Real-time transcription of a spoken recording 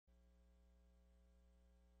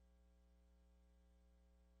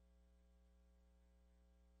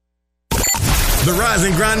The Rise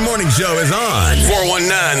and Grind Morning Show is on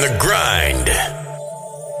 419 The Grind.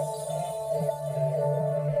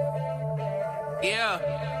 Yeah.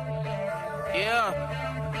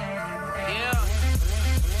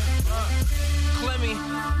 Clemmy,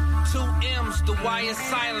 2 M's, the wire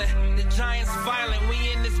silent, the Giants violent.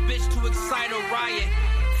 We in this bitch to excite a riot.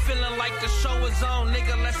 Feeling like the show is on,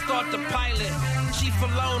 nigga, let's start the pilot. Chief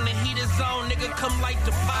alone, the heat is on, nigga, come like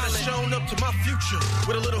the pilot. Shown up to my future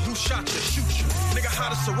with a little who shot you, shoot you. Nigga,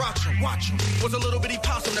 hot as sriracha, watch him. Was a little bitty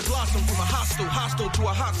possum that blossomed from a hostile to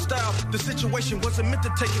a hostile. The situation wasn't meant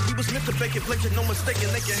to take it, we was meant to bake it. Blatant, no mistaken,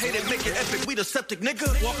 they can hate it, make it epic. We the septic, nigga.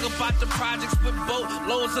 Walk up out the projects with boat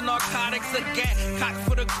loads of narcotics, a gat, cock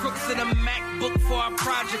for the crooks and a MacBook for our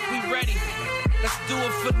project. We ready. Let's do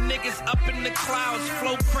it for niggas up in the clouds.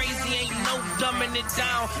 Flow crazy, ain't no dumbing it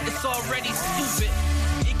down. It's already stupid.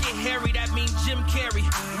 It get hairy, that means Jim Carrey.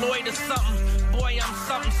 Lloyd or something. Boy, I'm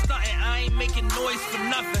something stunting. I ain't making noise for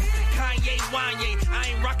nothing. Kanye, Wanye, I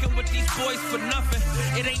ain't rocking with these boys for nothing.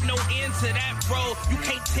 It ain't no end to that, bro. You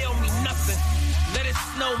can't tell me nothing. Let it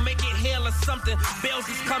snow, make it hail or something. Bells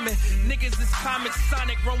is coming. Niggas is comic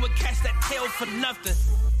Sonic. Run with cats that tail for nothing.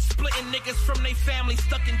 Splitting niggas from they family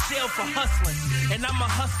stuck in jail for hustling. And I'm a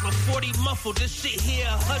hustler, 40 muffled, this shit here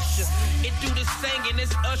a husher. It do the singing,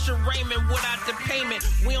 it's Usher Raymond without the payment.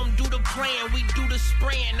 We don't do the playing, we do the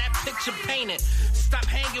spraying, that picture painted. Stop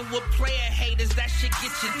hanging with player haters, that shit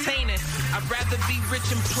get you tainted. I'd rather be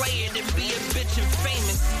rich and play it than be a bitch and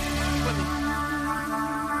famous.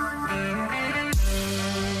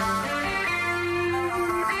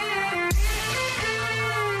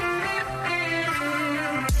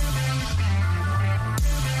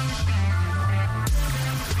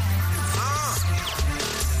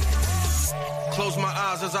 Close my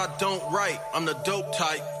eyes as I don't write. I'm the dope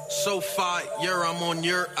type. So fire, I'm on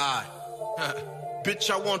your eye. Bitch,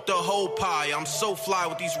 I want the whole pie. I'm so fly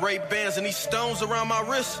with these Ray-Bans and these stones around my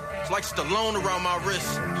wrist. It's like Stallone around my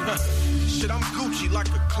wrist. Shit, I'm Gucci like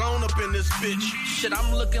a clone up in this bitch. Shit,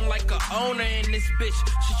 I'm looking like a owner in this bitch.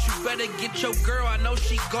 Shit, you better get your girl. I know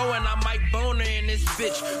she going. I might bone her in this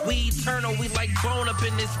bitch. We eternal. We like bone up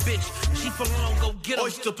in this bitch. She for long. Go get her.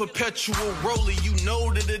 Oyster perpetual rollie. You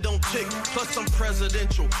know that it don't tick. Plus I'm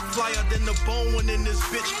presidential. Flyer than the bone in this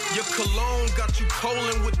bitch. Your cologne got you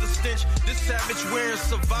colon with the stench. This savage wearing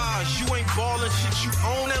Savage. You ain't ballin' shit. You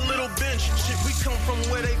own that little bench. Shit, we come from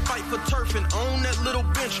where they fight for turf and own that little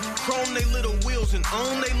bench. Chrome they little wheels and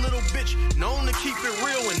own they little bitch. Known to keep it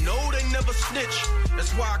real and know they never snitch.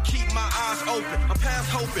 That's why I keep my eyes open. I'm past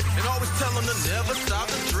hoping and always tell them to never stop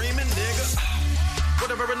the dreaming, nigga.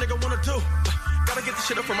 Whatever a nigga wanna do, gotta get the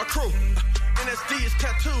shit up from my crew. NSD is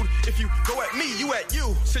tattooed. If you go at me, you at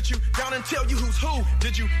you. Sit you down and tell you who's who.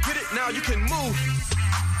 Did you get it? Now you can move.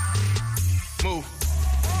 Move.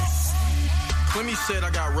 Clemmy said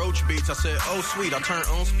I got roach beats. I said, oh sweet. I turned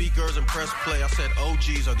on speakers and press play. I said, oh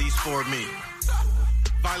geez, are these for me?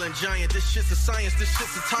 Violent giant, this shit's a science. This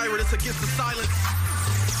shit's a tyrant. It's against the silence.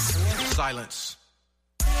 Silence.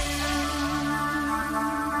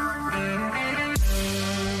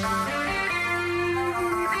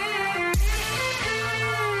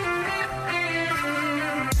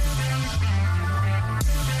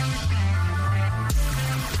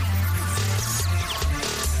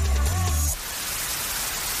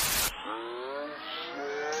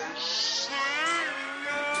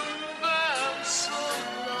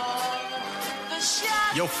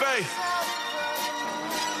 Yo, Faye.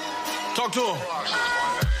 Talk to him.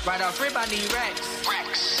 Right off rip, I need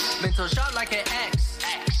racks. Mental shot like an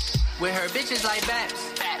axe. With her bitches like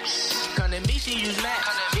Baps. Come to me, she use Max.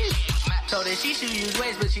 Told her she should use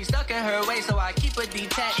ways, but she stuck in her way, so I keep her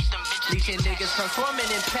detached. Leeching niggas come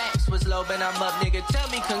swarming in packs. Was low, but I'm up, nigga, tell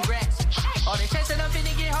me congrats. All they testing up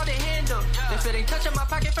finna get hard to handle. If it ain't touching my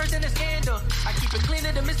pocket first in a scandal. I keep it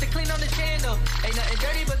cleaner than Mr. Clean on the channel. Ain't nothing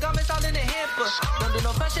dirty but garments all in the hamper. Don't do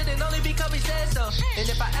no fun shit and only because we said so. And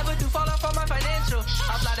if I ever do fall off on my financial,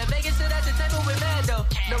 I fly to Vegas, sit at the table with Mando.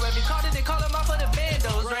 Know every card and they call him out for the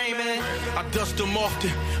bandos. Raymond. I dust them often.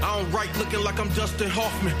 I don't write looking like I'm Dustin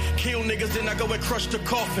Hoffman. Kill niggas, then I go and crush the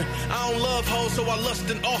coffin. I don't love hoes, so I lust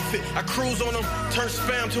and off it. I cruise on them, turn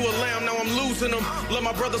spam to a lamb, now I'm losing them. Love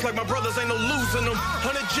my brothers like my brothers, ain't no losing them.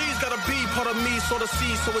 100 G's gotta be part of me, sort of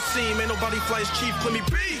see, so it seem. Ain't nobody fly as cheap, let me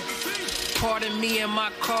be. Pardon me and my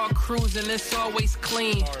car cruising, it's always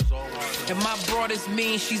clean. And my broad is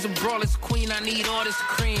mean, she's a brawler's queen, I need all this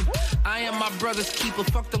cream. I am my brother's keeper,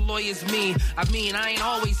 fuck the lawyers mean. I mean, I ain't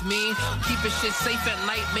always mean. Keeping shit safe at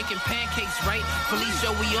night, making pancakes, right?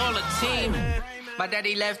 Felicia, we all a team. My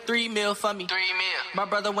daddy left $3 million for me. My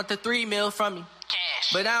brother went to $3 million from me. Cash.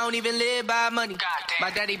 but I don't even live by money. My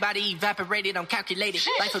daddy body evaporated, I'm calculated.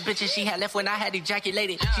 Life of bitches she had left when I had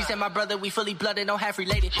ejaculated. She said my brother, we fully blooded, no half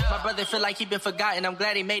related. My brother feel like he been forgotten, I'm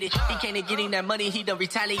glad he made it. He came to get him that money, he done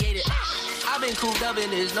retaliated. I've been cooped up in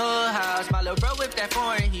his little house. My little bro whipped that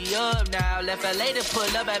foreign, he up now. Left LA to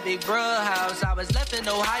pull up at Big Bro house. I was left in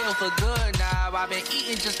Ohio for good now. I've been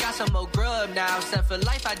eating, just got some more grub now. Set for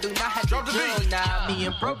life, I do not have to drug now. Me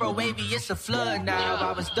and bro wavy, it's a flood now.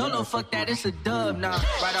 I was dolo, fuck that, it's a dub now.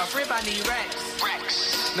 Right off rip, I need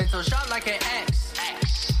racks. Mental sharp like an X.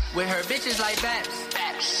 With her bitches like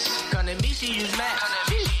Baps. Come to me, she use Maps.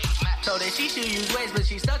 Told her she should use ways, but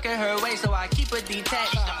she stuck in her way, so I keep her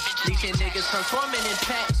detached. Leeching niggas transforming in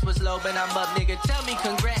packs. Was low, but I'm up, nigga, tell me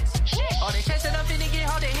congrats. All they chasing up, finna get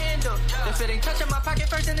hard to handle. The fit ain't touching my pocket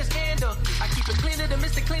first in the scandal. I keep it cleaner than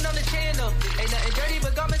Mr. Clean on the channel. Ain't nothing dirty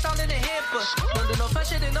but garments all in the hamper. Don't do no fun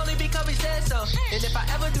shit and only because we said so. And if I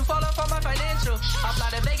ever do fall off on my financial, I'll fly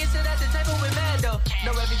to Vegas, sit at the table with Mando.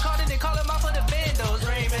 Know every card and they call him out for the bandos.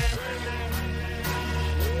 Rain Man.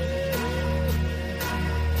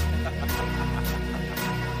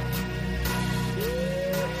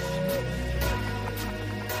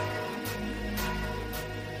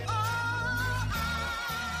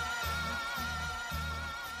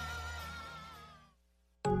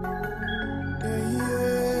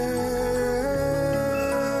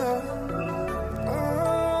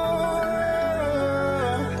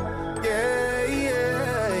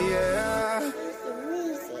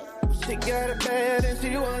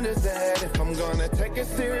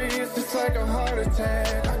 Serious, it's like a heart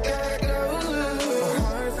attack. I gotta go. My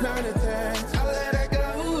heart's not attached. I let her go,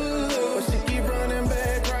 but she keep running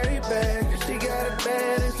back, right back. She got it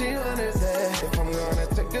bad and she wonders that if I'm gonna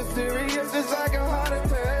take it serious, it's like a heart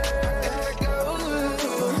attack. I gotta go.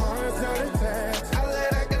 My heart's not attached. I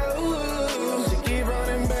let her go. She keep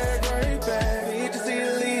running back, right back. I hate to see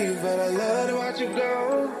you leave, but I love to watch you go.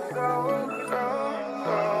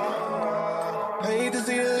 I hate to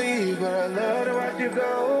see you leave, but I love to watch you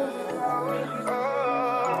go.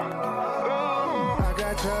 I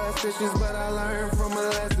got trust issues, but I learned from my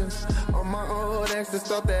lessons. All my old exes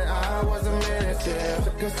thought that I was a menace, yeah.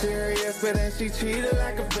 Took her serious, but then she cheated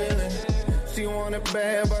like a villain. She wanted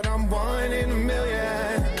bad, but I'm one in a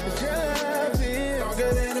million. But your love is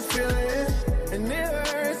stronger than a feeling, and it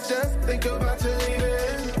hurts just think about you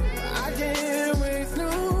leaving. I can't waste no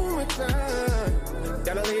more time.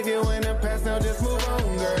 Gotta leave you in the past, now just move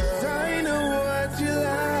on, girl. I know what you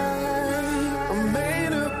like. I'm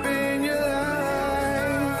made up in your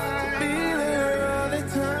life. Be there all the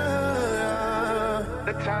time.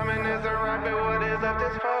 The timing isn't right, but what is up,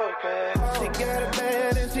 just focus. She got it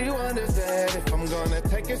bad and she wonders that if I'm gonna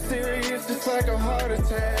take it serious, it's like a heart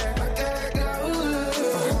attack. I gotta go.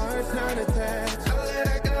 My heart's not attached. I let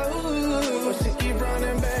her go, but she keep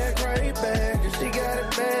running back, right back. She got it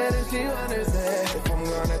bad and she wonders that if I'm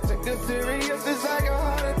gonna take it serious, it's like a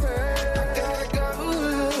heart attack. I gotta go.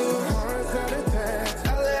 My heart's not attached. I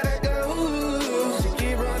let her go. She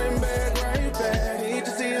keep running back, right back. Hate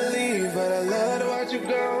to see you leave, but I love to watch you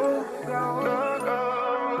go.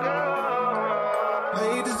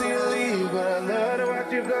 Hate to see you leave, but I love to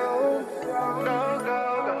watch you go.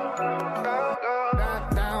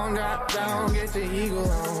 Drop down, get your ego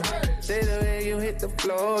on. Say the way you hit the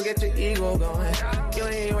floor, get your ego going. You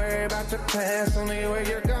ain't worried about your past, only where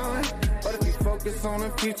you're going. But if you focus on the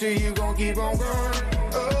future, you gon' keep on growing.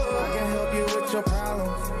 Oh, I can help you with your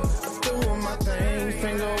problems. I'm doing my thing,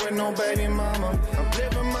 single with no baby mama. I'm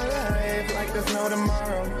living my life like there's no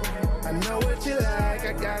tomorrow. I know what you like,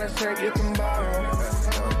 I got a shirt you can borrow.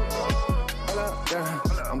 Hold up, yeah.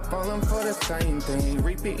 I'm falling for the same thing,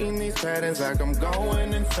 repeating these patterns like I'm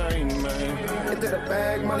going insane, man. Get to the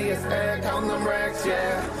bag, money is air, count them racks,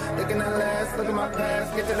 yeah. Looking at last, look at my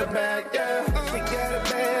past, get to the bag, yeah. She got it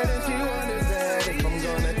bad and she wonders that if I'm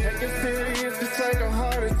gonna take it serious, it's like a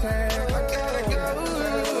heart attack. I gotta go.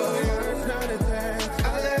 My heart's not attached. I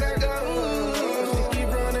let her go. She keep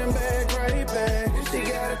running back, right back. She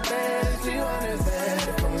got it bad and she wonders that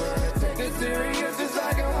if I'm gonna take it serious, it's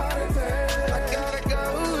like a heart attack. I gotta go.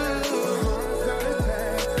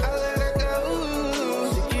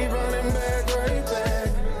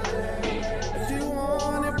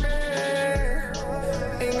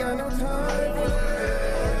 Time.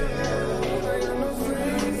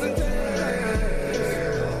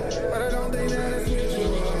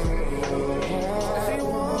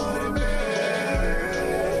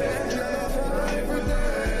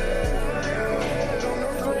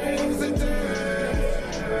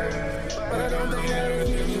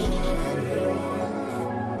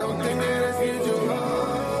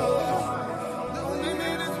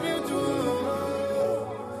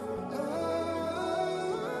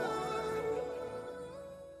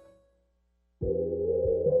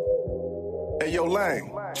 Hey, yo, Lang,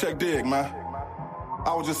 check dig, man.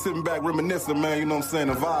 I was just sitting back reminiscing, man, you know what I'm saying,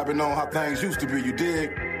 and vibing on how things used to be, you dig?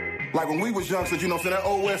 Like when we was youngsters, you know what I'm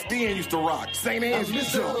saying, that OSDN used to rock. St. Angeles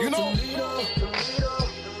show, you know?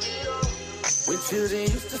 When children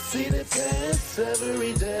used to see the dance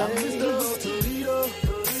every day. I miss the old Toledo.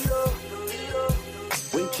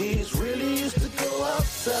 When kids really used to go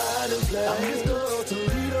outside and play. I miss the old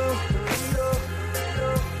Toledo.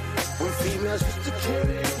 When females used to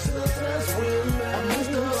carry themselves as women. I miss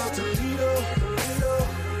the old Toledo.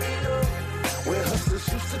 When hustlers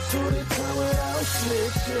used to tour the town without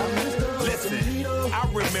snitching. I miss the old Toledo. I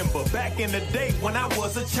remember back in the day when I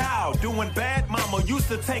was a child, doing bad, mama used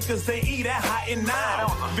to take us to eat at Hot and Now.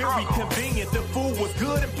 Very convenient, the food was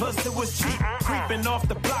good and plus it was cheap. Creeping off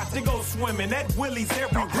the block to go swimming at Willie's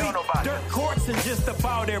every week. Dirt courts and just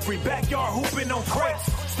about every backyard hooping on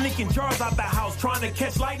crates. Sneaking jars out the house trying to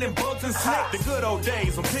catch lightning bugs and snakes. The good old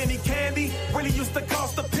days when penny candy really used to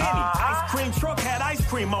cost a penny. Ice cream truck had ice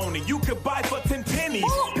cream on it, you could buy for 10 pennies.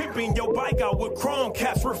 Pimping your bike out with chrome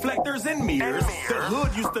caps, reflectors and mirrors. The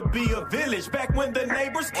hood used to be a village back when the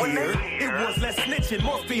neighbors cared. It was less snitching,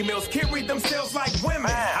 more females carried themselves like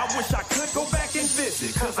women. I wish I could go back and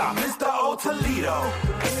visit, cause I miss the old Toledo.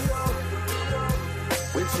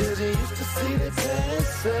 When children used to see the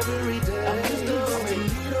dance every day. I miss the old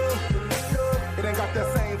Toledo. It ain't got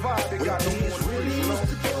that same vibe, it got no kids more really used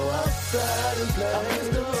to go outside and play. I miss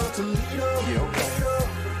the old Toledo. Yeah, okay.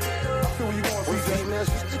 I feel where you going, when females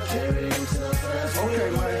used to carry themselves as women. Okay,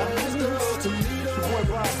 man. I miss the old Toledo. Your boy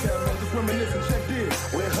Broadcast, man, just reminiscing, check this.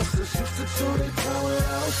 When hustlers used to tour the town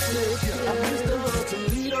without snitching. I miss the old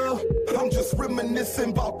Toledo. I'm just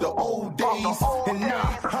reminiscing about the old days. And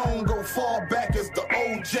nah, I don't go far back as the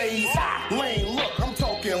OJs. Lane, look, I'm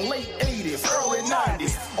talking late 80s, early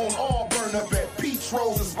 90s. On Auburn up at Peach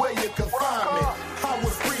Rose is where you can find me. I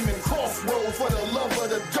was screaming Crossroads for the love of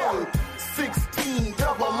the dough. 16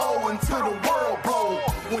 double O into the world, bro.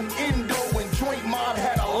 When Indo and Joint Mob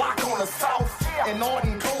had a lock on the South. And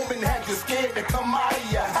Arden Coleman had you scared to come out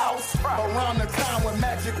of your house. Around the time when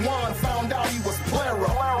Magic Wand found out he was Clara.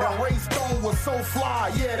 And Ray Stone was so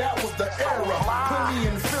fly, yeah, that was the era. Philly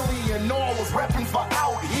and Philly and all was repping for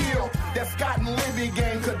Out Here. That Scott and Libby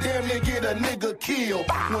gang could damn near get a nigga killed.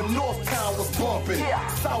 When Northtown was bumping,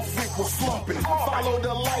 Southwick was slumping. Follow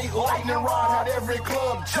the light, lightning rod had every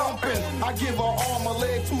club jumping. I give her arm, a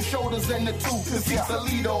leg, 2 shoulders, and the tooth. To see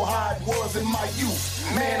Toledo how it was in my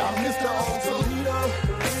youth. Man, I miss the old Toledo.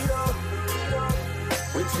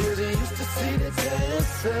 When children used to see the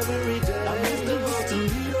dance every day. I miss the old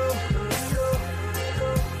Toledo.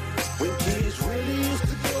 When kids really used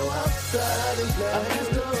to go outside and play. I miss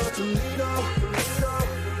the old Toledo.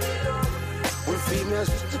 When females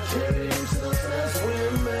used to carry themselves as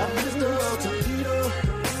women. I miss the old Toledo.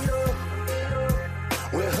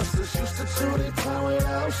 When hustlers used to tour the town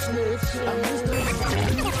without snitching. I miss the old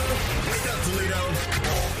Toledo. Wake up, Toledo.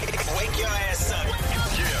 Wake your ass up.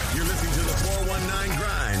 Yeah, you're listening to the 419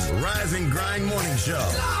 Grind, Rise and Grind Morning Show.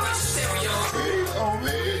 Hey, on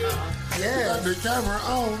me. Yeah. Got the camera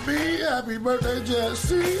on me. Happy birthday,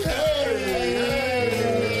 Jesse. Hey.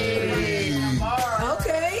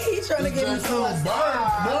 Okay, he's trying to get me some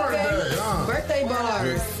birthday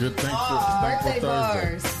bars. Good thankful birthday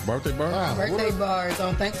bars. Birthday bars? Birthday bars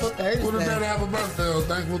on Thankful Thursday. What does that have a birthday on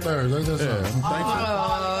Thankful Thursday? That's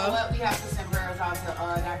We have to send prayers out to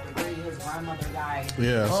Dr. Bree. His grandmother died.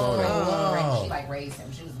 Yeah, I saw that. She raised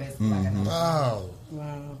him. She was basically like a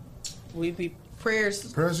wow. We be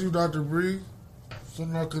prayers. Press you, Dr. Bree.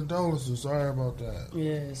 Send our condolences. Sorry about that.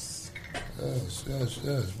 Yes.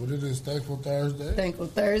 Yes. But it is Thankful Thursday. Thankful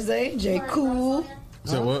Thursday. J. Cool.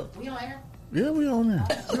 Say what? We on air? Yeah, we on there.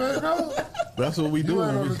 That's what we do. You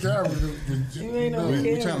ain't on the camera.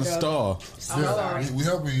 We trying to stall. Yeah, we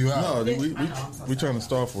helping you out. No, we trying to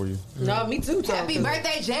stall for you. No, me too. Happy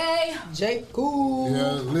birthday, Jay. J. Cool.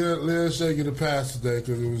 Yeah, Leah shaking the pass today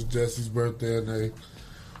because it was Jesse's birthday and they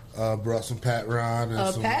brought some Pat Ron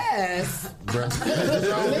and some pass.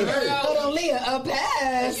 Hold on, Leah. A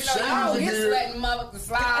pass. You know, I don't get sweating mother to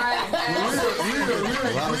slide.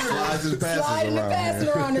 A lot of slides and passes Sliding and passing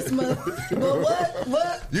around this month. But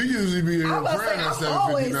what? You usually be here praying at 7:59.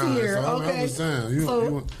 Always here. So Okay. I'm just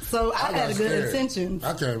saying. So I had a good intention.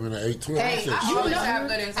 I came in at 8:12. Hey, I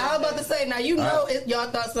was about to say, now you know y'all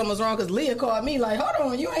thought something was wrong because Leah called me like,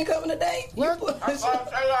 hold on, you ain't coming today? I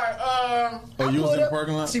you was in the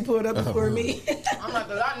parking lot? She pulled up before me. I'm like,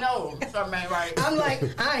 I know something ain't right. I'm like,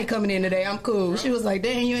 I ain't coming in today. I'm cool. She was like,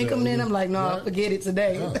 dang, you ain't coming in? I'm like, no, forget it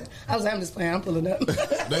today. I was like, I'm just playing. I'm pulling up.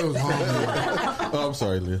 They was home. Oh, I'm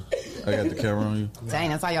sorry, Leah. I got the camera on you. Dang,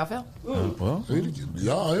 that's how y'all feel? Well,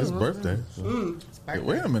 y'all, it's birthday. So.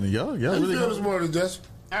 Wait a minute, y'all. How you really feel this morning, Jess?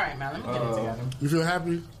 All right, man, let me get it together. You feel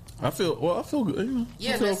happy? I feel good. You know,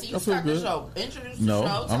 Yeah, I feel start good. the show. Introduce the No,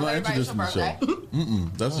 show. I'm not introducing the show.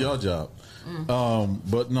 That's your job.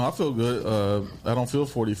 But no, I feel good. I don't feel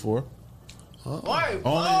 44.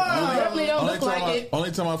 Definitely don't look like it.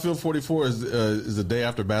 Only time I feel 44 is the day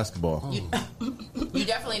after basketball. You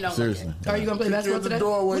definitely don't. Seriously. Are you gonna play basketball today?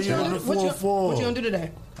 What you gonna do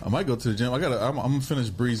today? I might go to the gym. I'm gonna finish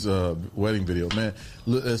Bree's wedding video, man.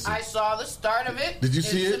 Listen. I saw the start of it. Did you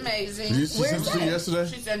see it? It's amazing. Did you see it yesterday?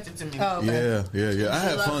 She sent it to me. Oh, okay. Yeah. I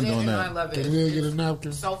had fun doing that. I love it. Can you get a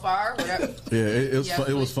napkin? So far, whatever. Yeah,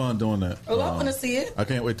 it was fun doing that. Oh, I want to see it. I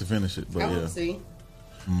can't wait to finish it. But I want to see.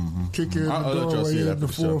 Kick you in the I'll let y'all door see it in after the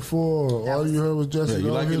the show. 4-4. All you heard was Jesse. Yeah,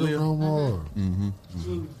 you like it, Leah? No more.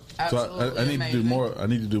 So I need to do more. I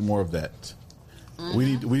need to do more of that. We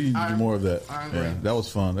need to do more of that. Yeah, that was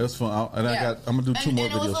fun. That was fun. I'm gonna do two more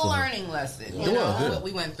videos. And it was a for learning lesson. You know what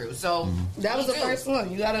we went through. So that was the first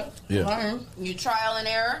one. You gotta learn. You trial and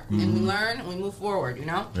error, and we learn, and we move forward. You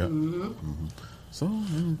know. Yeah. So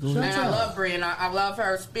and I love Brie, and I love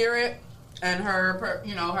her spirit and her,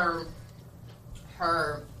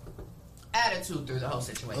 her attitude through the whole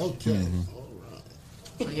situation. Okay.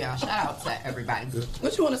 So yeah, shout out to everybody.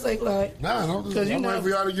 What you want to say, Clyde? Nah, I'm waiting for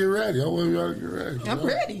y'all to get ready. I'm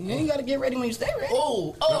ready. You ain't got to get ready when you stay ready.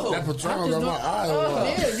 Oh. That Patron got my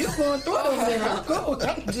eye. Yeah, you going through it over there. I'm cool.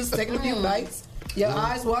 I'm just taking a few bites. Your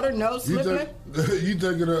eyes water, nose slipping. You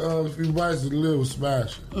taking a few bites and live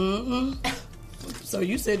smashing. So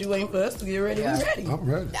you said you waiting for us to get ready. Yeah. We ready. I'm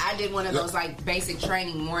ready. I did one of those like basic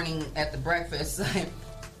training morning at the breakfast.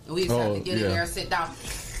 We just have to get in there, sit down,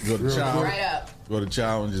 go to chow. right up. Go to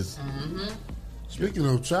chow and just. Speaking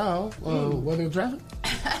of chow, what in traffic?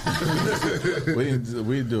 we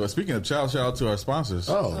didn't do it. Speaking of chow, shout out to our sponsors.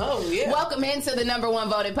 Oh yeah. Welcome into the #1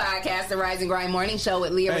 voted podcast, the Rise and Grind Morning Show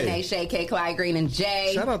with Leah, Hey. Renee, Shay, K, Clyde, Green, and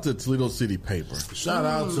Jay. Shout out to Toledo City Paper. Shout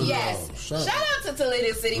out to Shout out to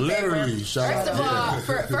Toledo City Literally, Paper. shout out.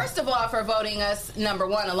 First of all, for voting us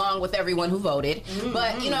 #1 along with everyone who voted.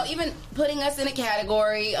 But even putting us in a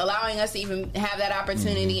category, allowing us to even have that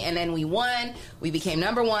opportunity, and then we won. We became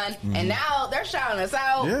 #1, and now they're shouting us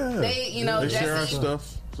out. Yeah, they share our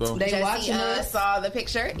stuff. So They watching us. Saw the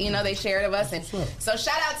picture. They shared of us, and so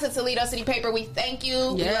shout out to Toledo City Paper. We thank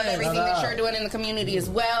you. We Yes. love everything that you're doing in the community as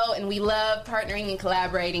well, and we love partnering and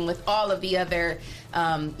collaborating with all of the other,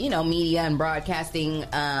 media and broadcasting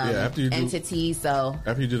entities. So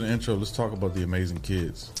after you do the intro, let's talk about the amazing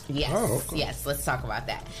kids. Yes, let's talk about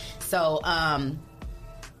that. So,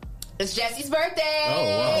 it's Jesse's birthday.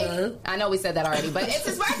 Oh, wow. I know we said that already, but it's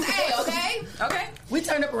his birthday, okay? We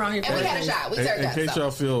turned up around here. And we had a shot. We turned In up. case So.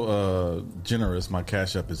 y'all feel generous, my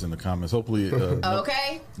Cash App is in the comments. Hopefully,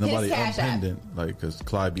 Okay. nobody His Cash App. unpinned it, because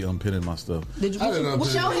Clyde be unpinning my stuff. Did you Show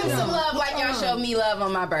him some love like y'all showed me love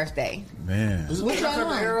on my birthday. Man, Which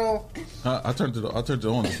one? I turned it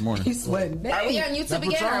on this morning. He's sweating. Are we on YouTube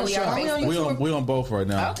again, or are we on Facebook? We on both right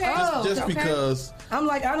now. Okay. Just okay. because I'm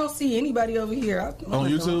like, I don't see anybody over here. on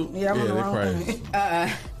YouTube. Yeah, I'm on the they wrong probably.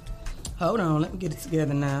 thing. Hold on, let me get it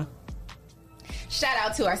together now. Shout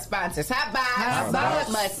out to our sponsors: Hot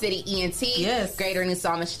Box, Mud City ENT, Yes. Greater New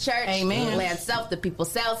Psalmist Church, Amen. Land Self, The People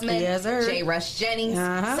Salesman, Yes, sir. J. Rush Jennings,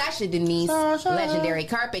 Uh-huh. Sasha Denise, Legendary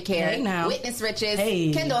Carpet Care, Hey, now. Witness Riches,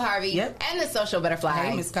 Hey. Kendall Harvey, Yep. and The Social Butterfly.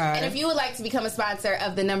 Hey, Miss Carter. And if you would like to become a sponsor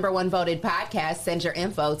of the #1 voted podcast, send your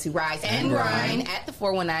info to Rise and Grind at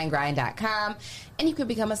the419grind.com, and you could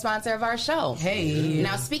become a sponsor of our show. Hey.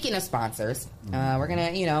 Now, speaking of sponsors, we're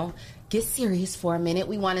going to, get serious for a minute.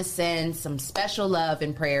 We want to send some special love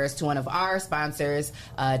and prayers to one of our sponsors,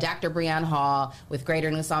 Dr. Breon Hall with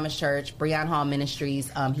Greater New Psalmist Church, Breon Hall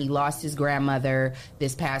Ministries. He lost his grandmother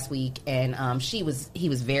this past week, and he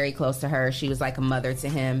was very close to her. She was like a mother to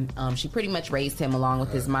him. She pretty much raised him along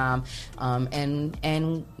with his mom, and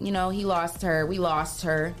he lost her. We lost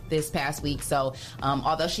her this past week. So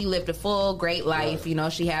although she lived a full, great life,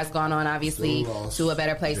 she has gone on obviously to a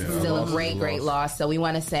better place. It's still a great loss. So we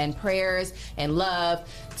want to send prayers and love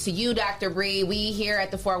to you, Dr. Bree. We here at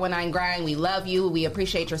the 419 Grind, we love you. We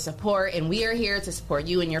appreciate your support, and we are here to support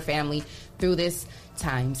you and your family through this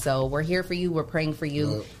time. So we're here for you. We're praying for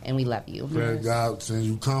you, and we love you. Pray God sends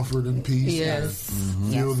you comfort and peace. Yes.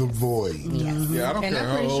 And fill the void. Yes. Yeah, I don't And care I'm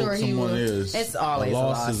how pretty old sure he someone would. is. It's always a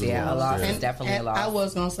loss. Yeah, a loss is definitely a loss. I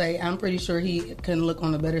was going to say, I'm pretty sure he couldn't look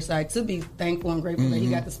on the better side to be thankful and grateful that he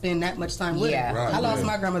got to spend that much time with her. Yeah. Right, I lost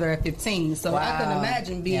my grandmother at 15, so I couldn't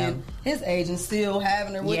imagine being his age and still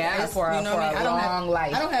having her with us. For a long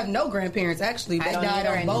life. I don't have no grandparents, actually. They died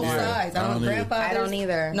on both sides. I don't have grandfathers. I don't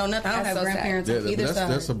either. No, nothing. I don't have grandparents on either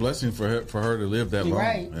side. That's a blessing for her to live that long.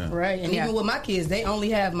 Right. And even with my kids, they only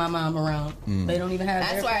have my mom around. They don't even have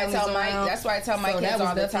their families around. That's why I tell my kids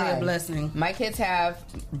all the time. A blessing. My kids have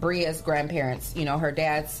Bria's grandparents, her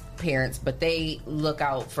dad's parents, but they look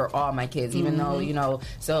out for all my kids, even though,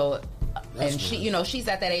 so... That's and she, she's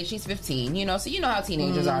at that age. She's 15, so you know how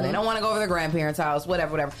teenagers are. They don't want to go over their grandparents' house,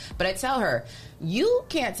 whatever. But I tell her, you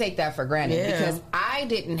can't take that for granted because I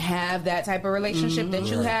didn't have that type of relationship that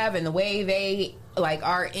you have, and the way they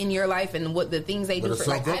are in your life and what the things they do.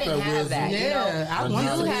 I didn't have that. Yeah,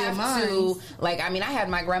 you have to. I had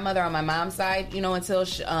my grandmother on my mom's side, until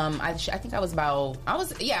I think I was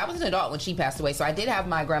an adult when she passed away. So I did have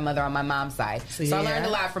my grandmother on my mom's side. So I learned a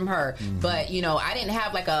lot from her. But I didn't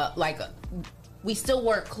have we still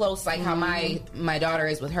weren't close how my daughter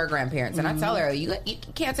is with her grandparents. And I tell her, you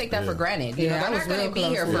can't take that for granted. They're not going to be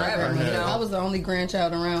here forever. I was the only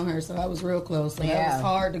grandchild around her, so I was real close. So that was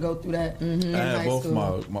hard to go through that.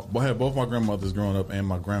 I had both my grandmothers growing up and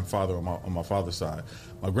my grandfather on my father's side.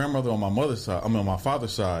 My grandmother on my mother's side, on my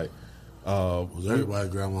father's side, was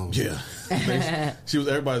everybody's grandmother. Yeah, she was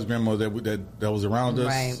everybody's grandmother that was around us.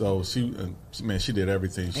 Right. So she did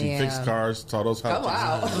everything. She fixed cars, taught us how to.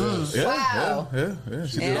 Wow! Yeah.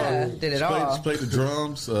 She did it all. She played the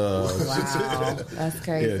drums. Wow, that's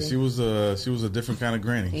crazy. Yeah, she was a different kind of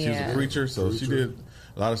granny. She was a preacher, so she did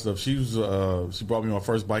a lot of stuff. She brought me my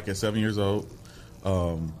first bike at 7 years old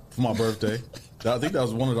for my birthday. I think that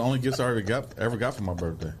was one of the only gifts I ever got for my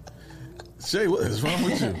birthday. Shay, what is wrong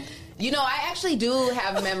with you? I actually do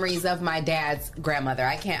have memories of my dad's grandmother.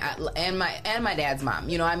 And my dad's mom.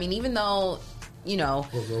 Even though,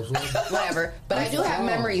 whatever. But I do have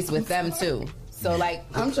memories with them too. So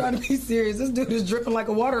I'm trying to be serious. This dude is dripping like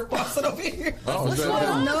a water faucet over here. What's going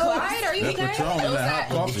on, Clyde? Are you okay?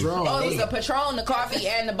 It was the Patron, the coffee,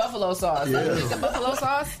 and the buffalo sauce. Yeah. The buffalo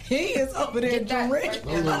sauce. He is over there drinking.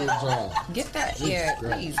 Get that,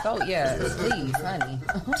 please. Go, please, honey.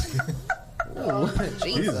 Ooh,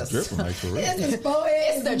 Jesus. He's dripping like for real.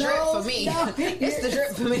 It's the drip for me. It's the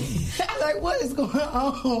drip for me. What is going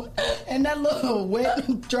on? And that little wet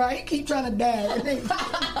and dry, he keep trying to dab.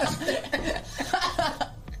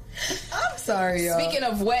 I'm sorry, y'all. Speaking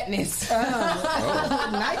of wetness.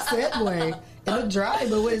 Nice segue. It'll dry,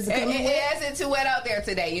 but what is it coming It hasn't too wet out there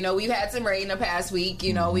today. We've had some rain the past week.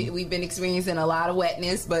 We've been experiencing a lot of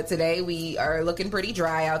wetness, but today we are looking pretty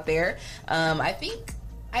dry out there. I think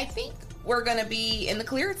we're going to be in the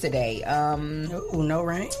clear today. No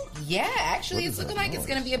rain? Yeah, actually, it's looking like it's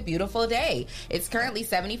going to be a beautiful day. It's currently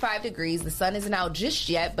 75 degrees. The sun isn't out just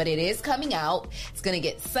yet, but it is coming out. It's going to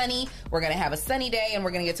get sunny. We're going to have a sunny day, and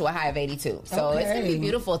we're going to get to a high of 82. So it's going to be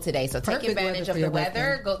beautiful today. So take advantage of the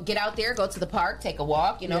weather. Go get out there. Go to the park. Take a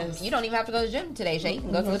walk. You don't even have to go to the gym today, Shay. You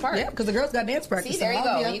can go to the park. Yeah, because the girls got dance practice. See, there you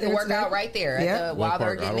go. You can work out right there while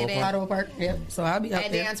they're getting it in. Ottawa Park. Yep. So I'll be out there.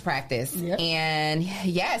 And dance practice. Yep. And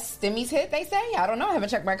yes, Stimmy's hit, they say. I don't know. I haven't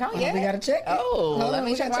checked my account yet. We got to check. Let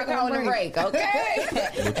me check my account on the break. Okay.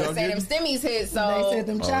 They say them stimmies hit, so. They said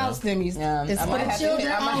them child stimmies. It's for the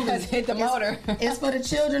children only. Hit the motor. It's for the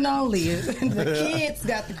children only. The kids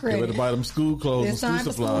got the credit. You better buy them school clothes and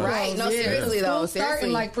school supplies. Right. No, seriously though.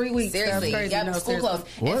 Starting like 3 weeks. Seriously. Yep, school clothes.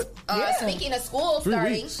 What? Speaking of school 3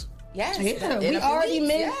 starting. weeks? Yes. Yeah.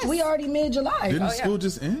 We already mid-July. Didn't school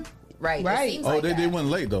just end? Right. They went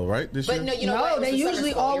late though, right? This year? No, they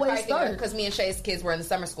usually always start because me and Shay's kids were in the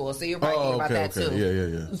summer school, so you're right about that too.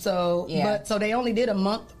 Yeah. So they only did a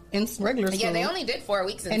month in regular school. Yeah, they only did 4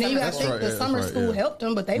 weeks in and summer then I think the summer school helped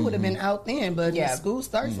them, but they would have been out then. But the school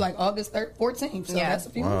starts like August 14th, so that's a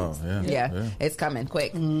few weeks. Yeah, it's coming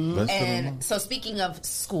quick. And so speaking of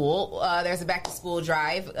school, there's a back to school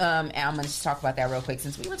drive. And I'm going to just talk about that real quick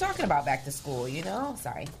since we were talking about back to school,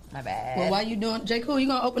 Sorry, my bad. Well, while you doing, J. Cool, you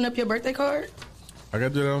going to open up your birthday card? I got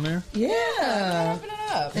to do that on there? Yeah. Open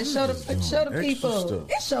it up. And show the people. Stuff.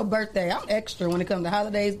 It's your birthday. I'm extra when it comes to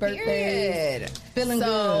holidays, birthdays. Period. Feeling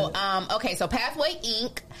good. Okay, so Pathway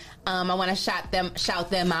Inc. I want to shout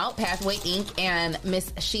them out. Pathway Inc. and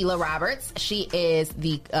Miss Sheila Roberts. She is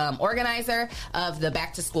the organizer of the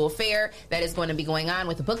Back to School Fair that is going to be going on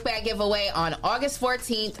with a book bag giveaway on August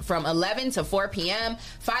 14th from 11 to 4 p.m.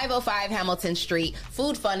 505 Hamilton Street.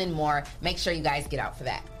 Food, fun, and more. Make sure you guys get out for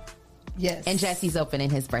that. Yes. And Jesse's opening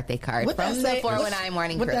his birthday card from the 419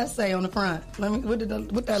 Morning Crew. What that say on the front? What that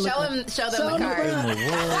look like? Show them the card.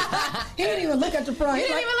 He didn't even look at the front. He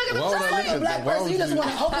didn't even look at the front. Like a black person, he just want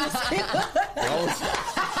to open the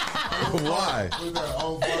Why?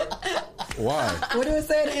 Why? What do it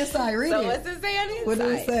say on the inside? Read So it. what's it say on the inside? What do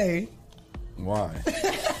it say? Why?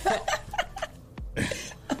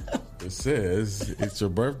 It says, it's your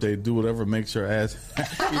birthday, do whatever makes your ass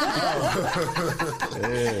happy.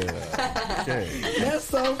 Yeah. Okay. That's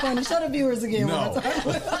so funny. Show the viewers again. No. One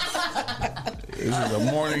time. This is a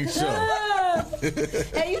morning show.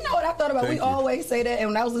 Hey, you know what I thought about? Thank We you. always say that, and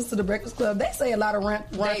when I was listening to the Breakfast Club, they say a lot of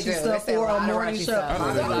raunchy do. stuff They say a for a lot of morning raunchy show.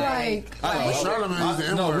 stuff. So I'm like, Charlamagne used the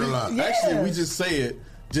N-word a lot. Actually, Yeah. we just say it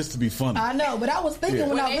just to be funny. I know, but I was thinking Yeah.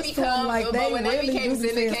 when When I they listened to them, like, they when they really became do be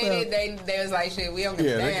saying syndicated, stuff. they was like, shit, we don't give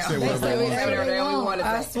Yeah, a they damn. can say They whatever say they want. whatever they we want. want to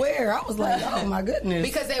I say. swear, I was like, oh my goodness.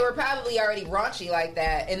 Because they were probably already raunchy like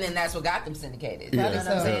that, and then that's what got them syndicated. Yeah, You know what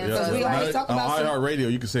I'm saying? Because we always talk about on some- iHeartRadio,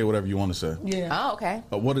 you can say whatever you want to say. Yeah. Oh, okay.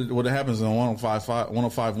 But what happens on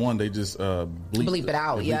 105.1, they just Bleep it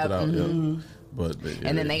out, They yep. bleep it out, Mm-hmm. yeah. But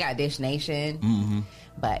And then they got Dish Nation. Mm-hmm.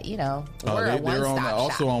 But, you know, we're a they're on one-stop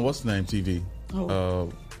also shop. on what's the name TV,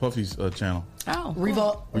 Puffy's channel. Oh,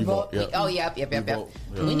 Revolt. Yep. Oh, yep. Revolt,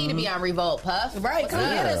 yeah. We need to be on Revolt, Puff. Right, come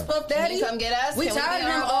get us, Puff Daddy. Can you come get us? We Can tired be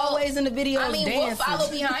of them on Revolt? always in the videos I mean, dancing. we'll follow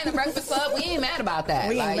behind the Breakfast Club. We ain't mad about that.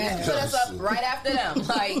 We ain't like, mad. Put us up right after them.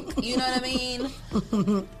 Like, you know what I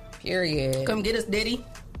mean? Period. Come get us, Diddy.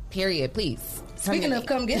 Period, please. Speaking of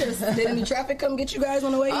come get us, did any traffic come get you guys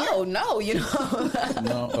on the way here? Oh, no, you know.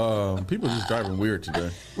 No, people just driving weird today.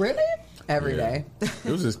 Really? Every day. It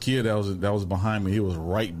was this kid that was behind me. He was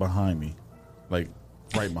right behind me, like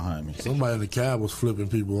right behind me. Somebody in the cab was flipping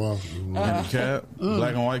people off. In the cab,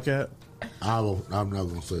 black and white cab. I'm not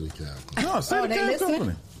going to say the cab. No, say Oh, the they cab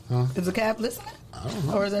listening? company. Is the cab listening? I don't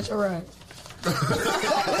know. Or is that your ride?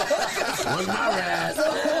 Wasn't my ride.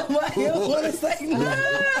 Why you don't want to say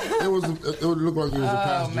nothing? It would look like it was a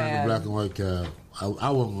passenger in man. the black and white cab. I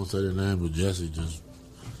wasn't going to say the name, but Jesse just.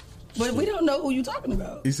 But we don't know who you're talking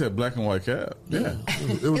about. He said black and white cab. Yeah,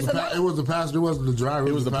 It was the passenger. It wasn't the driver.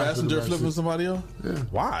 it was the in passenger back flipping seat. somebody else. Yeah.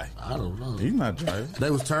 Why? I don't know. He's not driving. They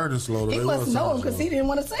was turning slow. He They must was know him turning because he slow. didn't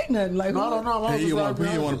want to say nothing. Like, No, I don't know. He didn't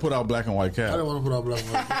want to put out black and white I cab. didn't want to put out black and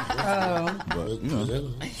white cab. But you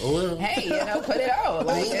know, Oh, well. Hey, you know, put it out.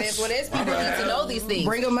 Like, it is what it is. People need to know these things.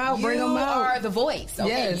 Bring 'em out, bring 'em out. You are the voice. Okay,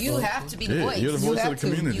 Yes. you have to be the Yeah, voice. you're the You voice of have the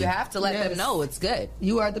to. community. You have to let Yes. them know it's good.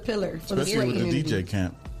 You are the pillar for the especially with the community. DJ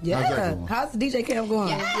camp. How's that Yeah. going? How's the DJ camp going?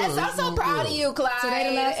 Yes, I'm so proud of you, Clyde. Today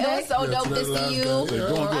the last It day? was so Yeah, dope today to the see last you. day. They're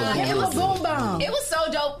going good. It was boom bomb. It was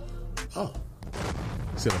so dope. Oh.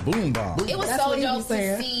 He said a boom bomb. It was That's so what he dope was to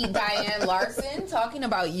saying. see Diane Larson talking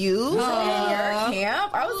about you in your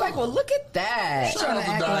camp. I was like, well, look at that. Trying to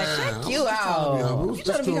act like check you out. You It's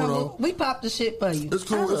trying to be cool, humble. though. We popped the shit for you. It's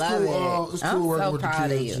cool. I It's love cool. it. It's I'm cool working so with the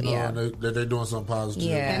proud of kids. you, You know, yeah. and that they're doing something positive.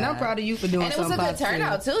 Yeah. And I'm proud of you for doing And it was a something good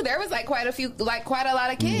turnout too. There was like quite a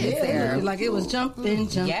lot of kids there. Yeah, like it was jumping.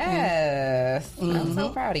 Yes, I'm so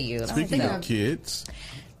proud of you. Speaking of kids,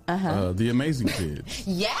 the Amazing Kids.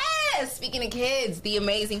 Yes, speaking of kids, the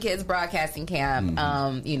Amazing Kids Broadcasting Camp,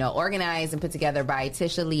 organized and put together by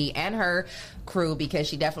Tisha Lee and her crew, because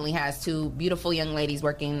she definitely has two beautiful young ladies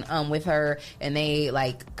working with her, and they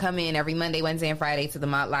like come in every Monday, Wednesday, and Friday to the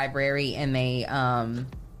Mott Library, and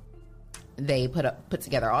they put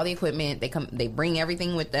together all the equipment. They bring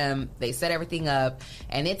everything with them. They set everything up,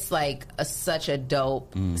 and it's like such a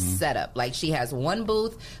dope setup. Like, she has one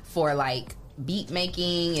booth for like beat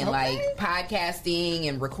making and like podcasting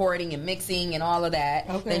and recording and mixing and all of that.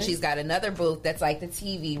 Then she's got another booth that's like the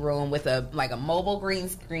TV room with a mobile green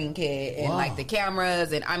screen kit and like the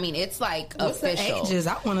cameras, and I mean, it's like What's official. the ages?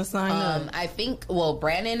 I want to sign up. I think,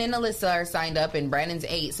 Brandon and Alyssa are signed up, and Brandon's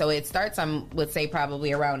 8, so it starts, I would say,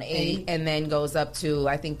 probably around 8, and then goes up to,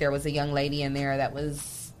 I think there was a young lady in there that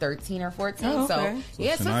was 13 or 14. Oh, okay. So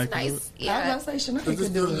yeah, so Shania it's nice. I was Yeah. about to say Shania Is this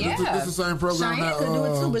could do it. It's the same program Cheyenne that could do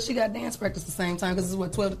it too, but she got dance practice at the same time because it's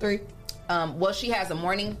what 12 to 3. Well, she has a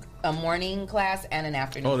morning class and an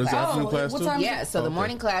afternoon Oh, there's class. afternoon class what too? time is Yeah, so the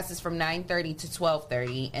morning class is from 9:30 to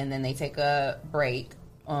 12:30, and then they take a break,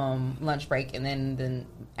 lunch break, and then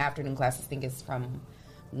the afternoon class, I think, is from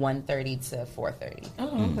 1:30 to 4:30.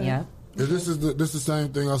 Oh, okay. Yeah. This is the same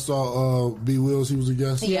thing I saw. B. Wills, he was a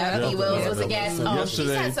guest. Yeah, Yeah. B. Wills was a guest. She's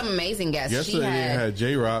Yesterday- had some amazing guests. Yesterday She they had had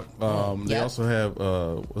J Rock. They Yep. also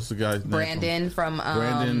have what's the guy's name? Brandon from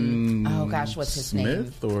Brandon. oh gosh, what's his name?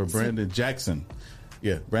 Smith or Brandon Jackson?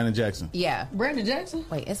 Yeah, Brandon Jackson. Yeah. Brandon Jackson?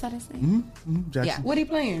 Wait, is that his name? Jackson. Yeah. What he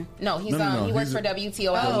playing? No, he's No, he works he's for WTOL.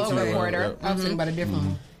 He's a WTOL, reporter. yep. I was thinking about a different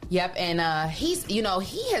one. Yep, and he's, he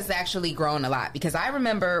has actually grown a lot because I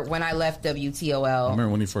remember when I left WTOL. I remember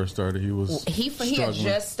when he first started, he was he had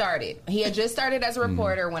just started. He had just started as a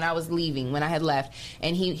reporter when I was leaving, when I had left,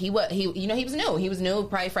 and he was new. He was new,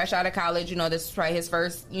 probably fresh out of college. This was probably his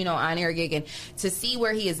first, on-air gig, and to see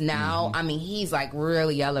where he is now, I mean, he's like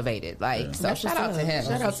really elevated. Like, so shout out to him.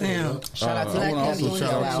 Shout out to him. Shout out to I want to also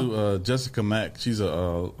shout out WTOL. to Jessica Mack. She's a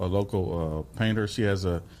local painter. She has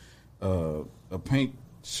a paint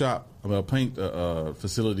shop, a paint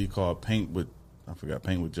facility called Paint with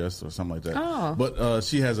Jess or something like that. Oh. But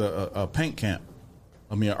she has a paint camp.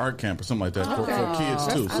 An art camp or something like that for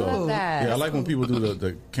kids too. I So love that. I like when people do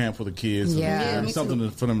the camp for the kids. Yeah, and something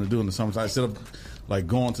for them to do in the summertime instead of like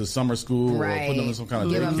going to summer school or putting them in some kind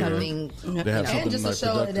of Give them daycare. something, They have something and just to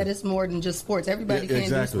show productive. that it's more than just sports. Everybody Yeah, can't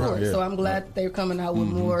exactly. do sports. Yeah. So I'm glad they're coming out with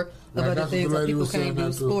more of other that's what things the that lady people was saying can't do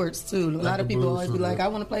that too. sports too. A lot of people always be like, I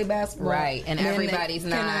want to play basketball. Right, and then everybody's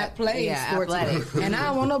they not cannot play sports. athletic. And I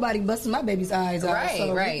don't want nobody busting my baby's eyes out. Right,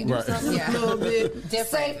 so right. we can do something a little bit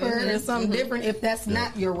safer and something different if that's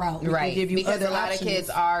not your route. We can Right, give you because other a lot options. of kids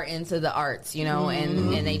are into the arts,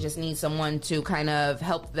 and they just need someone to kind of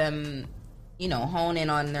help them, hone in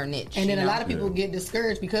on their niche. And then a lot of people get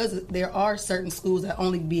discouraged because there are certain schools that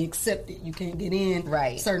only be accepted. You can't get in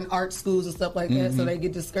certain art schools and stuff like that, so they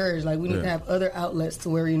get discouraged. Like, we need to have other outlets to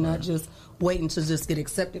where you're not just waiting to just get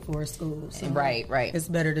accepted for a school. So Right. It's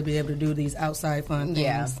better to be able to do these outside fun things.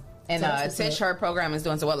 Yeah. And So that's what's Tish, her program is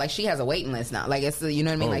doing so well. Like, she has a waiting list now. Like, it's, you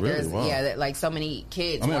know what I mean? Oh, like, really? there's, Wow. like so many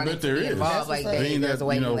kids I mean, I wanting bet to there be is. involved. Like, Being there's that, a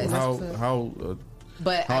waiting list.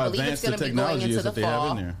 But how I believe it's advanced the going to be going technology into is the that they have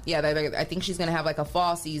fall. in there. Yeah, I think she's going to have like a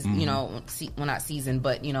fall season, well, not season,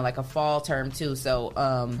 but, like a fall term too. So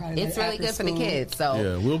it's really good for the kids. So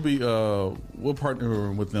yeah, we'll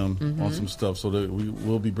partner with them on some stuff so that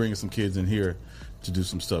we'll be bringing some kids in here to do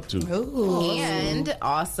some stuff too. Ooh. And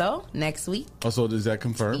also next week. Also, is that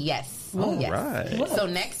confirmed? Yes. All yes. right. So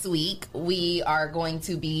next week we are going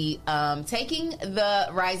to be taking the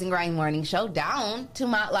Rise and Grind Morning Show down to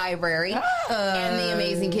Mott Library and the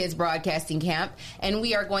Amazing Kids Broadcasting Camp, and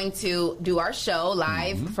we are going to do our show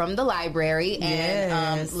live from the library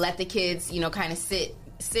and let the kids, kind of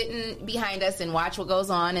sitting behind us and watch what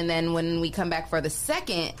goes on, and then when we come back for the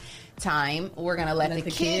second time, we're going to let the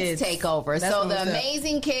kids take over. That's so what the I'm saying.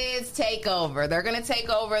 Amazing Kids take over. They're going to take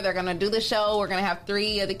over. They're going to do the show. We're going to have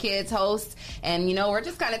 3 of the kids host, and we're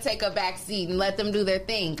just going to take a back seat and let them do their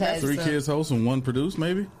thing. 3 kids host and 1 produce,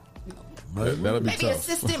 maybe. That'll be Maybe tough.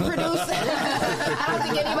 assistant producer. I don't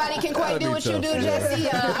think anybody can quite That'd do be what you tough, do, yeah. Jesse.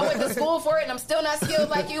 I went to school for it, and I'm still not skilled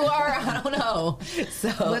like you are. I don't know.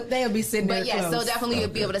 But they'll be sitting there But yeah, close. so definitely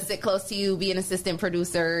you'll be able to sit close to you, be an assistant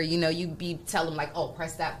producer. You be tell them like, oh,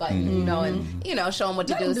 press that button, and show them what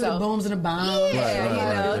to Let do. them do so the booms and the bombs.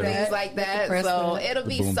 yeah, Right. things like that. Press So it. it'll The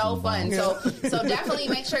be booms so and fun. bombs. So definitely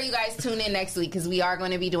make sure you guys tune in next week because we are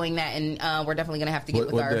going to be doing that, and we're definitely going to have to get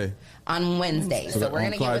What with our day? on Wednesday. So, So we're on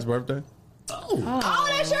going to get Clyde's with. birthday? Oh,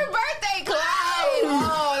 that's your birthday, Clyde!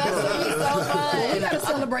 Oh, that's gonna be so fun. We gotta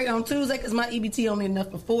celebrate on Tuesday because my EBT only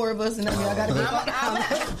enough for 4 of us, and then I gotta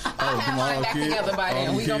I'll have mine back together by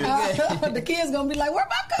then. We gonna be good. The kids gonna be like, "Where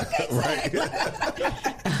my cupcakes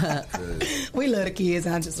at?" We love the kids.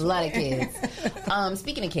 I just love the kids.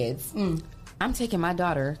 Speaking of kids, I'm taking my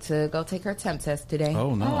daughter to go take her temp test today.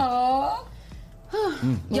 Oh no!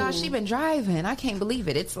 Aww. Y'all, she been driving. I can't believe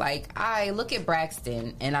it. It's like I look at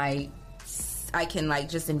Braxton and I can like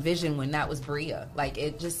just envision when that was Bria. Like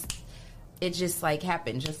it just like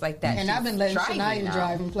happened just like that. And She's I've been letting driving Shania now.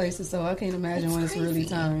 drive in places, so I can't imagine when it's really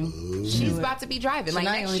time. She's about to be driving. Like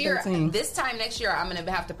Shania next only year, 13. this time next year, I'm gonna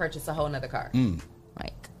have to purchase a whole nother car.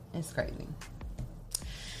 Like it's crazy.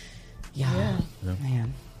 Yeah.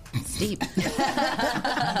 Man. It's deep.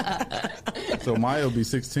 So Maya will be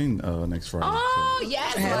 16 next Friday. Oh,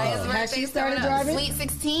 yes. Maya's Has birthday she started coming up. driving? Sweet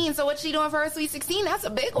 16. So what's she doing for her Sweet 16? That's a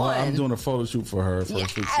big Well, one. I'm doing a photo shoot for her for Sweet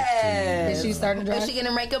 16. Is she starting to drive? Is she getting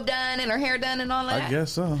her makeup done and her hair done and all that? I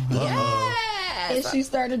guess so. Yes. Is she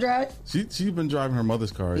starting to drive? She's been driving her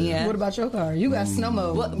mother's car. Yeah. What about your car? You got snow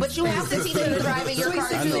mode. But you have to teach her to drive in your Sweet car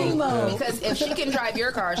 16 too. mode. Because if she can drive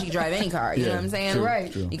your car, she can drive any car. You know what I'm saying? true,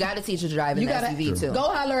 Right. true. You got to teach her to drive in You the gotta SUV too. go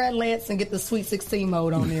holler at Lance and get the Sweet 16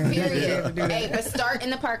 mode on there. Period. Hey, but start in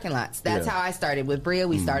the parking lots. That's Yeah. how I started with Bria.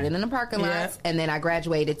 We started in the parking lots, and then I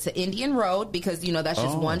graduated to Indian Road because that's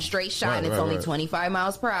just one straight shot, and it's only 25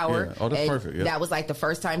 miles per hour. Yeah. Oh, that's And perfect. Yeah. That was like the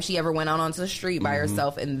first time she ever went out onto the street by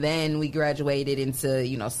herself, and then we graduated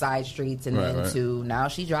into, side streets and then to now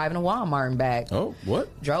she's driving to Walmart and back. Oh,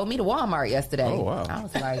 what? Drove me to Walmart yesterday. Oh, wow. I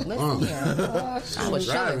was like, listen here. I was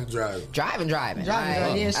driving.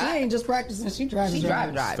 Yeah, she ain't just practicing. She driving.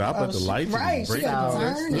 Driving. Stop at the lights. Right. She got to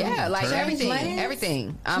turn. Yeah, like Change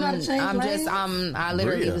everything. lanes? I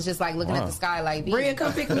literally Bria. was just like looking at the sky like, B. Bria,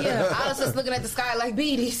 come pick me up. I was just looking at the sky like,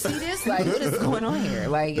 B, do you see this? Like, what is going on here?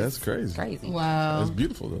 Like, That's crazy. It's crazy. Wow. That's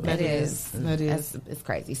beautiful, though. It is. It's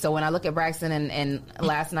crazy. So when I look at Braxton and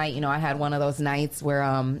last night, I had one of those nights where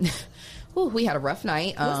we had a rough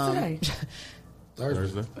night. What's today?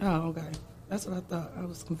 Thursday. Oh, okay. That's what I thought. I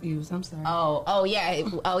was confused. I'm sorry. Oh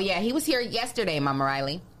yeah. He was here yesterday, Mama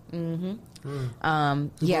Riley. Mm-hmm.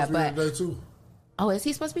 Yeah, but today too. Oh, is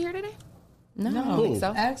he supposed to be here today? No, I don't Who? think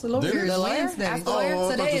so. Ask the lawyer. The lawyer? Wednesday. Ask the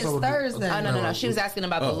lawyer. Today is Thursday. Oh, no. She was asking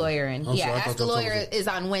about the lawyer. And I'm sorry, I Ask thought the that was lawyer is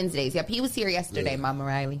on Wednesdays. Yep, he was here yesterday, Mama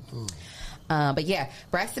Riley. But yeah,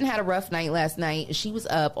 Braxton had a rough night last night. She was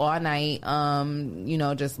up all night,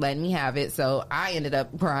 just letting me have it. So I ended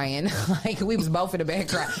up crying. Like, we was both in the bed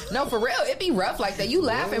crying. No, for real, it be rough like that. You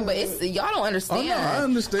laughing, but y'all don't understand. Oh, no, I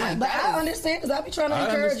understand. But I understand because I be trying to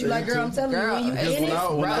encourage you. Like, girl, I'm telling you, when you in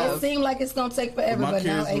it seemed like it's gonna take forever, but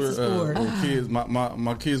now Ace is forward. Kids,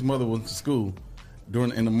 my kid's mother went to school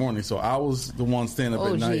in the morning, so I was the one staying up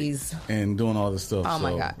at night and doing all this stuff. Oh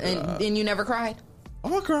my God! And you never cried?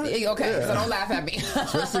 Oh, I cried. Okay, so don't laugh at me.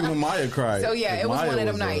 Especially when Maya cried. So yeah, it was one of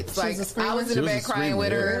them nights. Like, I was in the bed crying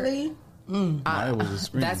with her. Really? Maya was a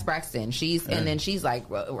screamer. That's Braxton. And then she's like,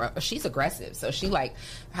 she's aggressive. So she like,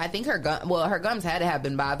 I think her gums had to have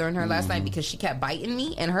been bothering her last night because she kept biting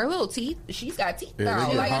me and her little teeth. She's got teeth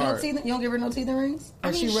now. You don't give her no teeth and rings?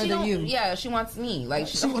 Or she rather you? Yeah, she wants me. Like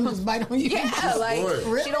she want to just bite on you. Yeah, like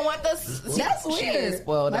she don't want this. That's weird. She is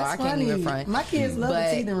spoiled. I can't even front. My kids love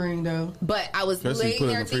the teeth and ring though. But I was laying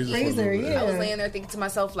there thinking. I was laying there thinking to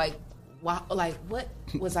myself like, wow, like what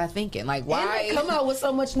was I thinking? Like, why? And they come out with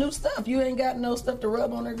so much new stuff. You ain't got no stuff to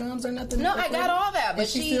rub on her gums or nothing. No, I got all that, but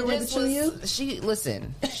she still just was. You? She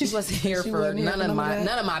wasn't here for none of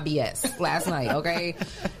my BS last night. Okay,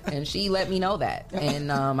 and she let me know that,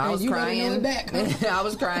 and I was crying. I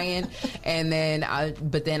was crying, and then I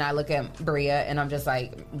look at Bria, and I'm just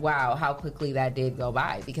like, wow, how quickly that did go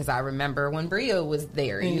by, because I remember when Bria was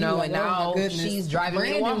there, and now she's driving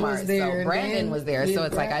me to Walmart. So Brandon was there, so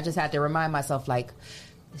it's like I just had to remind myself, like,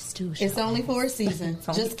 it's only for a season.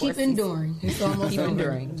 Just keep enduring. It's almost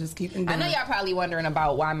enduring. Just keep enduring. I know y'all probably wondering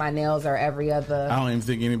about why my nails are every other. I don't even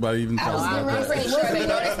think anybody even tells me. I'm pretty sure they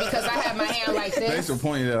noticed because I have my hand like this. Thanks for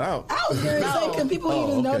pointing that out. I was going to say, can people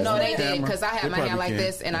even notice? No, they did, because I had my hand like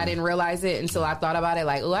this and I didn't realize it until I thought about it.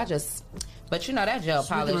 Like, but that gel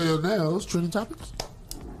polish. Speaking of your nails, trending topics.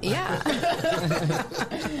 Yeah.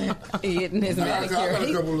 Hitting his manicure. I had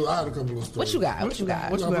a couple of stories. What you got? What you got?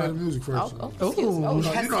 What you got? Play the music first. You know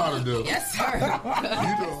how to do it. Yes,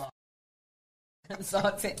 sir.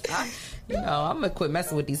 Consultant. I'm gonna quit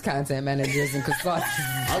messing with these content managers and consultants.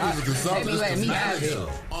 I was a consultant. Let me have it.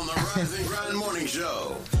 On the Rise and Grind Morning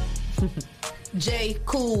Show. J.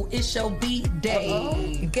 Cool, it's your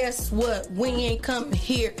B-Day. Guess what? We ain't come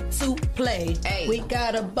here to play. Hey. We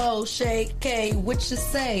got a bow, shake, K. What you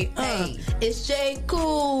say? It's J.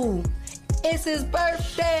 Cool. It's his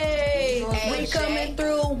birthday. Hey, we coming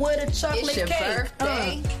through with a chocolate it's your cake.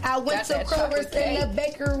 Birthday. I went to Kroger's and the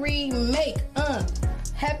bakery make.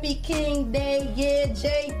 Happy King Day, yeah,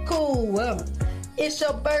 J. Cool. It's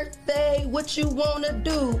your birthday, what you wanna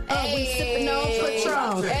do? We sipping on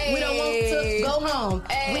Patron. We don't want to go home.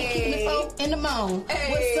 We keeping the phone in the moan.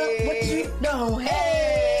 What's up, what you doing?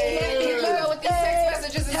 Here you go with these text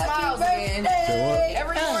messages and smiles again.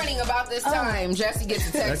 Every morning about this time, Jesse gets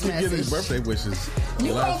a text message. I keep getting birthday wishes. You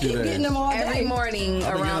gonna keep getting them all day. Every morning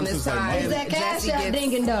around this time. It's that cash out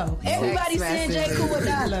dinging though. Everybody send J. Cool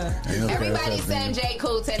 $1. Everybody send J.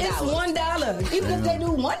 Cool $10. It's $1. Even if they do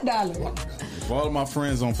 $1. For all of my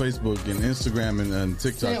friends on Facebook and Instagram and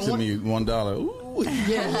TikTok, send me $1. Ooh,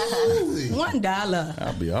 yes. $1.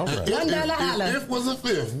 I'll be all right. $1 holla. If was a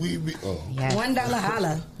fifth, we'd be. Yes. $1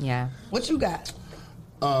 holla. Yeah. What you got?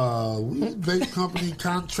 Weed vape company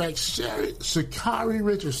contracts Sha'Carri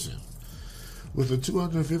Richardson with a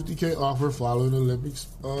 $250K offer following Olympics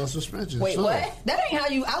suspension. Wait, what? That ain't how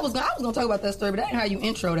you. I was gonna talk about that story, but that ain't how you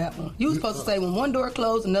intro that one. You was supposed to say when one door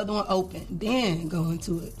closed, another one opened, then go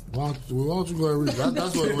into it. Why don't you go ahead and read?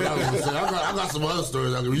 That's what I was gonna say. I got some other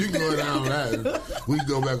stories. You can go down that. We can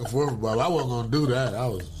go back and forth about it. I wasn't gonna do that. I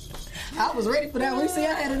was ready for that. When you see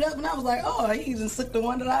I had it up, and I was like, "Oh, he just took the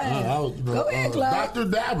one that I had." Go ahead, Clyde. Dr.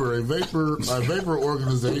 Dabber, a vapor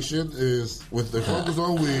organization, is with the focus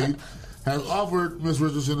on weed, has offered Ms.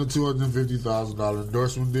 Richardson a $250,000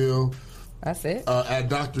 endorsement deal. That's it. At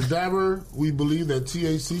Dr. Dabber, we believe that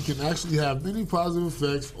THC can actually have many positive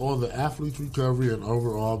effects on the athlete's recovery and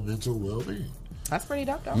overall mental well-being. That's pretty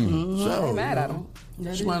dope, though. So, I ain't mad at him.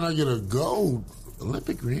 She might not get a gold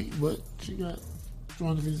Olympic ring, but she got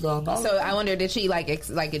 $250,000. So I wonder, did she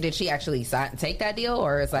did she actually take that deal,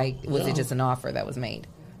 or was it just an offer that was made?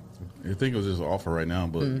 I think it was just an offer right now,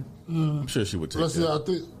 but I'm sure she would take it. I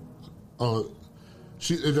think.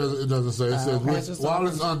 It doesn't say. It says, while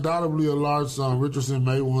it's undoubtedly a large sum, Richardson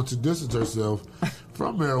may want to distance herself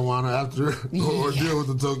from marijuana after her ordeal with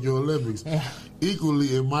the Tokyo Olympics. Yeah. Equally,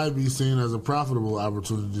 it might be seen as a profitable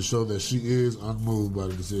opportunity to show that she is unmoved by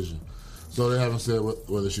the decision. So they haven't said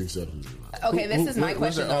whether she accepted it or not. Okay, this is my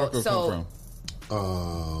question, though. So,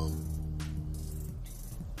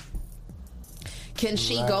 can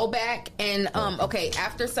she go back and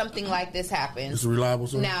after something like this happens, it's a reliable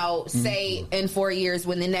source. Now, say in 4 years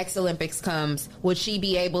when the next Olympics comes, would she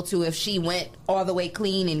be able to, if she went all the way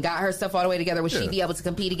clean and got her stuff all the way together, would she be able to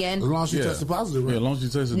compete again? As long as she tested positive, right? Yeah, as long as she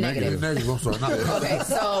tested negative. I'm sorry. Okay,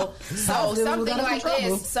 so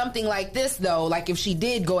something like this though, like if she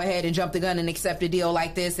did go ahead and jump the gun and accept a deal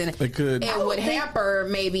like this, and it would hamper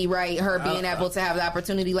maybe her being able to have the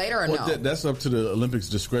opportunity later, or no? That's up to the Olympics'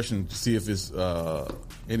 discretion to see if it's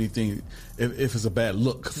anything, if it's a bad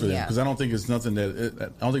look for them, because I don't think it's nothing I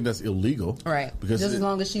don't think that's illegal, right? Because just as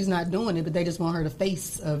long as she's not doing it, but they just want her the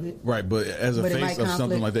face of it, right? But as a face of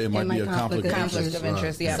something like that, it might be a conflict of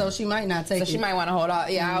interest. Right. Yeah. So she might not take it. So she might want to hold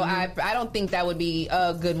on. Yeah, I don't think that would be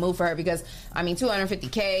a good move for her, because I mean,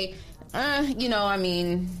 $250K.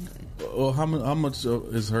 Well, how much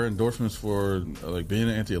is her endorsements for being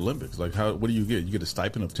an anti-Olympics? What do you get? You get a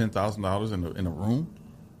stipend of $10,000 in a room.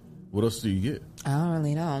 What else do you get? I don't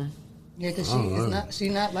really know. Yeah, because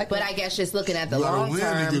she's not like. But that. I guess just looking at the long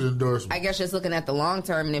term. I guess just looking at the long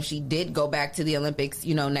term, and if she did go back to the Olympics,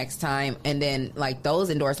 next time, and then those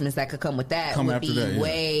endorsements that could come with that would be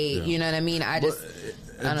way. You know what I mean? At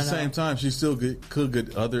the same time, she still could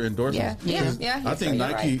get other endorsements. Yeah. I think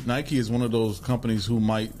Nike is one of those companies who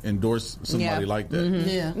might endorse somebody like that.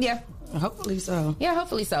 Mm-hmm. Yeah. Hopefully so. Yeah,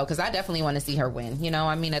 hopefully so. Because I definitely want to see her win.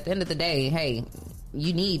 I mean, at the end of the day, hey.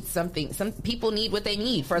 You need something. Some people need what they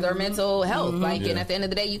need for their mental health. And at the end of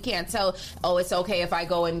the day, you can't tell. Oh, it's okay if I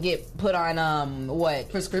go and get put on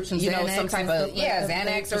prescription, Xanax, some type of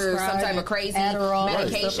Xanax or some type of crazy Adderall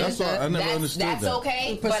medication. That's I never understood that's that.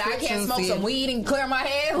 okay, but I can't smoke some weed and clear my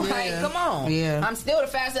head. Come on. Yeah. I'm still the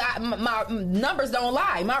fastest. My numbers don't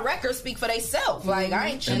lie. My records speak for themselves. I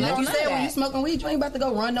ain't chilling. Like you said, when you smoking weed, you ain't about to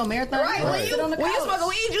go run no marathon. Right. When you smoking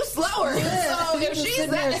weed, you slower. So if she's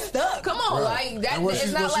that stuck, come on, that.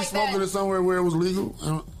 It's not like that. Smoking it somewhere where it was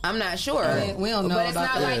legal? I'm not sure. We don't know. But it's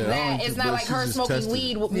not like that. It's not like her smoking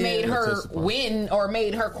weed made her win or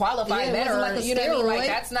made her qualify better. Like you know what I mean? Like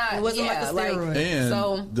that's not. It wasn't like a steroid.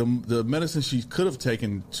 And the medicine she could have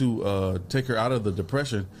taken to take her out of the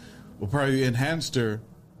depression will probably enhance her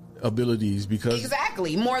abilities because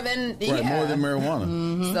more than marijuana.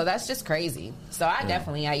 Mm-hmm. So that's just crazy. So I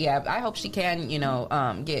definitely I hope she can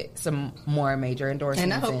get some more major endorsements.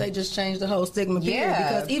 And I hope they just change the whole stigma period,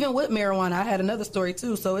 because even with marijuana, I had another story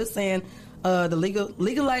too. So it's saying the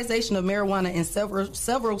legalization of marijuana in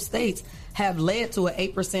several states have led to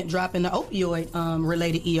an 8% drop in the opioid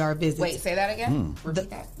related ER visits. Wait, say that again.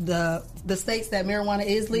 The states that marijuana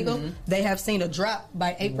is legal, they have seen a drop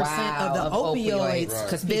by 8% of the opioids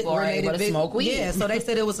because people are able to smoke weed. Yeah, so they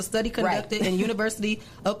said it was a study conducted in University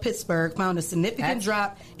of Pittsburgh found a significant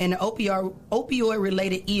drop in the opioid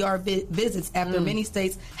related ER visits after many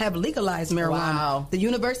states have legalized marijuana. Wow. The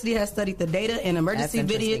university has studied the data and emergency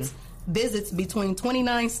visits between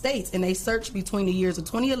 29 states, and they searched between the years of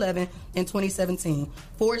 2011 and 2017.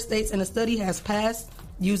 4 states in the study has passed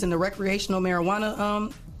using the recreational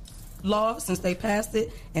marijuana law since they passed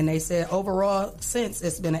it, and they said overall since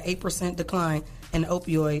it's been an 8% decline in the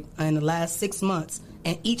opioid in the last 6 months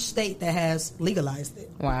in each state that has legalized it.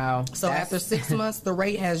 Wow. So after 6 months, the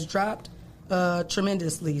rate has dropped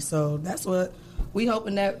tremendously. So that's what we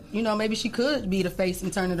hoping that, maybe she could be the face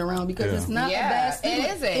and turn it around, because it's not a bad stigma.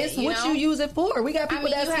 It isn't. It's what you use it for. We got people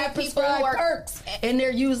that have people who are perks and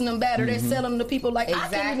they're using them bad, or they're selling them to people like, I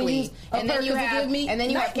can't even use a perk because it gives me and then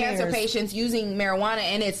you have cancer patients using marijuana,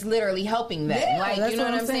 and it's literally helping them. Yeah, you know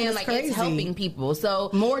what I'm saying? It's like crazy. It's helping people. So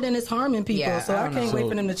more than it's harming people. Yeah, so I can't wait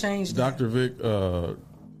for them to change that. Dr. Vic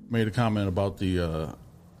made a comment about the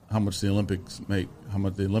how much the Olympians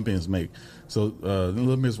make. So the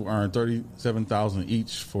Olympians will earn $37,000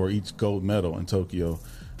 each for each gold medal in Tokyo,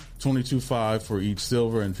 $22,500 for each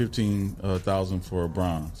silver, and $15,000 for a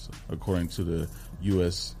bronze, according to the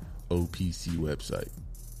USOPC website.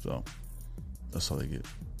 So that's all they get.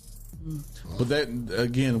 But that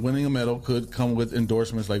again, winning a medal could come with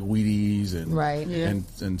endorsements like Wheaties and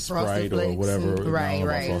and Sprite or whatever.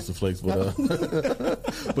 Frosted Flakes, but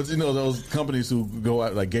but you know those companies who go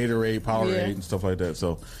out like Gatorade, Powerade, and stuff like that.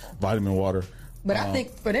 So vitamin water. But I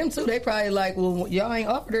think for them too, they probably like, well, y'all ain't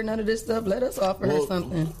offered her none of this stuff. Let us offer her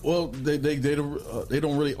something. Well, they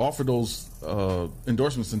don't really offer those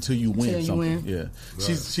endorsements until you win something. Yeah, right.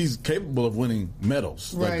 She's capable of winning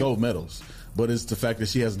medals, like gold medals, but it's the fact that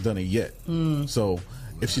she hasn't done it yet. So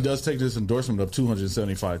if she does take this endorsement of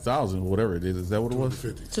 $275,000, whatever it is that what it was?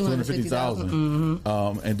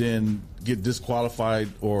 $250,000, and then get disqualified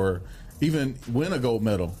or even win a gold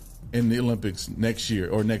medal in the Olympics next year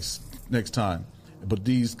or next time. But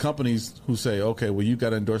these companies who say, okay, well, you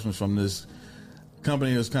got endorsements from this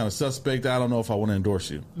company that's kind of suspect, I don't know if I want to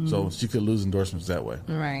endorse you. So she could lose endorsements that way.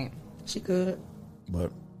 Right. She could.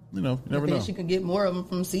 But, you know, you never know. She could get more of them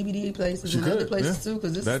from CBD places and other places too,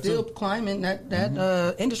 because it's still climbing.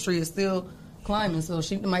 That industry is still climbing, so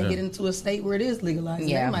she might get into a state where it is legalized.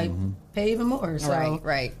 Yeah. They might pay even more. So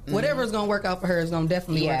whatever's going to work out for her is going to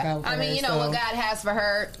definitely work out for her. I mean, you know, what God has for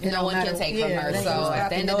her, no one can take from her. So at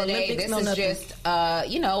the end of the day, this is just,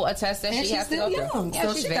 you know, a test that she has to go through.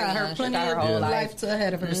 So she got her plenty of whole life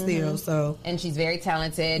ahead of her still. So, and she's very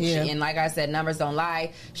talented. And like I said, numbers don't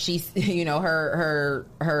lie. She's, you know,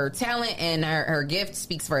 her talent and her gift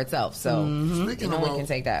speaks for itself. So no one can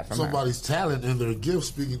take that from her. Somebody's talent and their gift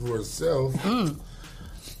speaking for itself.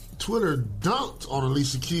 Twitter dunked on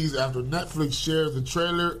Alicia Keys after Netflix shared the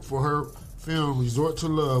trailer for her film Resort to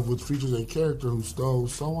Love, which features a character who stole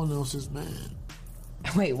someone else's man.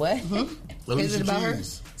 Wait, what? Is it about her?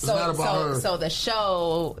 It's not about her. So the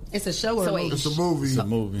show... It's a show or a movie? It's a movie. It's a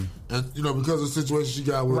movie. And, you know, because of the situation she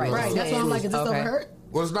got with her. Right, that's why I'm like, is this over her?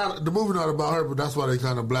 Well, it's not the movie, not about her, but that's why they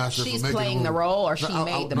kind of blasted her for making She's playing the role, or she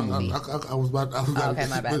made the movie? I was about. Okay,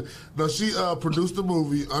 my bad. No, she produced the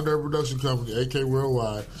movie under her production company, AK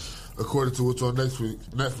Worldwide, according to what's on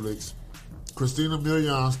Netflix. Christina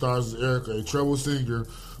Milian stars as Erica, a troubled singer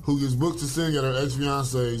who gets booked to sing at her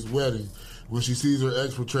ex-fiance's wedding. When she sees her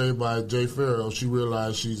ex portrayed by Jay Farrell, she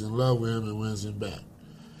realizes she's in love with him and wins him back.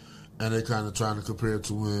 And they're kind of trying to compare it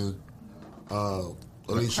to when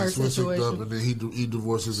Alicia switched up, and then he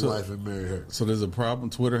divorced his wife and married her. So there's a problem.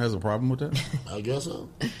 Twitter has a problem with that. I guess so.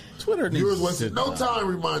 Twitter needs viewers wasted no time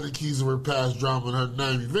reminding Keys of her past drama, and her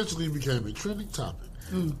name eventually became a trending topic.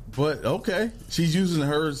 But okay, she's using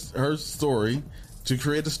her story to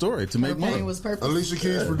create a story to make money. Was Alicia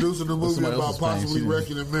Keys producing a movie about possibly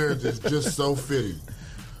wrecking a marriage is just so fitting.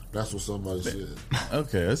 That's what somebody said.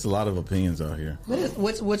 Okay, there's a lot of opinions out here.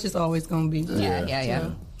 Which is always going to be. Yeah.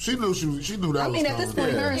 She knew that. I mean, at this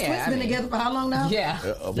point, her and Swiss been together for how long now?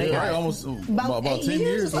 Almost about 10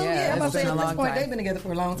 years. I'm about to say at this point they've been together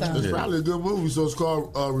for a long time. It's probably a good movie. So it's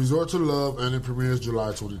called Resort to Love, and it premieres July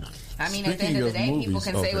 29th. I mean, at the end of the day, people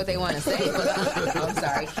can say what they want to say. But, I'm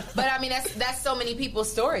sorry, but I mean that's so many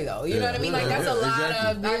people's story, though. You know what I mean? Like that's a lot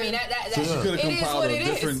of. I mean, that so she could have compiled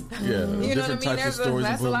different types of stories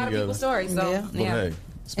and put them together. That's a lot of people's stories. So but hey,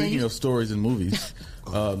 speaking of stories and movies.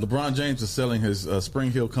 LeBron James is selling his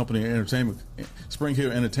Spring Hill Entertainment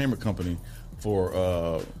Company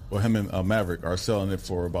for him and Maverick are selling it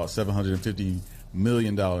for about $750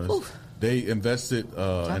 million. Oof. They invested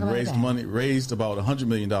and raised about $100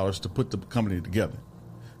 million to put the company together.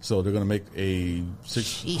 So they're going to make a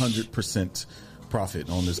 600% profit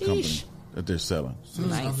on this company that they're selling.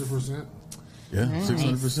 600%. Yeah,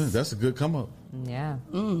 600%. That's a good come up. Yeah.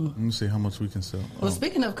 Let me see how much we can sell. Well,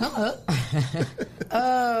 speaking of come up,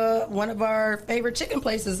 one of our favorite chicken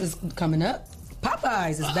places is coming up.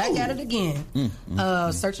 Popeyes is back at it again.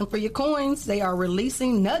 Searching for your coins. They are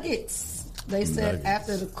releasing nuggets. They said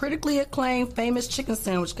after the critically acclaimed famous chicken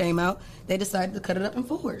sandwich came out, they decided to cut it up in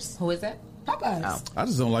fours. Who is that? Popeyes. Oh. I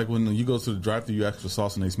just don't like when you go to the drive-thru, you ask for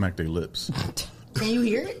sauce and they smack their lips. Can you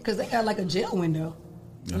hear it? Because they got like a jail window.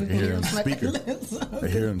 I can hear it in the speaker. I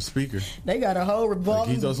hear it in the speaker. They got a whole revolving.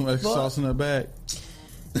 Can you throw some extra sauce in that bag?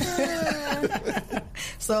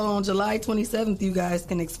 So on July 27th, you guys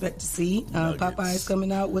can expect to see Popeyes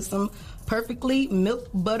coming out with some perfectly milk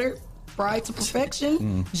butter, fried to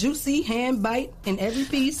perfection, juicy, hand bite in every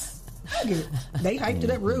piece. Good. They hyped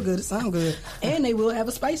it up real good. It sounds good. And they will have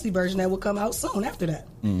a spicy version that will come out soon after that.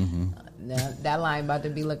 That line about to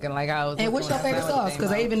be looking like I was. And what's your favorite sauce?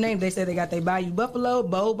 Because they even named. They said they got their Bayou Buffalo,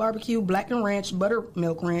 Bold Barbecue, Blackened Ranch,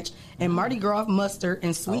 Buttermilk Ranch, and Mardi Gras mustard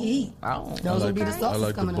and sweet heat. Those will be the sauces I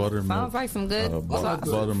like coming the buttermilk. Sounds like some good sauce.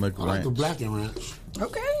 Buttermilk I like the Blackened Ranch.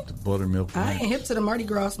 Okay. The buttermilk I ranch. ain't hip to the Mardi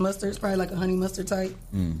Gras mustard. It's probably like a honey mustard type.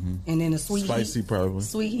 Mm-hmm. And then a sweet Spicy, heat. probably.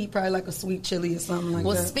 Sweet heat, probably like a sweet chili or something like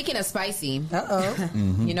Well, that. speaking of spicy,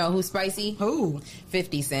 Mm-hmm. you know who's spicy? Who?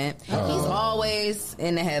 50 Cent. He's always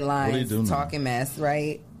in the headlines What he do now? talking mess,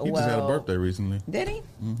 right? He just had a birthday recently. Did he?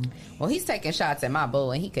 Mm-hmm. Well, he's taking shots at my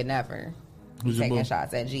boo, and he could never. Who's your Taking boo?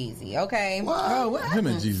 shots at Jeezy. Okay. What Him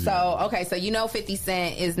and Jeezy. So 50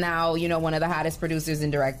 Cent is now, one of the hottest producers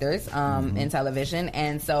and directors in television.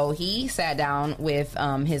 And so he sat down with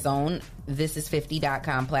his own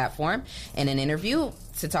thisis50.com platform in an interview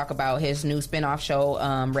to talk about his new spinoff show,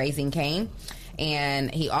 Raising Cain.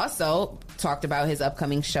 And he also talked about his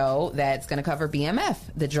upcoming show that's going to cover BMF,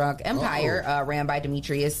 the drug empire, ran by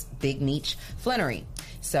Demetrius Big Meech Flannery.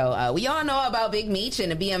 So we all know about Big Meech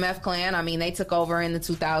and the BMF clan. I mean, they took over in the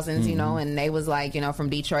 2000s, and they was like, from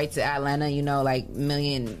Detroit to Atlanta, made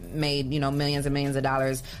millions and millions of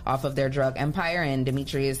dollars off of their drug empire. And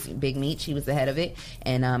Demetrius Big Meech, he was the head of it,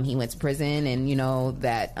 and he went to prison, and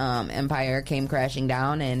that empire came crashing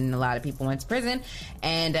down, and a lot of people went to prison,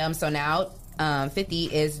 and so now 50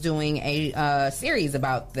 is doing a series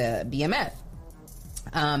about the BMF.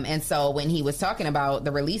 And so when he was talking about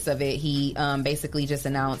the release of it, he basically just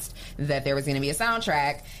announced that there was going to be a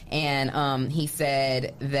soundtrack, and he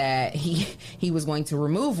said that he was going to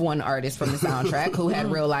remove one artist from the soundtrack who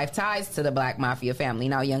had real life ties to the Black Mafia family.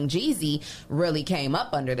 Now, Young Jeezy really came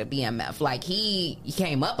up under the BMF. Like, he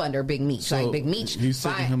came up under Big Meech. So like, Big Meech. he's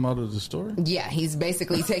taking him out of the story? Yeah, he's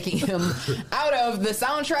basically taking him out of the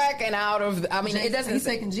soundtrack and out of, it doesn't. He's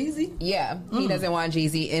taking Jeezy? Yeah, he doesn't want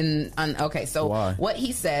Jeezy in. Okay, so why? What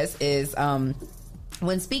he says is,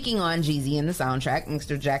 when speaking on Jeezy in the soundtrack,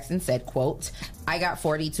 Mr. Jackson said, quote, "I got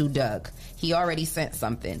 42 Doug. He already sent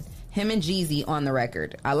something. Him and Jeezy on the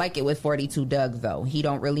record. I like it with 42 Doug, though. He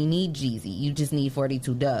don't really need Jeezy. You just need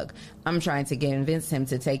 42 Doug. I'm trying to convince him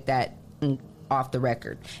to take that off the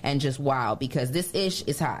record and just wow, because this ish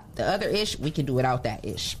is hot. The other ish, we can do without that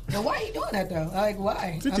ish." Well, why are you doing that though? Like,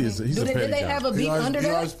 why? He's a petty Did they guy. have a beef under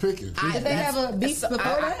that? Picking. Did they have a beef before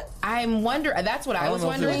that? I'm wondering. That's what I was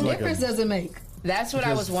wondering. What difference does it make? That's what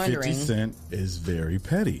I was wondering. 50 Cent is very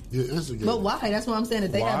petty. But why? That's what I'm saying.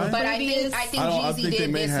 That they have a But I previous. think Jeezy they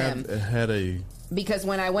did may diss have him. had a. Because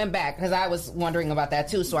when I went back, because I was wondering about that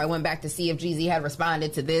too, so I went back to see if Jeezy had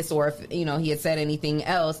responded to this or if he had said anything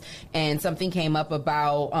else, and something came up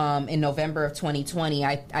about in November of 2020.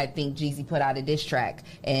 I think Jeezy put out a diss track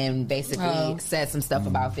and basically said some stuff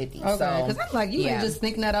about 50. Okay, so because I'm like, you ain't just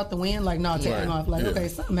thinking that out the wind. Like, no, take him off. Like, okay,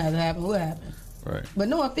 something had to happen. What happened? Right. But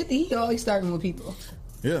no, at 50, he always starting with people.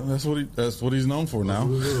 Yeah, that's what he's known for now.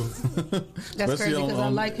 That's crazy because I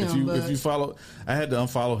like him. If you follow, I had to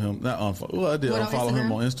unfollow him. Not unfollow. Well, I did unfollow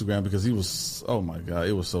him on Instagram because he was. Oh my God,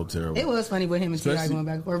 it was so terrible. It was funny with him and T.I. going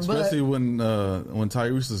back and forth. Especially when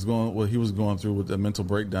Tyrese was going, what he was going through with that mental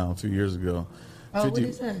breakdown a few years ago. Oh, what did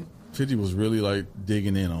he say? 50 was really like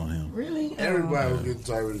digging in on him. Really? Everybody was getting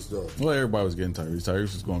Tyrese stuff. Well, everybody was getting Tyrese.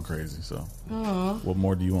 Tyrese was going crazy. So, what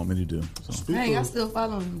more do you want me to do? So. Dang, I still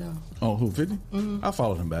follow him though. Oh, who 50? Mm-hmm. I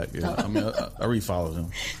followed him back. Yeah, I mean, I refollowed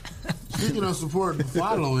him. Speaking of supporting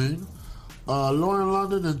following, Lauren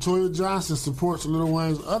London and Toya Johnson supports Lil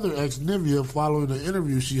Wayne's other ex, Nivea, following the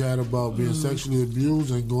interview she had about being sexually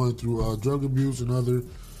abused and going through drug abuse and other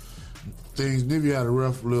things. Nivea had a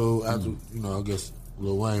rough little after, I guess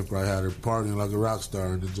Lil Wayne probably had her partying like a rock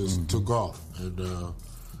star and it just took off. And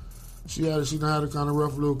she had a kind of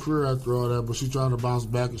rough little career after all that, but she's trying to bounce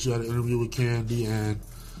back. And she had an interview with Candy, and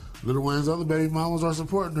Lil Wayne's other baby mamas are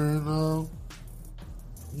supporting her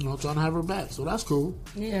and trying to have her back. So that's cool.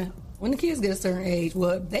 Yeah. When the kids get a certain age,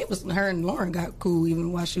 her and Lauren got cool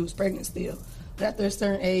even while she was pregnant still. But after a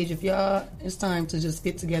certain age, it's time to just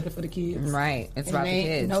get together for the kids. Right. It's about the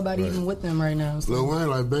kids. Nobody even with them right now. So. Lil Wayne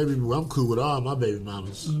like, baby, I'm cool with all my baby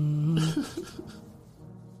mamas.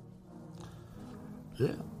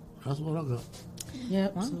 Yeah, that's what I got.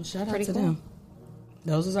 Yep. Well, so shout out to them.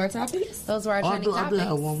 Those was our topics. Those were our trending topics. I did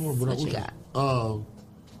have one more, but what you got?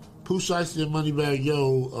 Pooh Shiesty and Moneybagg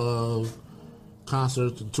Yo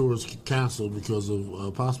concerts and tours canceled because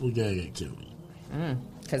of possible gang activity.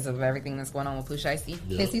 Because of everything that's going on with Pooh Shiesty?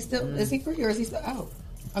 Yeah. Is he still? Is he free or is he still out?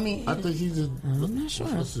 I mean, I think he's in. I'm not sure.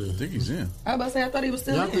 I think he's in. I was about to say I thought he was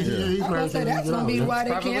still Yeah, I in. think he's I was about to say that's gonna be why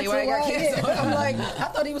they Probably canceled. why he got canceled. Yeah. I'm like, I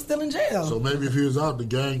thought he was still in jail. So maybe if he was out, the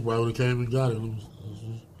gang probably would have came and got him.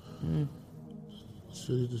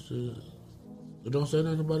 It don't say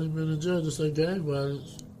nothing about him being in jail. Just say gang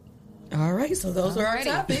violence. All right, so those are our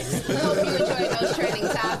topics. I hope you enjoyed those trending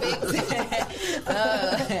topics.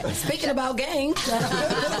 Speaking about gangs.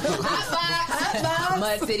 Hot box.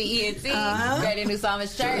 Mud City ENT, Greater New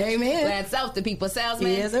Psalmist Church, Amen. Glad Self, the People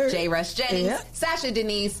Salesman, Yes, sir. J. Rush Jennings, Yep. Sasha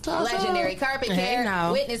Denise, Legendary Carpet Care,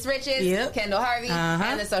 now. Witness Riches, Yep. Kendall Harvey,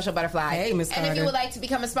 and the Social Butterfly. Hey, Miss And if Carter. you would like to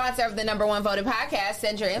become a sponsor of the #1 voted podcast,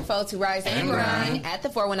 send your info to Rise and Grind at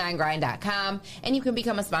the419grind.com, and you can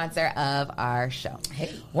become a sponsor of our show. Hey.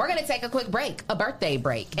 We're going to take a quick break, a birthday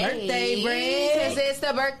break. Birthday break. Because it's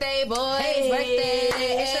the birthday boy's birthday.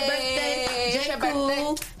 It's your birthday. It's your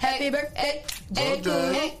birthday. Happy birthday. Hey, hey,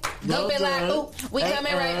 go be like, ooh, we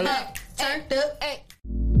coming right up. Turned up. Hey.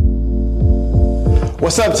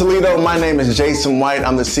 What's up, Toledo? My name is Jason White.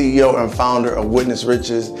 I'm the CEO and founder of Witness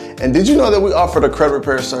Riches. And did you know that we offer the credit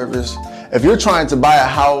repair service? If you're trying to buy a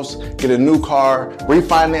house, get a new car,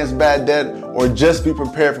 refinance bad debt, or just be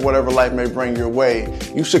prepared for whatever life may bring your way,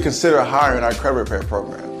 you should consider hiring our credit repair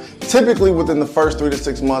program. Typically, within the first 3 to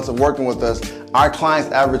 6 months of working with us, our clients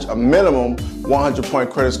average a minimum 100-point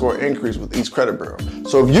credit score increase with each credit bureau.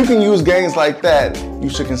 So if you can use gains like that, you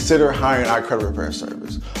should consider hiring our credit repair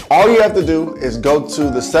service. All you have to do is go to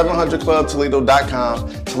the 700clubtoledo.com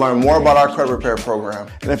to learn more about our credit repair program.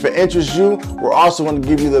 And if it interests you, we're also going to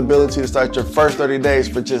give you the ability to start your first 30 days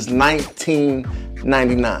for just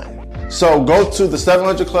 $19.99. So go to the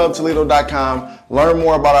 700clubtoledo.com, learn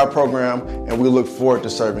more about our program, and we look forward to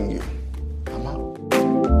serving you. I'm out.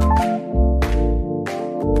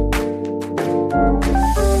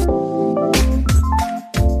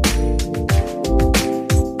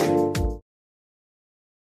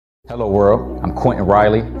 Hello world, I'm Quentin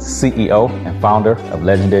Riley, CEO and founder of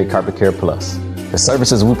Legendary Carpet Care Plus. The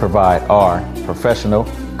services we provide are professional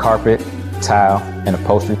carpet, tile, and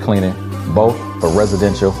upholstery cleaning, both for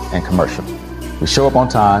residential and commercial. We show up on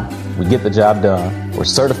time, we get the job done, we're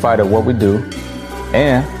certified at what we do,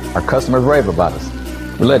 and our customers rave about us.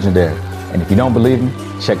 We're legendary, and if you don't believe me,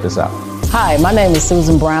 check this out. Hi, my name is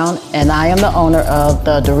Susan Brown, and I am the owner of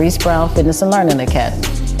the Doris Brown Fitness and Learning Academy.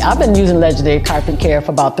 I've been using Legendary Carpet Care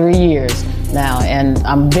for about 3 years now, and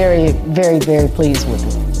I'm very, very, very pleased with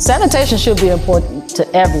it. Sanitation should be important to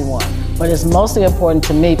everyone, but it's mostly important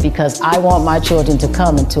to me because I want my children to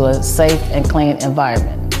come into a safe and clean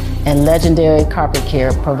environment, and Legendary Carpet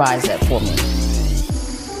Care provides that for me.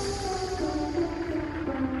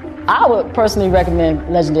 I would personally recommend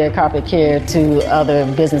Legendary Carpet Care to other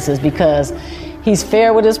businesses because he's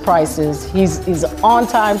fair with his prices, he's an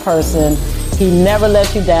on-time person, he never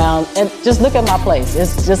lets you down, and just look at my place.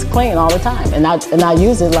 It's just clean all the time, and I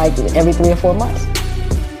use it like every 3 or 4 months.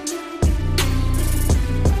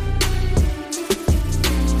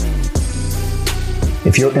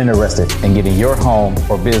 If you're interested in getting your home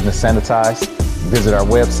or business sanitized, visit our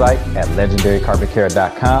website at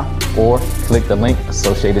legendarycarpetcare.com or click the link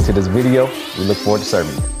associated to this video. We look forward to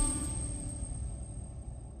serving you.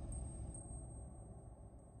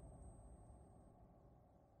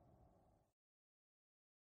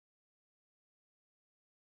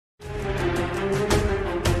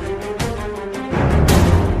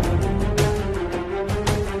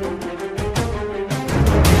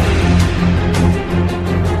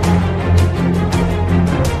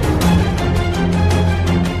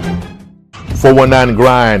 .419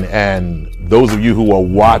 Grind, and those of you who are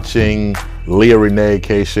watching Leah Renee,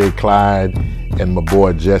 K-Shay, Clyde, and my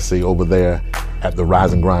boy Jesse over there at the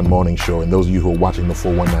Rise and Grind Morning Show, and those of you who are watching the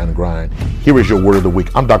 419 Grind, here is your word of the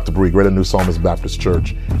week. I'm Dr. Bree, Greater New Psalmist Baptist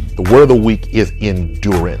Church. The word of the week is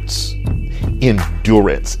endurance.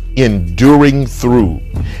 Endurance. Enduring through.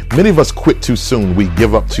 Many of us quit too soon. We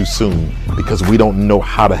give up too soon because we don't know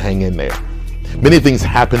how to hang in there. Many things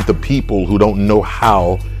happen to people who don't know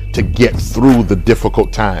how to get through the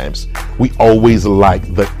difficult times. We always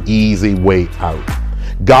like the easy way out.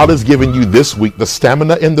 God has given you this week the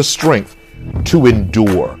stamina and the strength to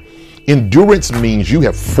endure. Endurance means you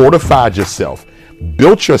have fortified yourself,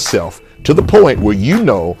 built yourself to the point where you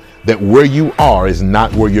know that where you are is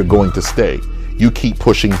not where you're going to stay. You keep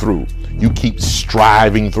pushing through. You keep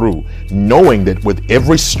striving through, knowing that with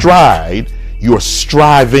every stride, you're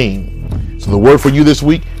striving. So the word for you this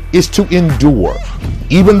week is to endure.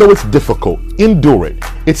 Even though it's difficult, endure it.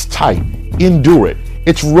 It's tight, endure it.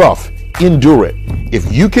 It's rough, endure it.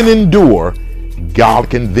 If you can endure, God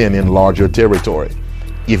can then enlarge your territory.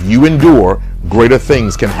 If you endure, greater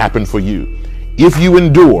things can happen for you. If you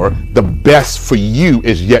endure, the best for you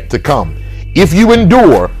is yet to come. If you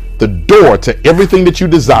endure, the door to everything that you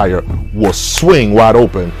desire will swing wide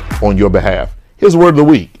open on your behalf. Here's the word of the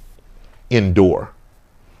week: endure.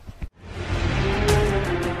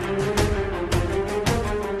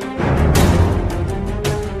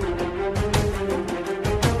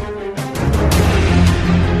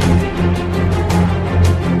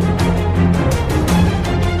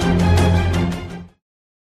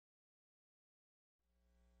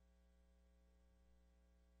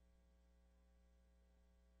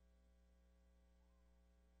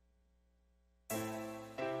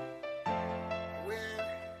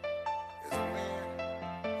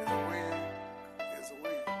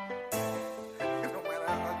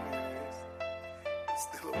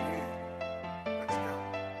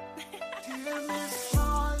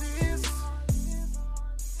 flawless.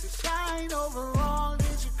 To shine overall,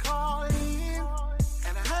 did you call in?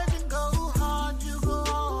 And I heard you go hard, you go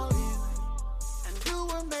all in. And you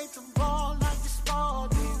were made to ball like you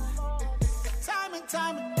Spalding. Time and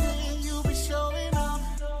time again, you be showing up.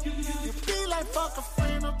 You be like fuck a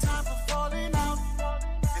friend, no time for falling out.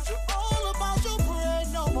 And you're all about your bread,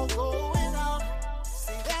 no more going out.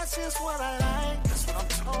 See, that's just what I like, that's what I'm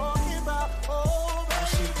talking about. Oh, baby.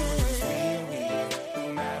 She does me, no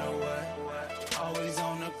matter what. Always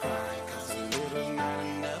on the grind, cause a little not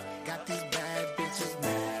enough. Got these bad bitches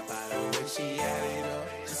mad by the way she had it up.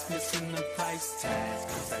 Just missing the price tags,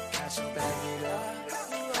 cause I cash and bag it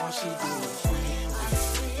up. All she do is win, win.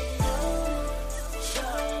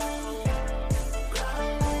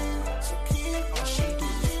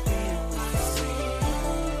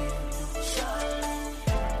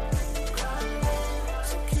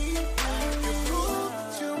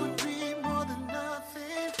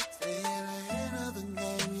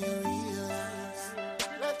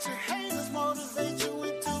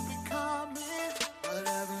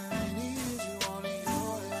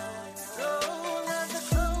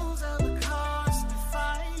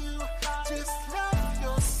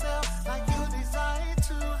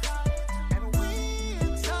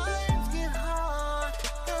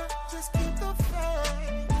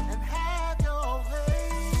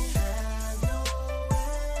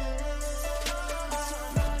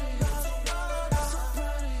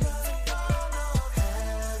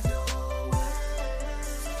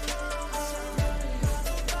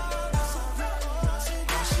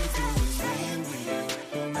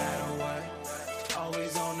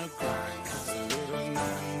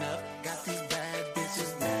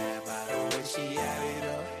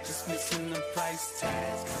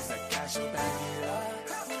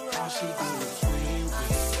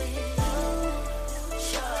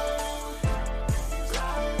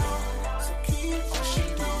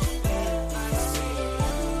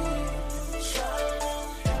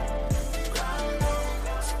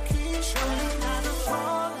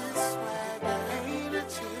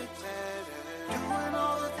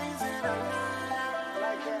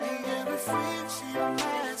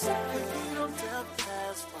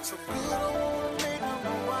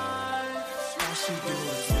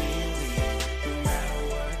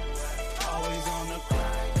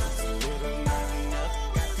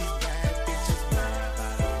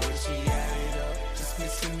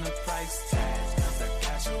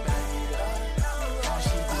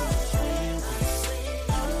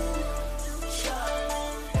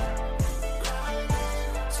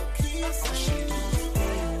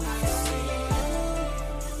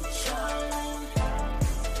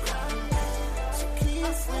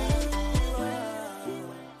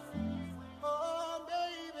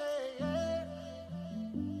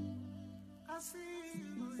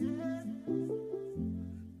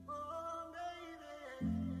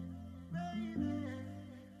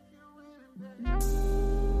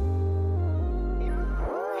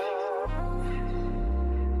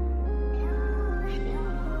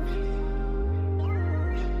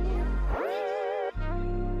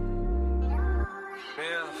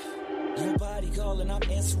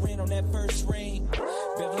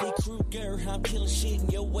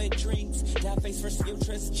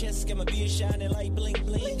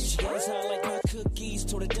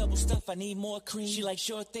 I need more cream. She like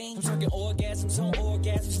sure thing. I'm talking orgasms on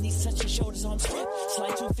orgasms. Need such a shoulders on strip.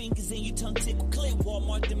 Slide 2 fingers in your tongue tickle clip.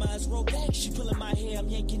 Walmart demise roll back. She pulling my hair. I'm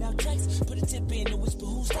yanking out tracks. Put a tip in and whisper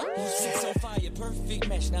who's that? Six on fire, perfect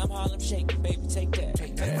match. Now I'm Harlem shaking, baby. Take that.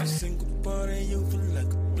 Take that. Every single part of you feel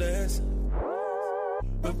like a blessing.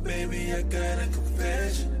 But baby, I got a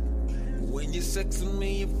confession. When you're sexing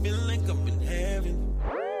me, you feel like I'm in heaven.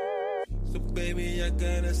 So baby, I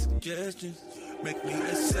got a suggestion. Make me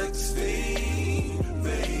a sex fiend,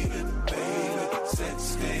 baby, baby,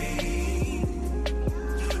 sex fiend.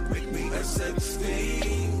 Make me a sex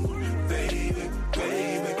fiend, baby,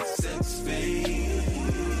 baby, sex fiend.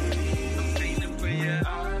 I'm feeling for you.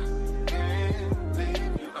 I'm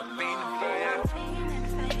feeling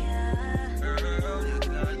for you. Girl, you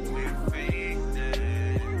got me feeling.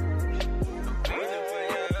 I'm feeling for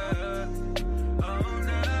you. Oh,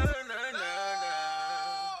 no, no, no,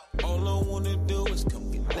 no. All I wanna do is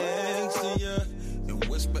come get next to ya and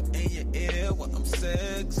whisper in your ear while I'm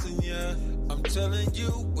sexing ya. I'm telling you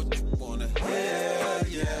what you wanna hear,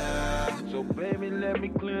 yeah. So baby, let me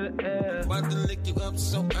clear the air. I'm about to lick you up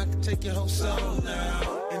so I can take your whole soul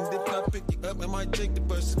now. And if I pick you up, I might take the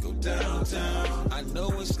bus to go downtown. I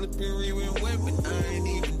know it's slippery when wet, but I ain't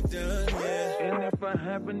even done yet. And if I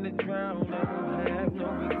happen to drown, I will have no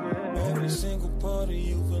regret. Every single part of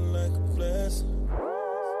you feel like a blessing.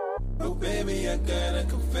 Oh, baby, I got a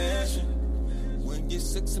confession. When you're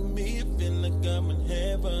sexing me, it feel like I'm in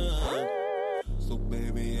heaven. So,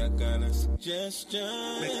 baby, I got a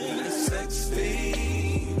suggestion. Make me a sex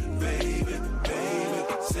fiend, baby,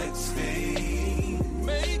 baby, sex fiend.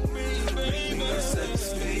 Make me a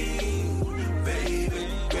sex fiend, baby,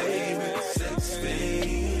 baby, sex fiend.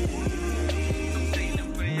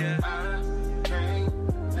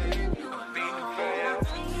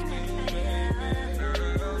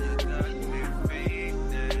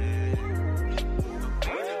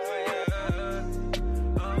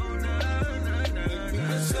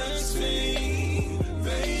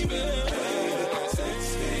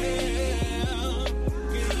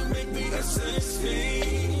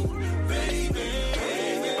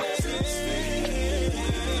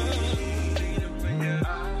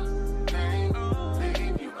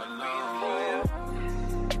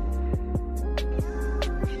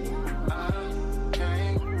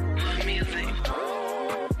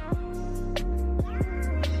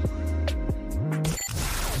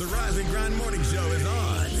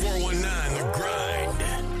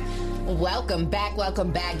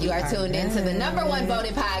 Welcome back. You are tuned into the #1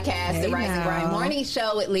 voted podcast, the Rise and Grind Morning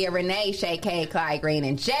Show with Leah Renee, Shay K, Clyde Green,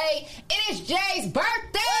 and Jay. It is Jay's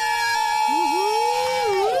birthday!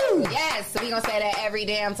 Woo-hoo! Yes, we're going to say that every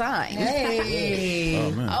damn time. Hey!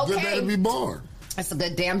 Oh, man. Okay. Good day to be born. It's a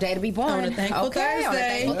good damn day to be born. On a thankful Thursday. On a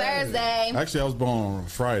thankful Thursday. Actually, I was born on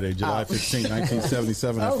Friday, July 15,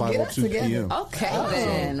 1977 at 5:02 p.m. Okay,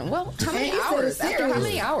 then. Well, how many hours? After how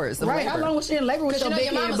many hours? Right. How long was she in labor with your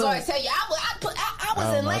big your mama's always tell you, I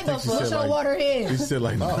was in labor for push your water head. She said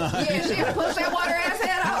like 9. Yeah, she pushed that water ass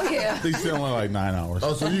head out here. They still only like 9 hours.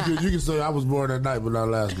 Oh, so you can say I was born at night, but not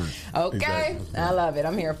last night. Okay. Exactly. I love it.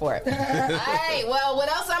 I'm here for it. Hey, well, what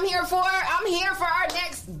else I'm here for? I'm here for our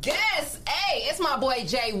next guest. Hey, it's my boy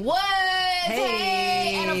Jay Woods.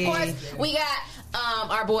 Hey. And of course, we got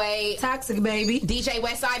our boy Toxic Baby DJ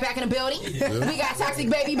Westside back in the building. We got Toxic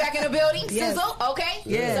Baby back in the building. Yes. Sizzle, okay?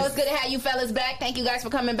 Yes. So it's good to have you fellas back. Thank you guys for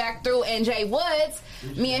coming back through. And Jay Woods,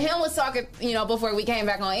 me and him was talking, before we came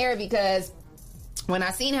back on air, because when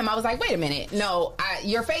I seen him, I was like, wait a minute. No,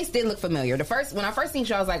 your face did look familiar. When I first seen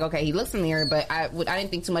you, I was like, okay, he looks familiar, but I didn't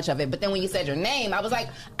think too much of it. But then when you said your name, I was like,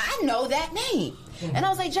 I know that name. And I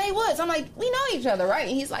was like, Jay Woods. I'm like, we know each other, right?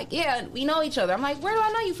 And he's like, yeah, we know each other. I'm like, where do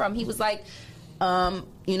I know you from? He was like, Power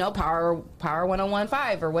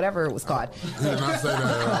 1015 or whatever it was called. He did not say that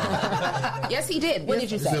at all. Yes, he did. What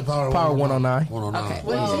did you say? He said Power 109. 109. Okay.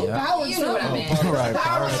 Well, you knew what I meant. Right.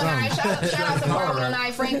 Power 109. Shout out to Power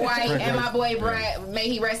 109, Frank White, and my boy Brad. May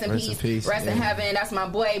he rest in peace. Rest in heaven. That's my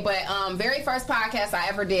boy. But very first podcast I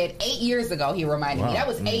ever did 8 years ago. He reminded me. That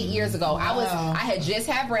was 8 years ago. I had just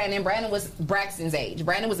had Brandon. Brandon was Braxton's age.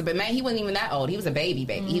 Brandon was he wasn't even that old. He was a baby.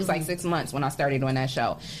 He was like 6 months when I started doing that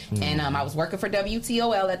show. And I was working for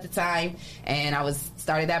WTOL at the time, and I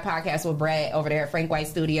started that podcast with Brad over there at Frank White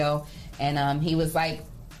Studio, and he was like,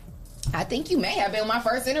 I think you may have been my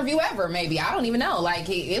first interview ever, maybe. I don't even know. Like,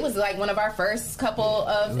 it was like one of our first couple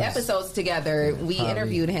of episodes together. We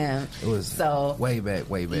interviewed him. It was way back.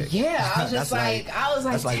 Yeah, I was just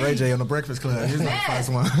that's like Ray J on the Breakfast Club. He's not the first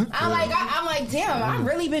one. I'm like, damn, I've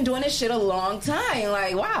really been doing this shit a long time.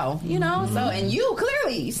 Like, wow, So, and you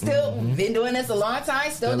clearly still been doing this a long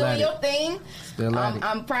time, still doing your thing.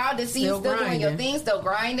 I'm proud to see you still doing your thing, still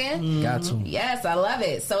grinding. Got to. Yes, I love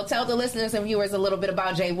it. So tell the listeners and viewers a little bit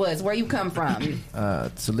about Jay Woods. Where you come from?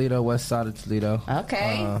 Toledo, west side of Toledo.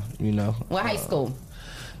 Okay. What high school?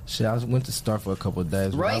 Shit, I went to start for a couple of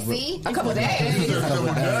days. Royce, a couple of days. Okay,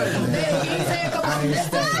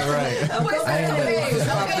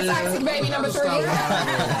 Toxic Baby number 3.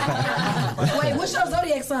 Wait, what's your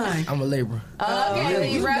zodiac sign? I'm a Libra.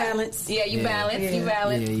 Okay, you balance. Yeah, you balance. You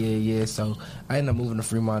balance. Yeah. So I ended up moving to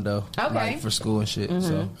Fremont though. Okay. For school and shit.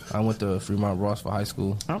 So I went to Fremont Ross for high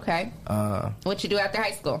school. Okay. What you do after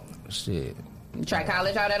high school? Shit. You try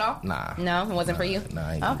college out at all? Nah. No, it wasn't for you?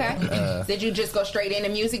 Nah. Okay. Did you just go straight into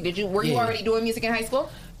music? Were you already doing music in high school?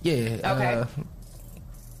 Yeah. Okay.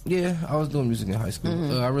 Yeah, I was doing music in high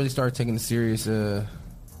school. I really started taking it serious, I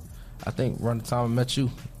think around the time I met you,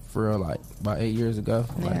 for real, like about 8 years ago,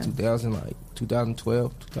 like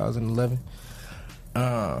 2012, 2011.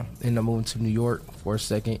 Ended up moving to New York for a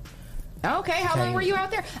second. Okay, how long were you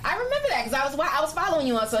out there? I remember that because I was following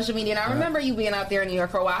you on social media, and I remember you being out there in New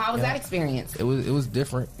York for a while. How was that experience? It was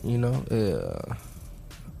different,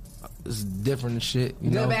 It's different and shit.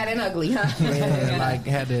 Good, bad, and ugly, huh? Yeah, like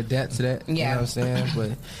had to adapt to that. Yeah. You know what I'm saying?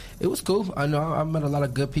 But it was cool. I know I met a lot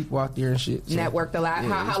of good people out there and shit. So, networked a lot.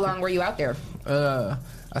 Yeah, how long were you out there? I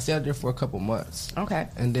stayed out there for a couple months. Okay.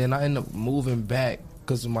 And then I ended up moving back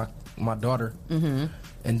because of my my daughter. Mm-hmm.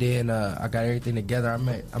 And then I got everything together.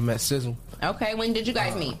 I met Sizzle. Okay, when did you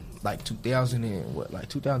guys meet? Like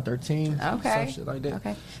 2013. Okay, some shit like that.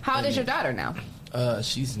 Okay, how old is your daughter now?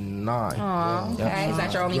 She's 9. Oh, okay. Is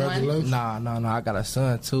that your only one? Nah. I got a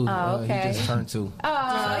son too. Oh, okay. He just turned 2. Oh,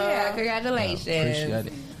 yeah. Congratulations. Appreciate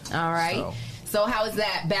it. All right. So how is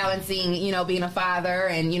that balancing, being a father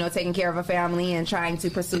and, taking care of a family and trying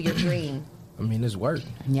to pursue your dream? I mean, it's work.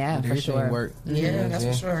 Yeah, for Everything sure. Work. Yeah, that's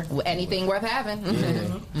for sure. Anything worth having.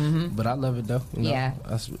 Mm-hmm. But I love it though. Yeah.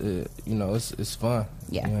 That's, it's fun.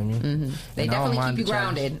 Yeah. You know what I mean? Mm-hmm. They definitely keep you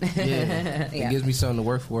grounded. Yeah. It gives me something to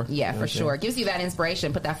work for. Yeah, for sure. It gives you that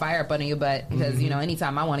inspiration. Put that fire up under your butt. Because,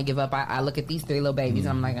 anytime I want to give up, I look at these 3 little babies.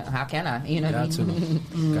 I'm like, how can I? You know what I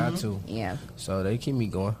mean? Got to. Yeah. So they keep me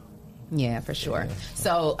going. Yeah, for sure. Yeah.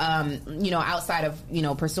 So, outside of,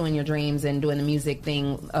 pursuing your dreams and doing the music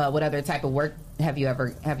thing, what other type of work have you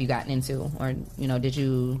gotten into? Or, did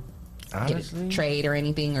you get a trade or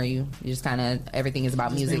anything? Or you just kind of, everything is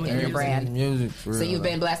about music and your brand? Music, for real. So you've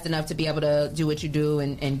been blessed enough to be able to do what you do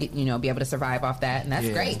and get, be able to survive off that. And that's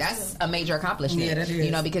great. That's a major accomplishment. Yeah, that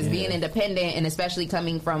is. Because being independent and especially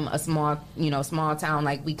coming from a small town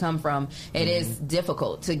like we come from, it is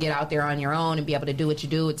difficult to get out there on your own and be able to do what you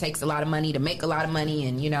do. It takes a lot of money to make a lot of money.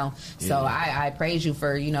 And, so I praise you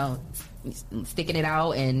for, sticking it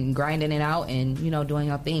out and grinding it out and, doing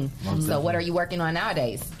your thing. So what are you working on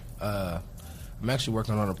nowadays? I'm actually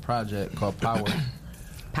working on a project called Power.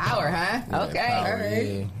 Power, huh? Yeah, okay. Power, All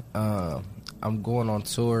right. Yeah. I'm going on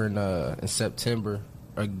tour in September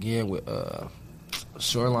again with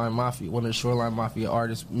Shoreline Mafia, one of the Shoreline Mafia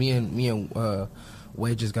artists. Me and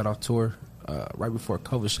Wade just got off tour right before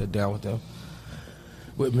COVID shut down with them.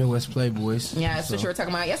 With Midwest Playboys. Yeah, that's what you were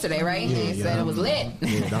talking about yesterday, right? You said it was lit.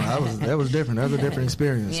 Yeah, that was different. That was a different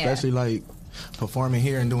experience, especially like performing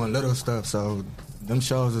here and doing little stuff. So them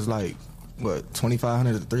shows is like what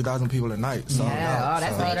 2,500 to 3,000 people a night. So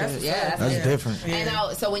that's different. And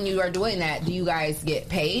now, so when you are doing that, do you guys get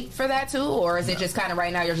paid for that too, or is it just kind of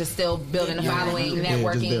right now you're just still building a following,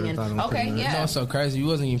 networking, and It's so crazy. You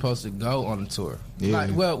wasn't even supposed to go on the tour. Yeah.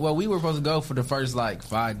 Like, well, we were supposed to go for the first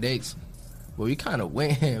 5 dates. But we kind of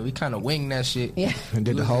winged that shit. Yeah. And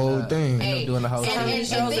did the whole thing. Hey, doing the whole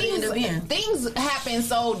and things happen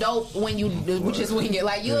so dope when you just wing it.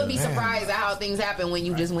 Like, you'll be surprised at how things happen when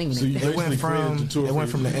you just wing it. So it went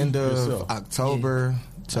from the end of October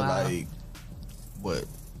to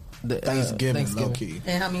Thanksgiving, low key.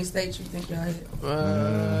 And how many states you think y'all hit?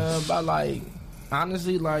 About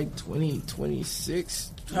honestly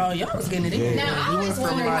 26. Oh, y'all was getting it in. Now, I always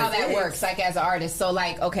wonder how that works, as an artist. So,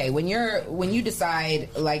 okay, when you decide,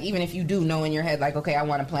 even if you do know in your head, okay, I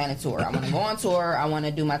want to plan a tour, I want to go on tour, I want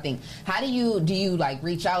to do my thing. How do you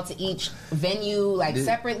reach out to each venue,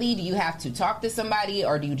 separately? Do you have to talk to somebody,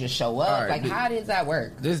 or do you just show up? Right, how does that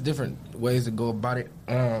work? There's different ways to go about it.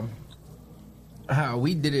 How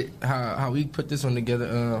we did it, how we put this one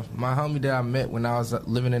together. My homie that I met when I was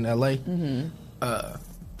living in LA,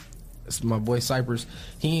 it's my boy Cypress.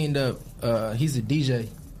 He ended up he's a DJ,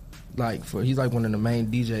 he's one of the main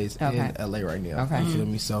DJs in LA right now. Okay. You feel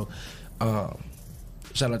me? So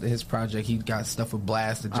shout out to his project. He got stuff with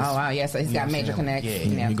Blast. Oh wow, yeah. So he's got major connects.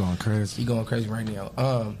 Yeah, he going crazy. He going crazy right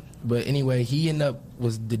now. But anyway, he ended up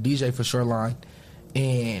was the DJ for Shoreline,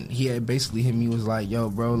 and he had basically hit me, was like, "Yo,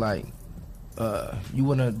 bro, you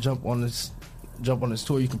wanna jump on this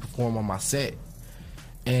tour? You can perform on my set."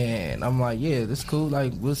 And I'm like, yeah, that's cool.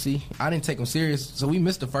 We'll see. I didn't take him serious, so we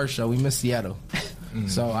missed the first show. We missed Seattle.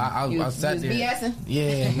 So I sat there. BSing?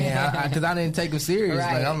 Yeah, man, because I didn't take him serious.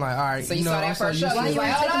 Right. I'm like, all right. So you saw that first show. Why you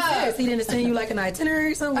didn't take him serious? He didn't send you an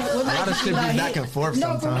itinerary or something? A lot of shit be back and forth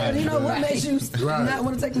sometimes. What makes you not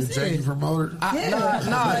want to take him serious? Promoter?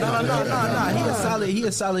 No. He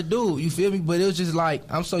a solid dude. You feel me? But it was just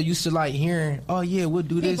I'm so used to hearing, oh yeah, we'll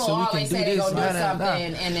do this, so we can do this. People always say they're gonna do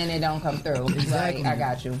something and then it don't come through. Exactly. I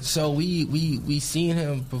got you. So we seen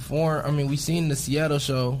him perform. I mean, we seen the Seattle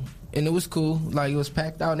show. And it was cool. It was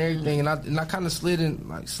packed out and everything. And I kind of slid in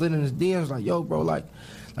his DMs, yo, bro,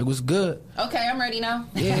 what's good? Okay, I'm ready now.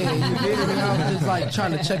 Yeah, you feel me? I was just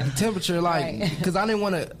trying to check the temperature, because I didn't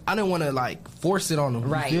want to force it on him.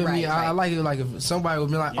 Right, you feel me? Right. I like it if somebody would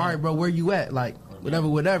be all right, bro, where you at?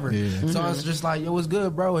 Whatever. Yeah. So I was just yo, what's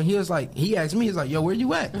good, bro? And he was he asked me, he's yo, where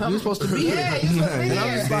you at? You supposed to be here. And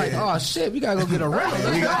I was oh shit, we gotta go get a round.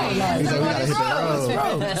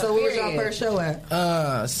 So where was y'all first show at?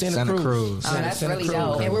 Santa Cruz. Oh, that's really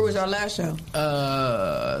dope. And where was y'all last show?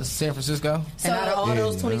 San Francisco. And out of all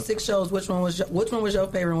those 26 shows, which one was your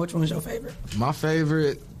favorite and which one was your favorite? My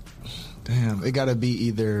favorite, Damn, it gotta be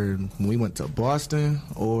either we went to Boston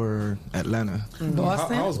or Atlanta.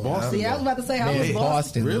 Boston? How was Boston? See, I was about to say, how was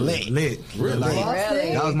Boston? Really? Lit. Really? Like,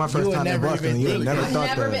 that was my first time in Boston. You would never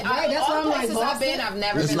thought Never that. been. Right, that's why I'm like, I've been. I've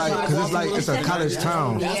never It's been. like, to cause it's a college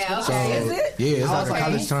town. Yeah, So, okay. Is it? Yeah, it's like a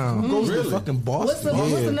college town. Goes to fucking Boston.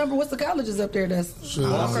 What's the colleges up there that's I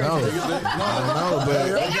don't know,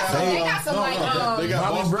 but They got some like They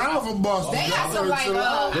got Bobby Brown from Boston. They got some like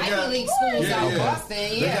Ivy League schools out Boston.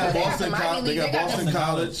 Yeah, They got Boston. They got Boston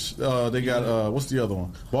College. They got what's the other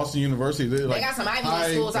one? Boston University. They got some Ivy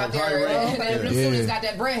League schools out there. Them students got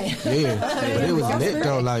that bread. Yeah, but it was lit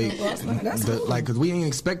though. Like, cause we ain't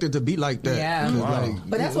expected to be like that. Yeah. Like,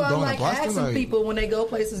 but that's why I'm like asking like, people when they go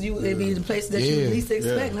places, it be the places that you least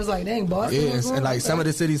expect. And it's like, dang, Boston. Yes, and like some of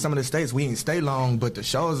the cities, some of the states, we ain't stay long, but the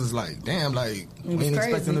shows is like, damn, like we ain't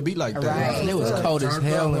expecting to be like that. Right. It was cold as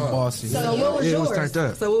hell in Boston. So what was yours? It was turned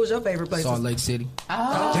up. So what was your favorite place? Salt Lake City.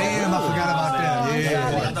 Oh. Damn, I forgot about that.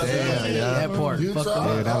 Yeah. That part. Yeah,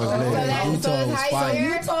 that was lit. Utah was fire.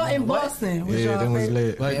 Utah and Boston. Yeah, that was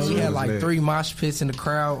lit. Like, we had like 3 mosh pits in the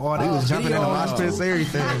crowd. All we was jumping in the mosh pits,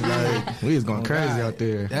 everything. Like, we was going crazy out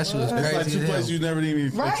there. That shit was It's like crazy. two places you never even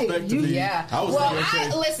expect to be. Yeah. I was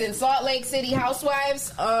Listen, Salt Lake City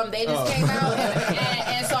Housewives, they just came out,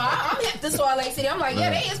 and so I'm hip to Salt Lake City. I'm like,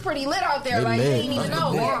 they is pretty lit out there. They like, lit. they ain't even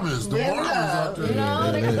know. The Mormons out there. You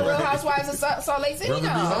know, they got the Real Housewives of Salt Lake City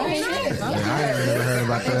now. I ain't never heard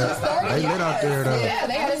about that. They lit out there though. Yeah,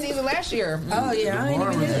 they had a season last year. Oh yeah, I ain't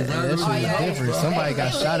even hear That shit was different. Somebody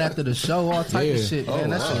got shot after the show, all type of shit. Man,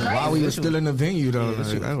 that shit was While we were still in the venue though,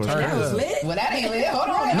 that was lit. Well, that ain't lit. Hold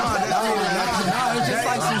on. it's just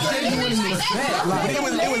like some shit you wouldn't expect. Like,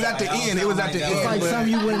 it was at the end. It was at the end. It's like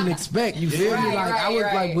something you wouldn't expect. You feel me? Like I was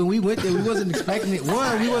like when we went there, we wasn't expecting it.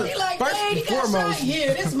 One, we was like, first dang, and he got shot foremost.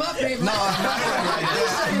 here. This is my favorite.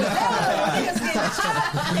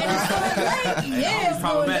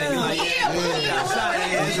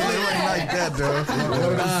 Like that though.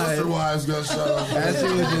 Sister wives got shot. That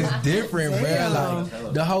shit was just different, bro.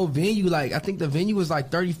 Like the whole venue, like I think the venue was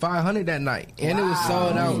like 3,500 that night, and it was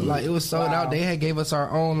sold out. Like it was sold out. They had gave us our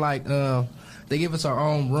own they gave us our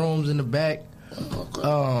own rooms in the back.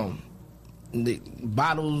 The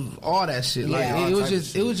bottles, all that shit. Like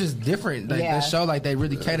it was just different. Like that show, like they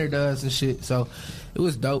really catered to us and shit. So it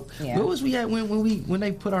was dope. Yeah. Where was we at when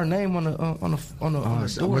they put our name on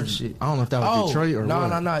the door and shit? I don't know if that was Detroit or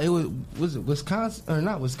what. No. It was Wisconsin or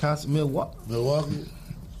not Wisconsin, Milwaukee.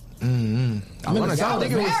 I think it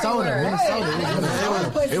was Minnesota.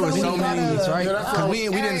 It was so many, right? Because we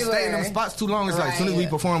didn't stay in them spots too long. It's like as soon as we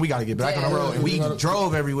perform, we got to get back on the road, and we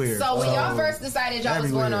drove everywhere. So when y'all first decided y'all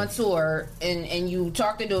was going on tour, and you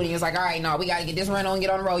talked to Dude, and he was like, "All right, no, we got to get this rental and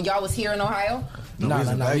get on the road." Y'all was here in Ohio. No, we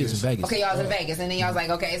was in Vegas. Okay, y'all was in Vegas, and then y'all was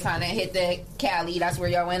like, "Okay, it's time to hit the Cali." That's where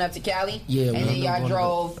y'all went up to Cali. Yeah, and then y'all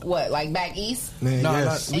drove like back east. Man,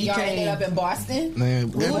 and y'all ended up in Boston.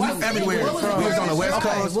 Man, we was everywhere. We was on the West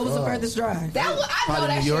Coast. What was the furthest drive? That was, I know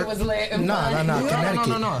that shit was lit. No.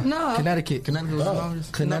 Connecticut.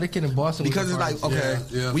 Connecticut and Boston. Because it's like, okay,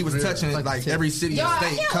 we was touching like every city and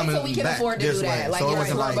state coming so we can back afford to this do that. way. Like, So it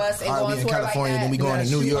wasn't like, all right, we in California, then we going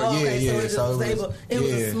to New York. So it was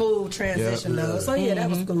a smooth transition though. So that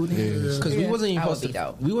was cool. Because we wasn't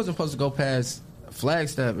even supposed to go past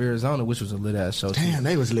Flagstaff, Arizona, which was a lit ass show. Damn,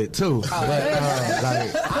 they was lit too. Like,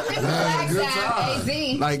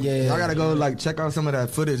 I gotta go like check out some of that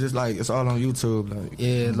footage. It's like it's all on YouTube. Like,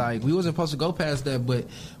 like we wasn't supposed to go past that, but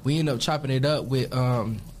we ended up chopping it up with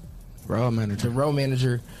road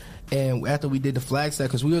manager. And after we did the Flagstaff,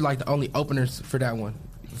 because we were like the only openers for that one,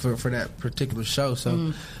 for that particular show.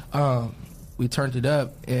 So we turned it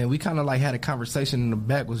up, and we kind of like had a conversation in the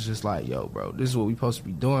back. Was just like, yo, bro, this is what we supposed to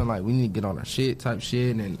be doing. Like, we need to get on our shit type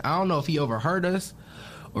shit. And I don't know if he overheard us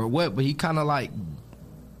or what, but he kind of like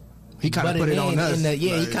put it on us.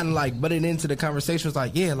 He kind of like butted into the conversation. Was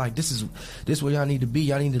like, yeah, like this is where y'all need to be.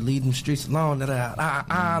 Y'all need to leave them streets alone.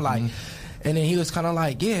 Like. And then he was kind of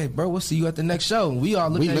like, yeah, bro, we'll see you at the next show. And we all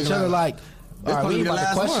looked at each other like, all right, we ain't about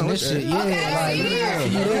to question this shit. Yeah, like, you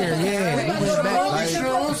there, We went back.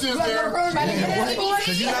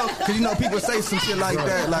 Because you know, people say some shit like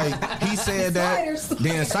that. Like, he said that.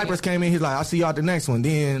 Then Cypress came in, he's like, I'll see y'all at the next one.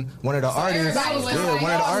 Then one of the artists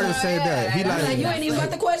said that. He like, you ain't even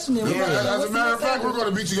about to question him. As a matter of fact, we're going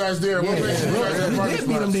to beat you guys there. We did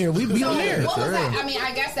beat them there. We beat them there. What was that? I mean,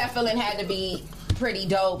 I guess that feeling had to be pretty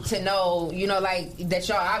dope to know, you know, like that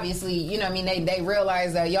y'all obviously, you know what I mean, they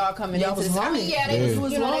realized that y'all coming into this. I mean, they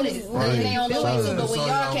was lonely. They on the way too, but when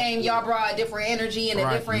y'all came, y'all brought a different energy and a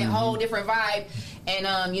different whole different vibe.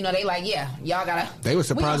 And you know, they like, yeah, y'all gotta. They were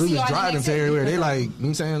surprised we was driving to everywhere. They like, you know what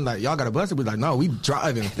I'm saying, like, y'all got a bus? We like, no, we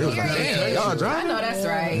driving. They was like, damn, y'all driving? I know that's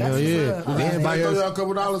right. Hell yeah. They throw y'all a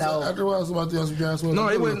couple dollars afterwards about the some gas money. No,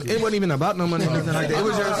 it wasn't even about no money or nothing like that. It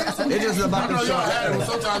was just about the show.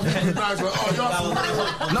 Sometimes you nice, but y'all.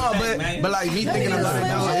 No, but like me thinking about it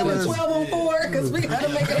now, it was 12 on 4 because we gotta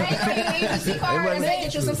make it. They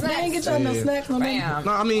get you some snacks. They ain't get y'all no snacks.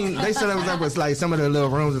 No, I mean, they said it was like some of the little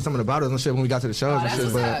rooms and some of the bottles and shit when we got to the shows and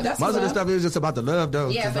shit. But most of the stuff is just about the love, though.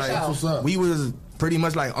 Yeah, for sure. We was pretty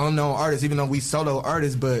much like unknown artists, even though we solo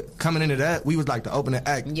artists, but coming into that, we was like the opening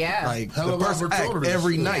act. Yeah. Like the first act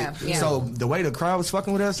every night. Yeah. So the way the crowd was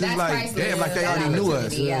fucking with us is like, damn, like they already knew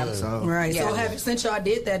us. Yeah. So. Right. So since y'all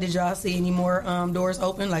did that, did y'all see any more doors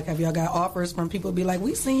open? Like, have y'all got offers from people be like,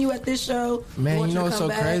 we seen you at this show? Man, you know what's so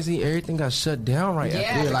crazy? Everything got shut down right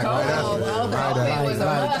after. Like right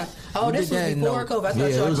after. This was before COVID. Yeah,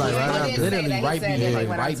 it was like right after. Literally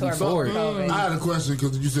right before. I had a question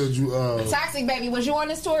because you said you. Toxic Baby, was you on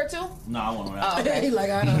this tour too? No, I wasn't on that. Oh, okay. Like,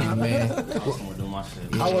 I don't know. Man. I was somewhere doing my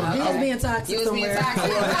shit. You was being toxic somewhere. I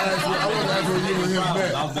want to ask you and him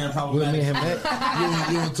met. I was being problematic. Me and him met.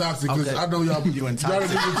 You and Toxic because I know y'all. You and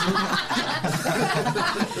Toxic.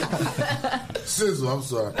 Sizzle, I'm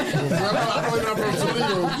sorry. I know y'all from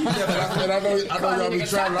Toledo. I know y'all be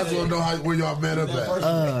traveling. I just want to know where y'all met up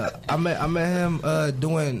at. I met him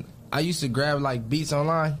doing. I used to grab like beats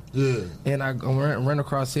online, and I run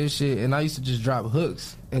across his shit, and I used to just drop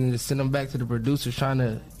hooks and just send them back to the producers, trying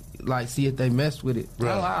to like see if they messed with it.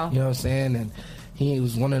 Right. Oh wow! You know what I'm saying? And he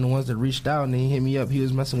was one of the ones that reached out, and he hit me up. He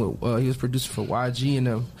was messing with. He was producing for YG and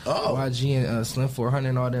them, YG and Slim 400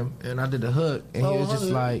 and all them. And I did the hook, and he was just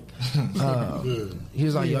like, he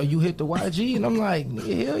was like, "Yo, you hit the YG?" And I'm like,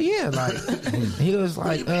 "Hell yeah!" Like he was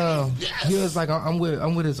like, "I'm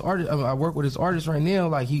with his artist. I work with his artist right now.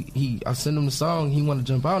 Like I send him the song. He want to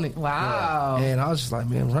jump on it. Wow!" And I was just like,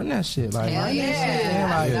 "Man, run that shit! Like, hell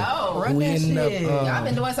yeah! Run that shit! Y'all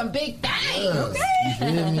been doing some big things. Okay. You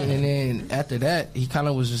feel me? And then after that, he kind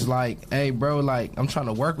of was just like, "Hey, bro, like I'm trying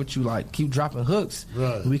to work with you. Like, keep dropping hooks.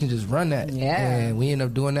 Right. We can just run that." Yeah. And we ended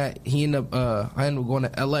up doing that. I ended up going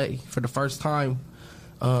to LA for the first time,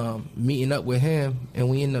 meeting up with him, and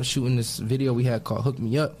we ended up shooting this video we had called "Hook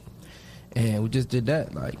Me Up," and we just did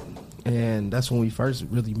that. Like, and that's when we first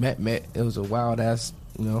really met. It was a wild ass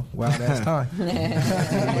time. Toxic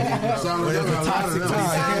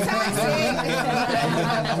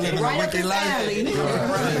Right up his alley.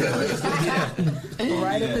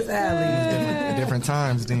 Right up his alley. Different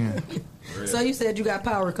times then. So you said you got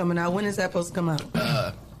Power coming out. When is that supposed to come out?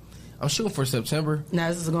 I'm shooting for September. Now,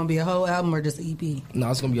 is this going to be a whole album or just an EP?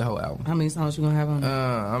 No, it's going to be a whole album. How many songs you going to have on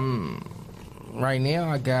it? Right now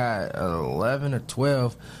I got 11 or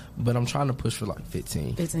 12, but I'm trying to push for like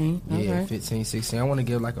 15. 15? Okay. Yeah, 15, 16. I want to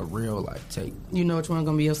give like a real like tape. You know which one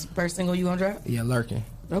going to be your first single you going to drop? Yeah, Lurking.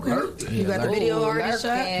 Okay. You got the Lurking. video already shot?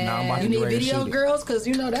 Nah, I'm about you to need ready to video shoot it. girls? Because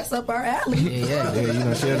you know that's up our alley. Yeah. You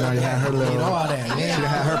know, she already had her little. all that. She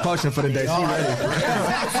had her potion for the day. She ready.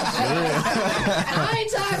 I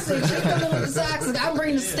ain't toxic. She coming with the toxic. I'm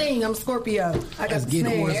bringing the sting. I'm Scorpio. I got the snake.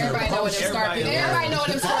 Everybody know what them Scorpios do. Everybody know what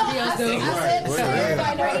them Scorpios do. I said,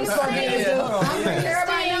 everybody know what them Scorpios do.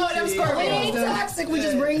 Everybody know what them Scorpios do. We ain't toxic. We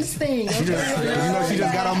just bring the sting. She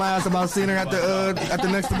just got on my ass about seeing her at the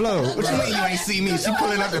next to blow. What you mean you ain't see me? She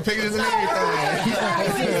pulling up the pictures and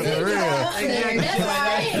everything. For real.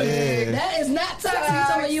 That is not toxic. You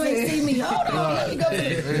told me you ain't see me. Hold on. Let me go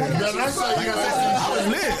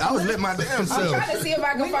I was lit my damn self. I'm trying to see if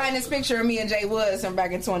I can find this picture of me and Jay Woods from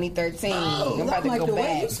back in 2013. I'm about to like go the way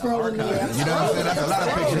back. you scrolling me. You know what I'm saying? That's a lot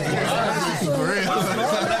of pictures. For real.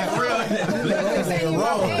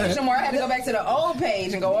 I had to go back to the old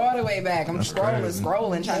page and go all the way back. I'm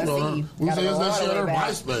scrolling, trying to see. Gotta go all the way back.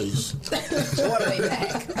 MySpace. All the way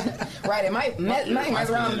back. Right, it might mess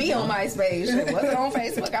around be on MySpace. Was it on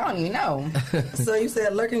Facebook? I don't even know. So you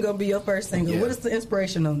said Lurking gonna be your first single. What is the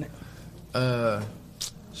inspiration on it?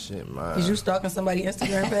 Shit, man. Is you stalking somebody's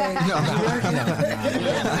Instagram page?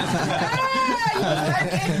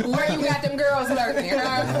 Where you got them girls lurking?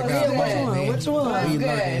 Which one?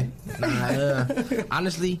 Good.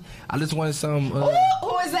 Honestly, I just wanted some. Who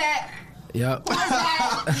is that? Yep. Who is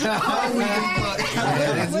that?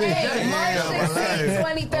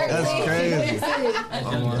 That's crazy.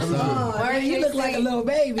 You look like a little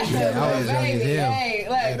baby. I was young as hell. Hey,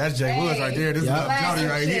 look, That's Jay Woods right there. This is Johnny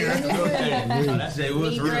right here. That's Jay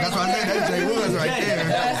Woods. That's what I said. That's Jay Woods right there.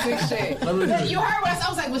 Classic shit. You heard what I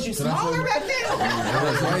was like, was you smaller back then? I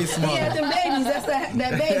was way smaller. Yeah, them babies. That's that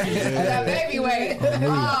baby. That baby weight. Oh,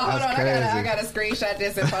 hold on. I gotta screenshot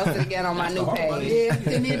this and post it again on my new page. Yeah,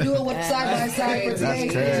 and then do it with side by side for today.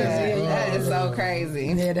 That's crazy. That is so crazy.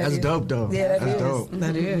 Yeah, That's dope, though. Yeah, That's dope.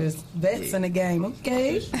 That is. Vets in the game.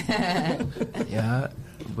 Okay. Yeah,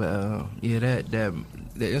 but that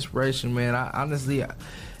the inspiration, man. I honestly,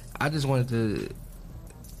 I just wanted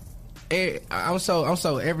to. I'm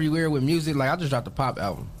so everywhere with music. Like I just dropped a pop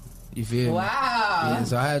album. You feel me? Wow. Yeah,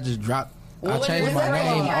 so I had just dropped. I changed my that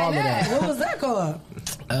name, called? all of that. What was that called?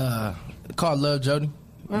 Called Love Jody.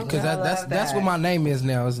 Because that's what my name is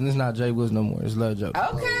now. It's not Jay Woods no more. It's Love Jody.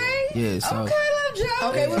 Okay. Yeah. So. Okay, Love Jody.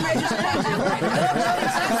 Okay, we made you change it.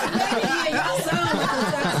 Yeah, y'all sound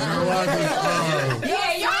like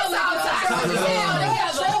Yeah, y'all sound toxic.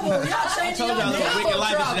 Y'all changed your name. Wicked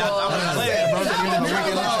Life is I'm glad,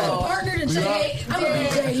 bro. Partner to Jay. I'm gonna be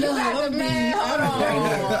Jay Love. Man, hold on.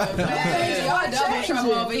 Y'all double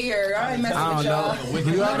trouble over here. I ain't messing with y'all.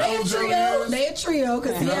 They a trio,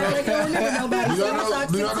 because they don't remember nobody.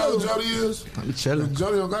 Do y'all know who Jody is? I'm chilling.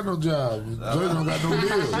 Jody don't got no job. Jody don't got no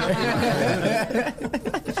deal.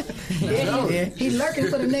 He lurking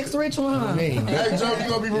for the next rich one. Hey, Jody, you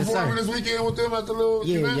gonna be performing this weekend with them at the little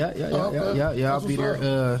event? Yeah. I'll be there.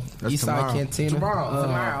 Eastside Cantina.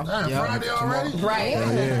 Tomorrow. Damn, Friday already? Right.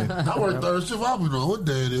 I work third shift. I don't know what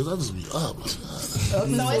day it is. I just be up. So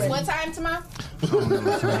it's what time tomorrow? Because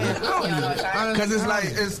it's like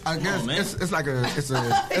I guess it's like a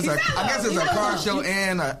car show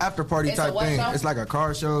and an after party type thing. Show? It's like a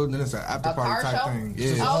car show, then it's an after party type thing. Yeah.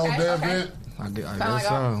 It's a whole day event. I guess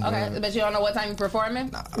so. Okay, but you don't know what time you're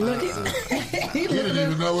performing? Look, He didn't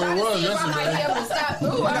even know what it was. I might be able to stop. I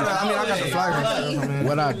got the flyer.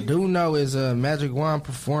 What I do know is Magic Wand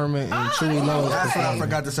performing and Chewy Low. That's what I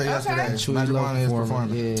forgot to say yesterday. Magic Wand is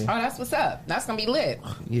performing. Yeah. Oh, that's what's up. That's gonna be lit.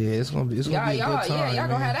 Yeah, it's gonna be a good time. Y'all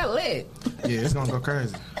gonna have that lit. Yeah, it's gonna go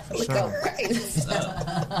crazy. For sure.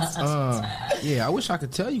 Yeah, I wish I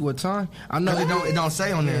could tell you what time. I know it don't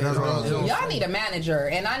say on there. That's what I was doing. Y'all need a manager,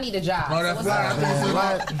 and I need a job. Oh, that's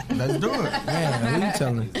let's do it. Man, who you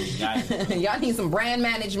telling? Y'all need some brand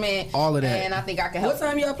management. All of that. And I think I can help. What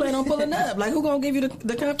time y'all plan on pulling up? Like, who gonna give you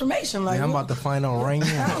the confirmation? Like, Man, I'm about to find out right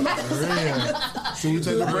now. Should we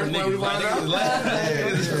take a break while we find out?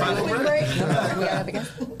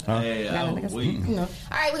 All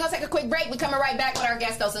right, we're gonna take a quick break. We're coming right back with our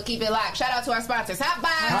guest, though, so keep it locked. Shout out to our sponsors: Hot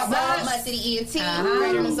Vibes, Mud City ENT,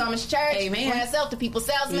 Greater New Psalmist Church, Brand Self, The People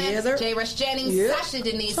Salesman, J. Rush Jennings, Sasha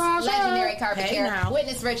Denise, Legendary Carpet Care,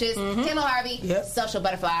 Witness Riches, Kendall Harvey, Social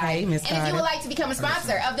Butterfly. And if you would like to become a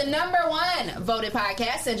sponsor of the #1 voted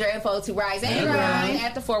podcast, send your info to Rise and Grind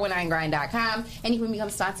at the419grind.com, and you can become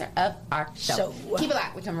a sponsor of our show. Keep it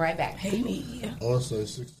locked. We're coming right back. Hey me. Also,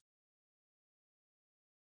 6.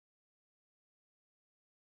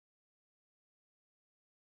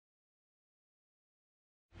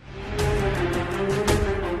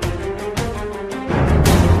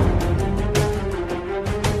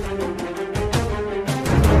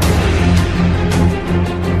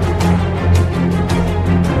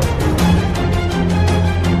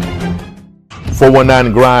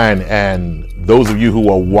 .419 Grind, and those of you who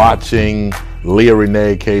are watching Leah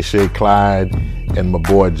Renee, K-Shay Clyde, and my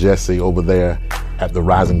boy Jesse over there at the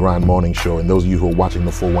Rise and Grind Morning Show, and those of you who are watching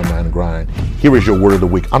the 419 Grind, here is your word of the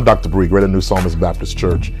week. I'm Dr. Bree, Greater New Psalmist Baptist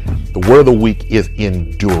Church. The word of the week is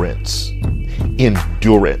endurance.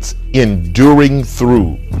 Endurance. Enduring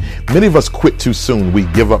through. Many of us quit too soon. We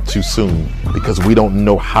give up too soon because we don't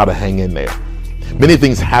know how to hang in there. Many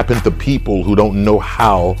things happen to people who don't know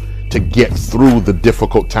how to get through the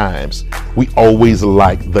difficult times. We always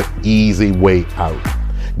like the easy way out.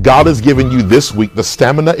 God has given you this week the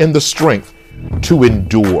stamina and the strength to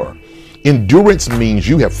endure. Endurance means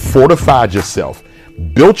you have fortified yourself,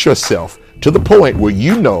 built yourself to the point where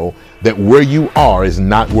you know that where you are is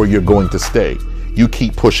not where you're going to stay. You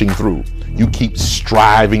keep pushing through. You keep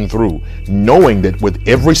striving through, knowing that with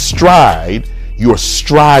every stride, you're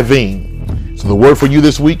striving. So the word for you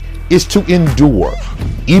this week is to endure.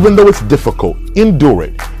 Even though it's difficult, endure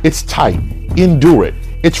it. It's tight, endure it.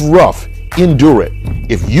 It's rough, endure it.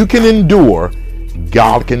 If you can endure,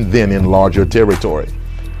 God can then enlarge your territory.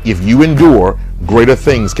 If you endure, greater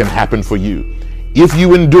things can happen for you. If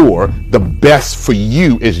you endure, the best for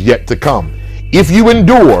you is yet to come. If you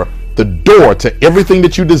endure, the door to everything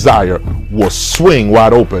that you desire will swing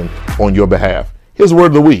wide open on your behalf. Here's the word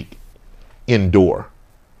of the week: endure.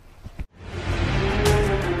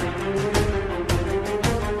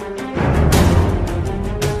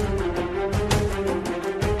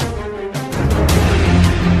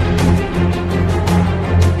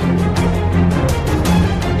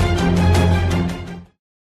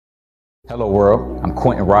 Hello world, I'm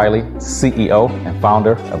Quentin Riley, CEO and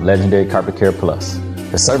founder of Legendary Carpet Care Plus.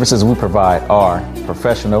 The services we provide are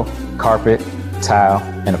professional carpet, tile,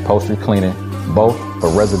 and upholstery cleaning, both for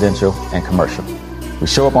residential and commercial. We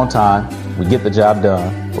show up on time, we get the job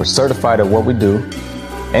done, we're certified at what we do,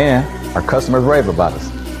 and our customers rave about us.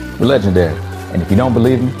 We're legendary, and if you don't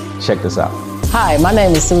believe me, check this out. Hi, my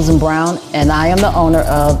name is Susan Brown, and I am the owner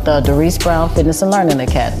of the Doris Brown Fitness and Learning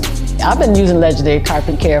Academy. I've been using Legendary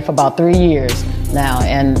Carpet Care for about 3 years now,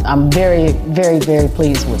 and I'm very, very, very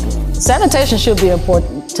pleased with it. Sanitation should be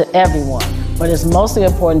important to everyone, but it's mostly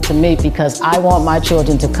important to me because I want my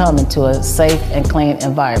children to come into a safe and clean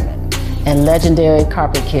environment, and Legendary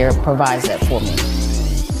Carpet Care provides that for me.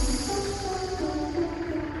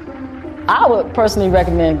 I would personally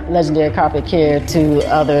recommend Legendary Carpet Care to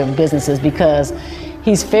other businesses because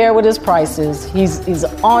he's fair with his prices, he's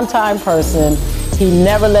an on-time person, he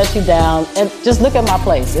never lets you down, and just look at my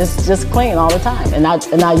place. It's just clean all the time, and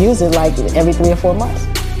I use it like every 3 or 4 months.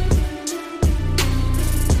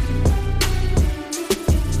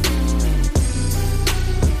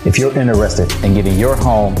 If you're interested in getting your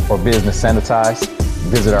home or business sanitized,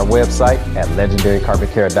 visit our website at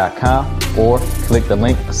legendarycarpetcare.com or click the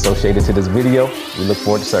link associated to this video. We look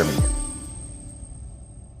forward to serving you.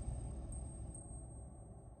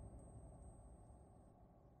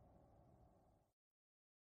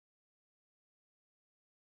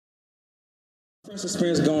 First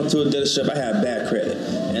experience going to a dealership, I had bad credit,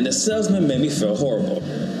 and the salesman made me feel horrible.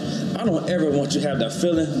 I don't ever want you to have that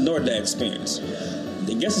feeling nor that experience.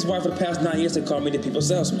 I guess that's why for the past 9 years they call me the people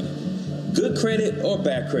salesman. Good credit or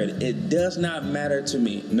bad credit, it does not matter to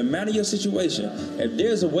me. No matter your situation, if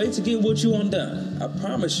there's a way to get what you want done, I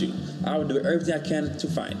promise you, I will do everything I can to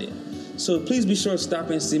find it. So please be sure to stop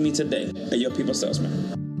and see me today at your people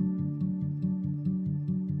salesman.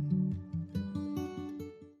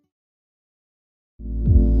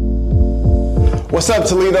 What's up,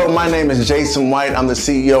 Toledo? My name is Jason White. I'm the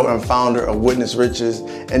CEO and founder of Witness Riches.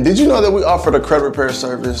 And did you know that we offer the credit repair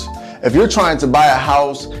service? If you're trying to buy a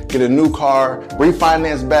house, get a new car,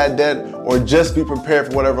 refinance bad debt, or just be prepared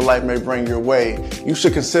for whatever life may bring your way, you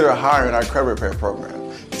should consider hiring our credit repair program.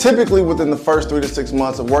 Typically, within the first 3 to 6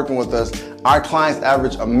 months of working with us, our clients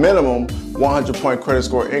average a minimum 100-point credit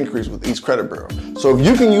score increase with each credit bureau. So if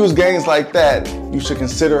you can use gains like that, you should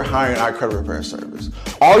consider hiring our credit repair service.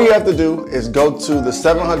 All you have to do is go to the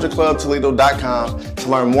 700clubtoledo.com to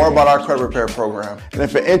learn more about our credit repair program. And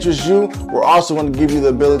if it interests you, we're also going to give you the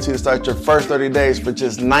ability to start your first 30 days for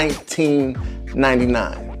just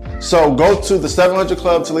 $19.99. So go to the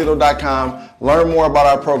 700clubtoledo.com, learn more about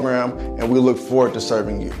our program, and we look forward to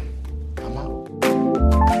serving you. I'm out.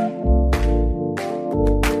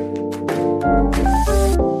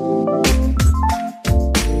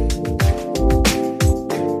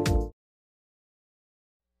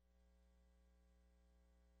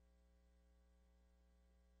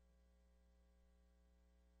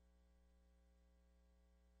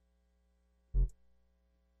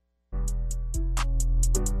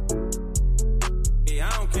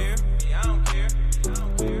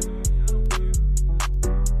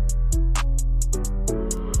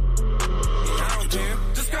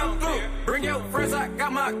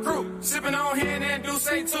 Sipping on hen and do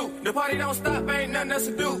say too. The party don't stop, ain't nothing else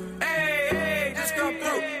to do. Hey, hey, just come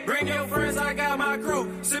through. Bring your friends, I got my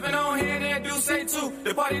crew. Sipping on hen and do say too.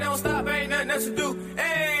 The party don't stop, ain't nothing else to do.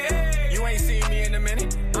 Hey, hey. You ain't seen me in a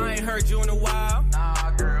minute. I ain't heard you in a while.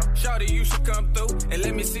 Nah, girl. Shawty, you should come through and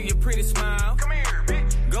let me see your pretty smile. Come here,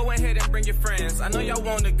 bitch. Go ahead and bring your friends. I know y'all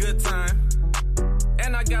want a good time.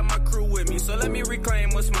 And I got my crew with me, so let me reclaim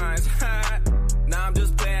what's mine. Nah, I'm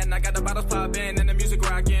just playing. I got the bottles popping and the music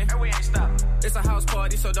rocking. And we ain't stopped. It's a house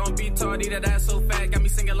party, so don't be tardy. That ass so fat, got me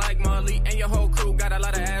singing like Marley. And your whole crew got a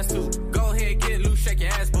lot of ass too. Go ahead, get loose, shake your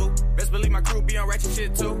ass, boo. Best believe my crew be on ratchet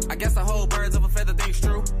shit too. I guess the whole birds of a feather thing's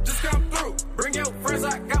true. Just come through, bring your friends,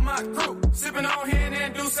 I got my crew. Sipping on hen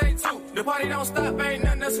and do say too. The party don't stop, ain't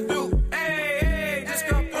nothing else to do. Hey, hey, just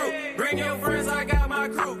come through. Bring your friends, I got my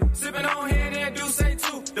crew. Sipping on hen and do say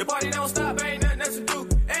too. The party don't stop, ain't nothing else to do.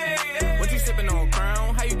 Hey, hey. What you sipping on,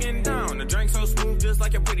 Crown? How you getting down? The drink so smooth, just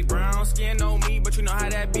like your pretty brown skin on me, but you know how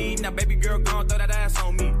that be. Now, baby girl, gon' throw that ass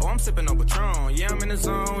on me. Oh, I'm sipping on Patron. Yeah, I'm in the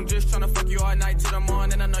zone, just tryna fuck you all night till the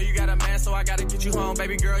morning. I know you got a man, so I gotta get you home.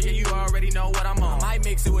 Baby girl, yeah, you already know what I'm on. Might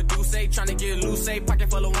mix it with Douce, tryna get loose, pocket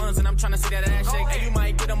full of ones, and I'm tryna see that ass shake. Hey, you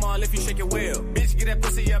might get them all if you shake it well. Bitch, get that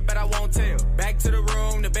pussy up, bet I won't tell. Back to the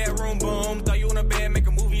room, the bedroom, boom. Throw you in a bed, make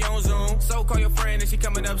a movie on Zoom. So call your friend and she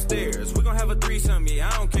coming upstairs. We gon' have a threesome, yeah,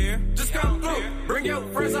 I don't care. Just come through, bring your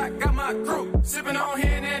friends, I got my crew. Sipping on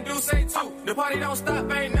hand and Douce too. The party don't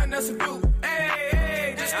stop, ain't nothing else to do. Hey,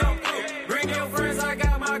 hey, just come through. Bring your friends, I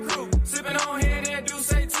got my crew. Sipping on hand and Douce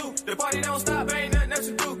too. The party don't stop, ain't nothing else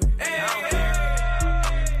to do. Hey, hey.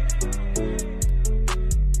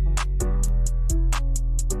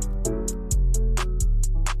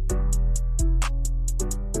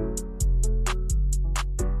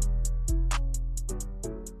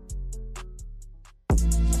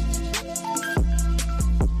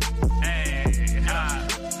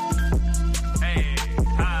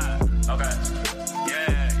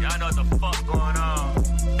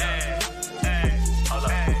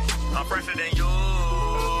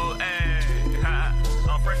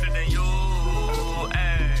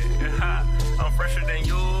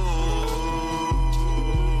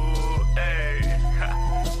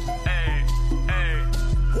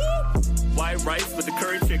 Rice with the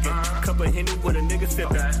curry chicken, cup of Henny with a nigga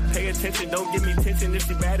sippin'. Pay attention, don't give me tension. If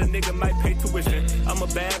she bad, a nigga might pay tuition. I'm a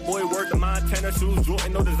bad boy, worth the Montana shoes,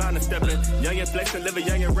 Jordan, no designer steppin'. Young and flexin', living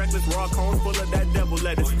young and reckless. Raw cones full of that devil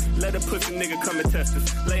lettuce. Let a pussy nigga come and test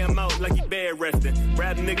us. Lay him out like he bed resting.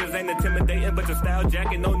 Rap niggas ain't intimidating, but your style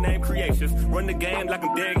jacket, no name creations. Run the game like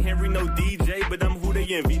I'm Derrick Henry, no DJ, but I'm who they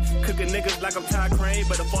envy. Cooking niggas like I'm Ty Crane,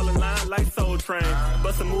 but I fall in line like Soul Train.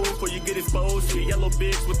 Bust a move before you get exposed. She a yellow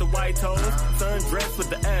bitch with the white toes. Sundress with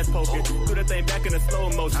the ass poking. Threw that thing back in a slow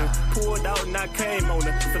motion. Pulled out and I came on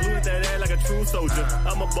her. Saluted that ass like a true soldier.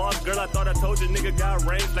 I'm a boss girl, I thought I told you. Nigga got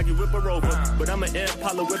range like you whip her over. But I'm an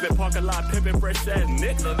Impala whipping, parking lot pimping, fresh ass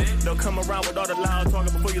nigga. Don't come around with all the loud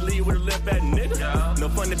talking before you leave with a limp ass nigga. No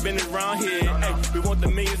funny business round here. Ay, we want the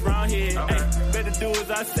millions round here. Ay, better do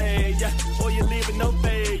as I say, yeah. Or you leaving no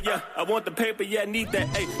fade, yeah. I want the paper, yeah, I need that.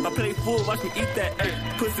 Ay, my plate full, watch me eat that. Ay,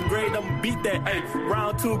 pussy grade, I'ma beat that. Ay,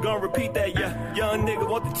 round two, gon' repeat that, yeah. Young nigga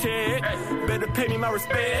want the check, better pay me my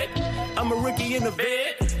respect. I'm a rookie in the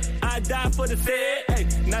vet. I die for the set. Hey,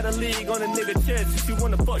 not a league on a nigga chest. If she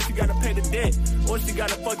wanna fuck, she gotta pay the debt. Or she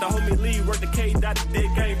gotta fuck the homie Lee. Work the K, dot the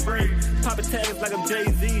dick, ain't free. Poppin' tags like I'm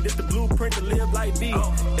Jay-Z. This the blueprint to live like B.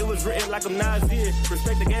 It was written like I'm Nasir.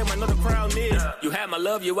 Respect the game, I know the crown is. You had my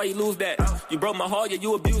love, yeah, why you lose that? You broke my heart, yeah,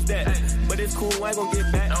 you abused that. But it's cool, I ain't gon'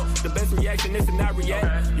 get back. The best reaction is to not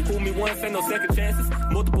react. You fool me once, ain't no second chances.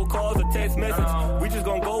 Multiple calls or text message. We just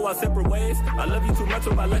gon' go our separate ways. I love you too much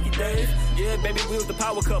on my lucky days. Yeah, baby, we was the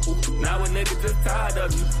power couple. Now a nigga just tired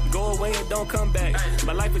of you. Go away and don't come back.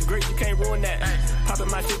 My life is great, you can't ruin that. Poppin'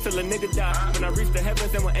 my shit till a nigga die. When I reach the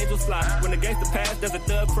heavens and when angels fly. When the gangster pass, does a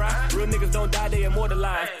thug cry? Real niggas don't die, they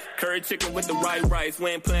immortalized. Curry chicken with the right rice.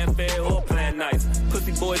 We ain't playing fair or playing nice.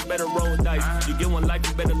 Pussy boys better roll dice. You get one life,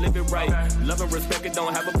 you better live it right. Love and respect, it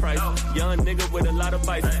don't have a price. Young nigga with a lot of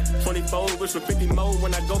vice. 24, wish for 50 more.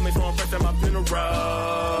 When I go, make sure I'm fresh at my funeral.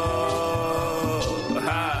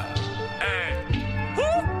 Ha.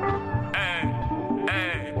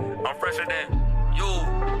 I'm fresher than you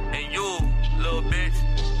and you, little bitch.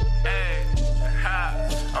 Hey, ha,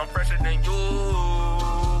 I'm fresher than you.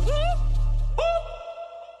 Woo, woo.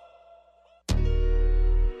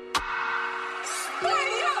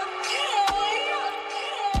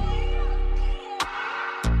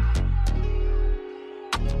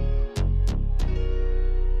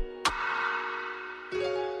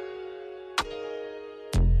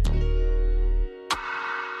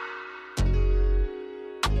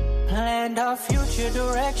 Planned our future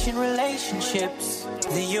direction, relationships.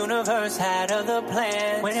 The universe had other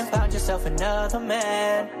plans. Went and found yourself another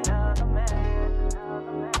man.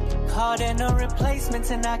 Caught in no replacements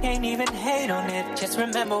and I can't even hate on it. Just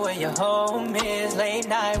remember where your home is. Late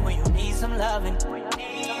night when you need some loving.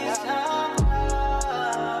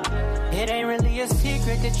 It ain't really a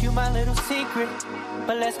secret that you my little secret.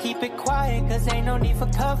 But let's keep it quiet cause ain't no need for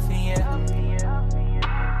coffee, yeah.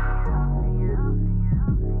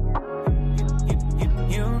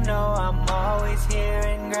 You know I'm always here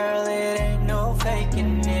and girl, it ain't no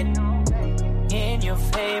faking it. In your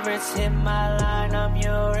favorites, hit my line, I'm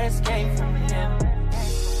your escape from him.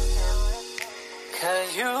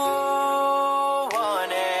 Cause you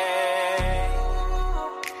want it.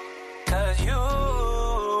 Cause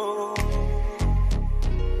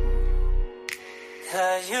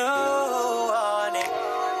you want it.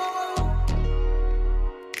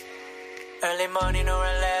 Early morning or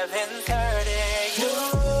 11:30. You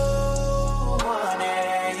want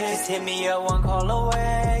it, yes hit me up one call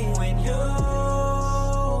away. When you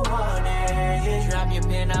want it, drop your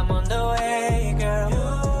pin, I'm on the way, girl. You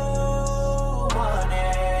want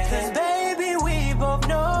it, 'cause baby, we both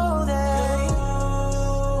know that you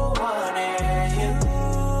want it. You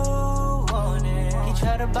want it. He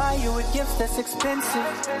tried to buy you a gift that's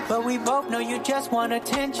expensive, but we both know you just want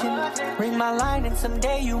attention. Ring my line and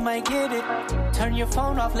someday you might get it. Turn your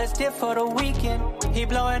phone off, let's dip for the weekend. He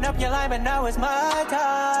blowing up your line, but now it's my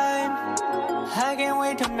time. I can't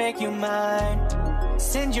wait to make you mine.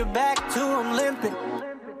 Send you back to him limping.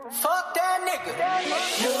 Fuck that nigga.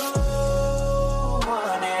 You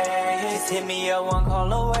want it. Just hit me up one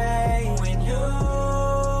call away. When you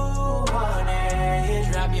want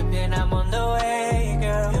it, drop your pin, I'm on the way,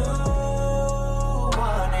 girl. You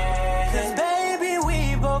want it, 'cause baby, we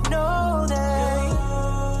both know that.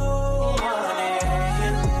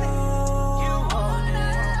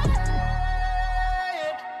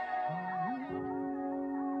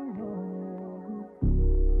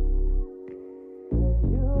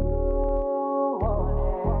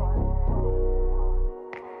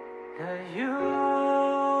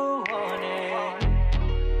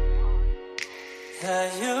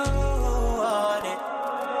 Cause you want it,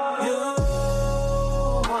 you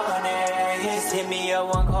want it. Just hit me up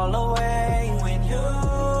one call away. When you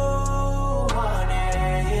want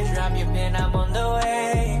it, drop your pin, I'm on the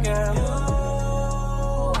way, girl. You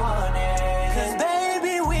want it, 'cause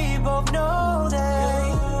baby, we both know that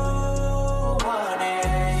you want it,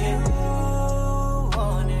 you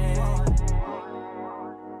want it.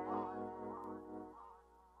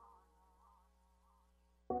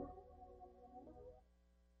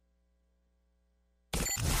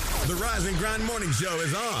 The Rise and Grind Morning Show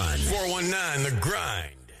is on 419 The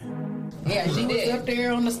Grind. Yeah, she did. Was up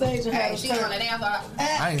there on the stage and Hey, she was on the dance floor.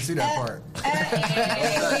 I didn't see that part.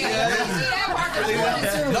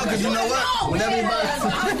 No, because you know what? When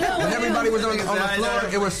everybody was on the floor,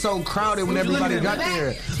 it was so crowded when everybody got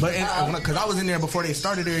there. But because I was in there before they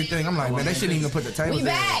started everything, I'm like, man, they shouldn't even put the tables We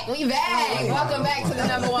there. back. Welcome back to the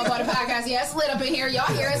 #1 Water Podcast. Yeah, it's lit up in here. Y'all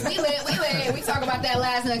hear us? We lit. We talk about that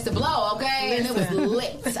last next to blow, okay? And it was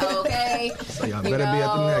lit, okay? So y'all better be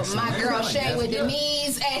at the next one. My girl Shay with the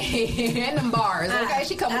knees and them bars, okay?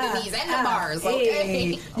 She come with the knees and the bars,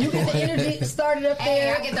 okay? You get the energy started up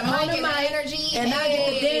there. I get the mic and the energy. And I get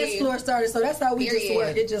the dance floor started. So that's how we just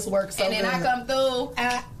work. It just works so And then good. I come through.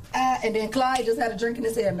 And then Clyde just had a drink in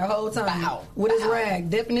his hand the whole time. With his rag,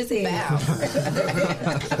 dipping his head.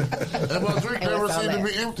 And my drink never seemed to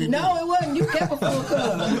be empty. No, it wasn't. You kept a full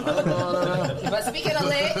cup. But speaking of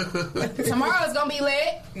lit, tomorrow's gonna be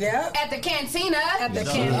lit. Yeah. At the Cantina.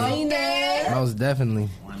 Cantina. Most definitely.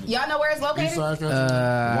 Y'all know where it's located?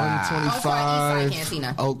 125 Eastside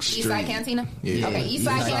Cantina. Oak Street. Eastside Cantina? Yeah. Okay,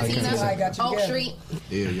 Eastside Cantina, Oak Street.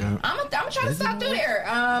 Yeah. I'm gonna try to stop through there.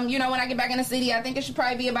 When I get back in the city, I think it should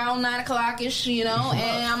probably be about 9 o'clock-ish, and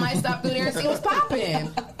I might stop through there and see what's popping.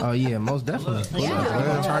 Oh yeah, most definitely.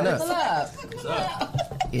 Yeah. Turn up. What's up?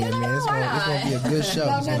 Yeah, man, it's gonna be a good show.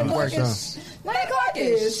 It's gonna be a good show. 9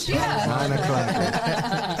 o'clock-ish. Yeah. 9 o'clock.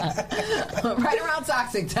 Right around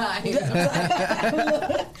toxic time.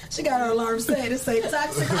 She got her alarm set. It say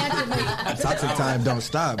toxic activate. Toxic time don't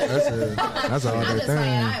stop. That's all I'm their just saying,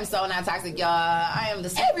 thing. I am so not toxic, y'all. I am the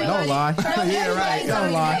same. Don't lie. Yeah, right.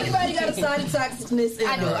 Don't lie. Everybody got a sign of toxicness in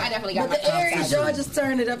I do. them. I definitely got But my the Aries, toxic. y'all just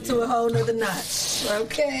turn it up to a whole nother notch.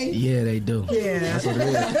 Okay? Yeah, they do. Yeah. That's what it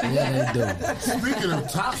is. Yeah, they do. Speaking of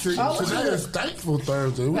toxic, today is Thankful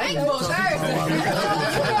Thursday. Thankful Thursday.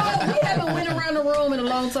 We haven't went around the room in a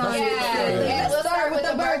long time. Yeah, let's start with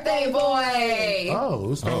the birthday boy.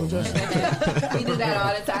 Oh, it's not just. We do that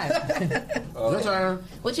all the time. Your turn.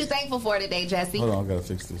 What you thankful for today, Jesse? Hold on, I gotta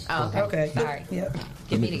fix this. Oh, okay. Sorry. Yep.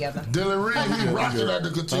 Get me together. Dylan Reed, he rocking at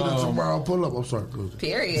the Cantina tomorrow. Pull up. I'm sorry.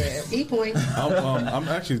 Period. E-point. I'm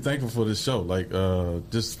actually thankful for this show. Like,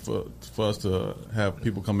 just for us to have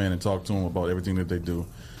people come in and talk to them about everything that they do.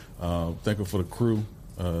 Thankful for the crew.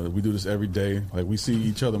 We do this every day. Like, we see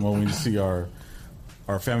each other more when we see our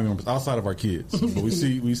family members outside of our kids. But we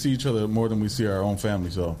see each other more than we see our own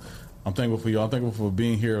family. So I'm thankful for y'all. I'm thankful for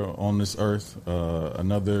being here on this earth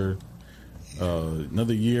another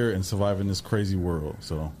year and surviving this crazy world.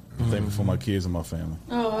 So I'm thankful for my kids and my family.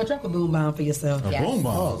 Oh, drop a boom bomb for yourself. A boom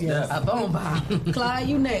bomb. Yes. A boom bomb. Clyde,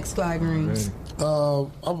 you next, Clyde Green.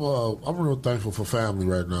 I'm real thankful for family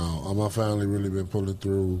right now. My family really been pulling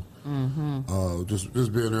through. Just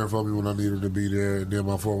being there for me when I needed to be there, and then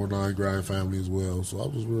my 419 Grind family as well. So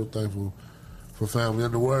I'm just real thankful for family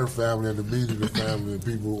and the word family and the meaning of family and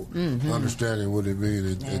people understanding what it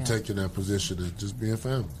means and taking that position and just being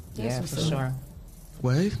family. Yeah, for sure.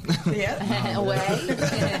 Wave. Yeah.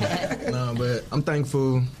 Wave. No, but I'm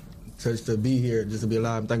thankful to be here, just to be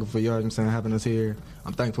alive. I'm thankful for y'all, you know what I'm saying, having us here.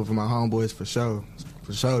 I'm thankful for my homeboys for sure.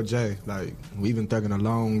 For sure, Jay. Like, we've been thugging a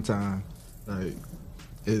long time. Like,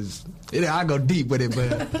 I go deep with it, but you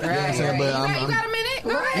know what I'm saying? But You got a minute? Go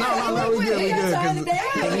ahead. No, we good. Cause,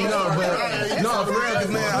 you know, but no, for real, cause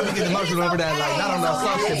man, I be getting emotional over that. Like, not on that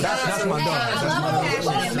soft shit. That's my dog.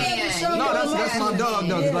 That's my dog,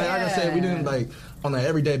 though. Like I said, we didn't like on an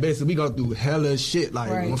everyday basis. We go through hella shit.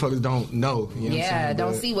 Like motherfuckers don't know. You know what I'm saying?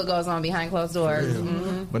 Don't see what goes on behind closed doors.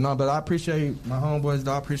 Mm-hmm. But I appreciate my homeboys.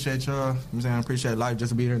 Though I appreciate y'all. You know what I'm saying, I appreciate life just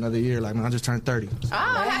to be here another year. Like, man, I just turned 30. Oh,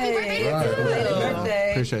 happy birthday!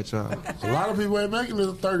 Birthday. Appreciate y'all. A lot of people ain't making it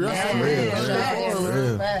to 30. That's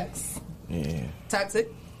real. Facts. Yeah. Toxic.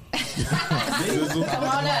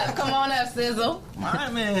 Come on up, Sizzle. My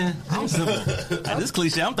man, I'm simple. This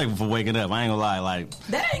cliche, I'm thankful for waking up. I ain't gonna lie, like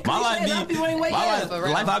that ain't my cliche. life be, You ain't waking up.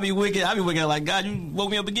 life I be waking up like, God, you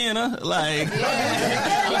woke me up again, huh? Like, I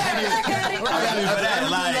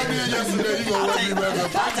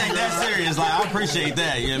take that serious. Like, I appreciate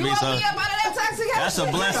that. You know what I mean? So that's a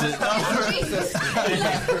blessing. Jesus.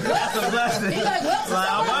 That's a blessing. He's like, what's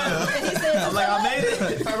I'm like, I made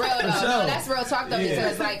it. For real though, no, that's real talk though.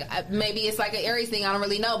 Because like maybe it's like an Aries thing. I don't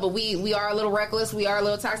really know, but we are a little reckless. We are a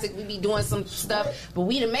little toxic. We be doing some stuff, but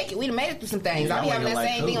we done make it. We done made it through some things. I be having that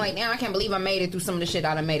same thing. Like, now I can't believe I made it through some of the shit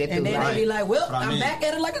I done made it through. And then they be like, well, I'm back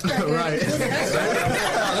at it like a cracker. Right.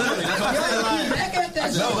 Back at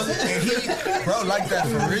that shit. Bro, like that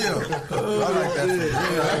for real.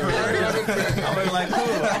 I'm like,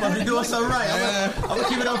 cool. I'm gonna be doing something right. I'm gonna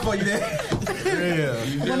keep it up for you then.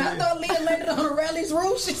 When I thought Leah landed on the rally's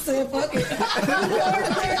roof, she said, fuck it.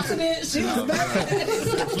 Accident. She was back at it.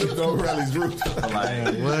 Flipped over Rally's roof.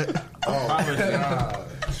 Like, what?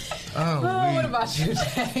 What about you,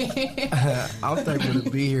 Jay? I'm thankful to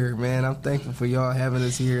be here, man. I'm thankful for y'all having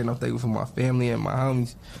us here, and I'm thankful for my family and my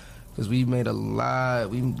homies, because we made a lot.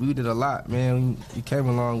 We did a lot, man. We came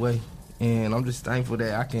a long way, and I'm just thankful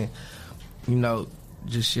that I can, you know,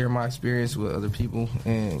 just share my experience with other people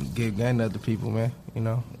and give gain to other people, man. You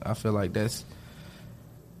know, I feel like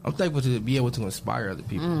I'm thankful to be able to inspire other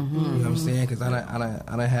people. Mm-hmm. You know what I'm saying? Because I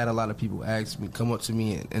done had a lot of people come up to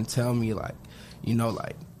me and tell me, like, you know,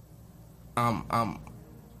 like, I'm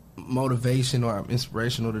motivation or I'm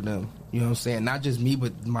inspirational to them. You know what I'm saying? Not just me,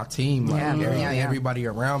 but my team, like everybody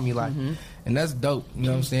around me, like, and that's dope. You know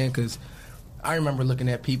what I'm saying? Because I remember looking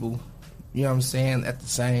at people, you know what I'm saying, at the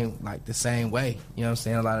same way. You know what I'm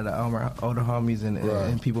saying? A lot of the older homies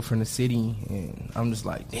and people from the city, and I'm just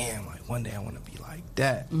like, damn, like one day I want to be like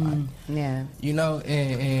that. Like, you know,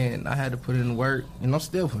 and I had to put in work, and I'm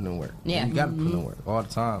still putting in work. Yeah. You got to put in work all the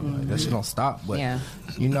time. Like, that shit don't stop. But,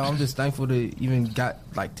 you know, I'm just thankful to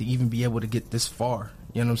even be able to get this far.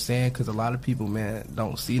 You know what I'm saying? Because a lot of people, man,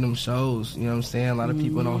 don't see them shows. You know what I'm saying? A lot of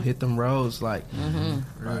people don't hit them roads. Like,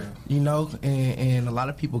 you know, and a lot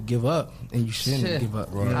of people give up, and you shouldn't give up.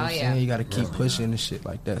 You know what I'm saying? You got to keep pushing and shit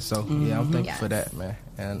like that. So, yeah, I'm thankful for that, man.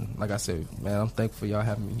 And like I said, man, I'm thankful for y'all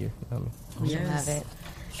having me here. You know what I mean? Yes. Love it.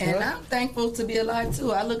 And I'm thankful to be alive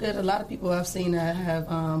too. I look at a lot of people I've seen that have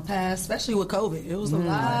passed, especially with COVID. It was a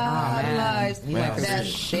lot of lives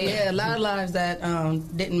a lot of lives that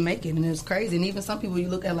didn't make it, and it's crazy. And even some people you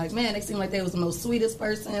look at like, man, they seem like they was the most sweetest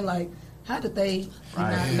person. Like, how did they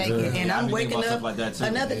not make it? And I'm waking up like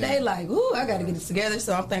another day like, ooh, I got to get it together.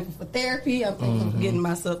 So I'm thankful for therapy. I'm thankful for getting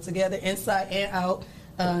myself together inside and out.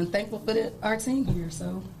 Thankful for our team here.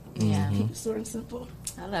 So. Yeah, keep it short and simple.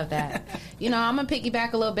 I love that. You know, I'm gonna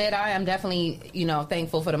piggyback a little bit. I am definitely, you know,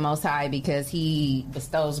 thankful for the Most High, because He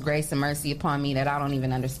bestows grace and mercy upon me that I don't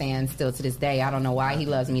even understand still to this day. I don't know why He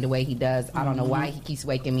loves me the way He does. I don't know why He keeps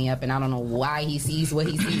waking me up, and I don't know why He sees what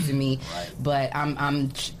He sees in me. But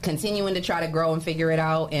I'm continuing to try to grow and figure it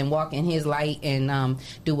out and walk in His light and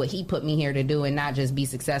do what He put me here to do, and not just be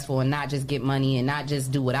successful and not just get money and not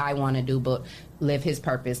just do what I want to do, but live His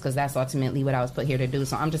purpose, because that's ultimately what I was put here to do.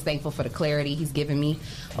 So I'm just thankful for the clarity He's given me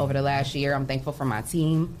over the last year. I'm thankful for my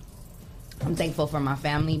team. I'm thankful for my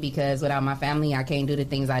family, because without my family, I can't do the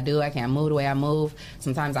things I do. I can't move the way I move.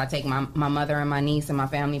 Sometimes I take my mother and my niece and my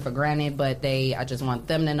family for granted, but I just want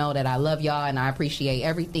them to know that I love y'all and I appreciate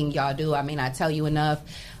everything y'all do. I may not tell you enough,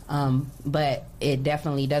 but it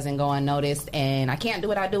definitely doesn't go unnoticed, and I can't do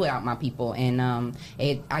what I do without my people. And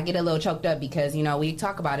I get a little choked up because, you know, we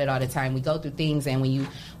talk about it all the time. We go through things, and when you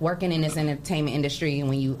working in this entertainment industry, and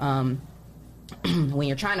when you when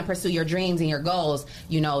you're trying to pursue your dreams and your goals,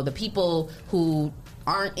 you know, the people who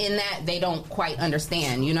aren't in that, they don't quite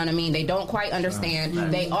understand. You know what I mean? They don't quite understand.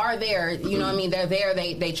 They are there. You know what I mean? They're there.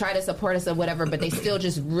 They try to support us or whatever, but they still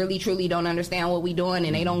just really, truly don't understand what we're doing,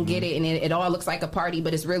 and they don't get it. And it all looks like a party,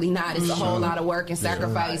 but it's really not. It's a whole lot of work and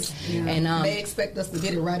sacrifice. Yeah. And they expect us to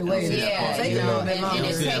get it right away. Yeah, you know, and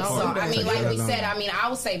it takes. I mean, like we said, I mean, I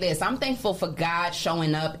will say this: I'm thankful for God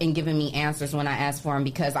showing up and giving me answers when I ask for them,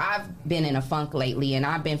 because I've been in a funk lately, and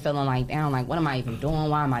I've been feeling like, damn, like, what am I even doing?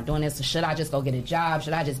 Why am I doing this? Should I just go get a job?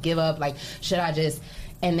 Should I just give up? Like, should I just...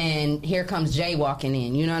 And then here comes Jay walking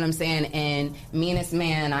in, you know what I'm saying? And me and this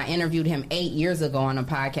man, I interviewed him 8 years ago on a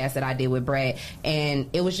podcast that I did with Brad, and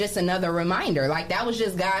it was just another reminder. Like, that was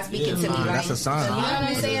just God speaking to me. Like, that's a sign. You know what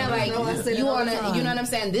I'm saying? Like, you know what I'm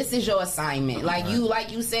saying? This is your assignment. Like,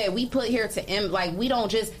 you said, we put here to like, we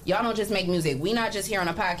don't just, y'all don't just make music. We not just here on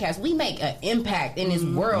a podcast. We make an impact in this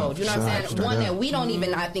world. You know what I'm saying? One that we don't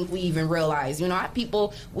even, I think we even realize. You know,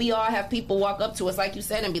 we all have people walk up to us, like you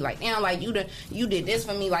said, and be like, damn, like, you did this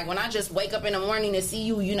for me. Like, when I just wake up in the morning to see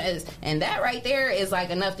you, you know, and that right there is like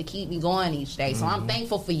enough to keep me going each day. So I'm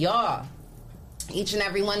thankful for y'all. Each and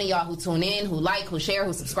every one of y'all who tune in, who like, who share,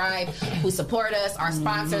 who subscribe, who support us, our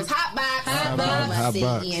sponsors, Hotbox,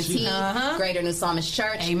 CENT, Greater New Psalmist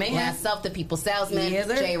Church, myself, the People Salesman,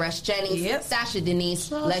 J. Rush Jennings, Sasha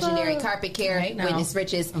Denise, Legendary Carpet Care, Witness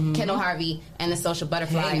Riches, Kendall Harvey, and the Social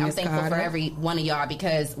Butterfly. I'm thankful for every one of y'all,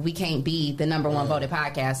 because we can't be the #1 voted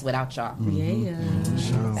podcast without y'all.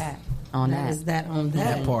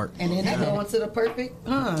 That part. And then that go into the perfect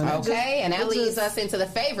okay, and that leads us into the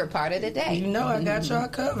favorite part of the day. You know, I got y'all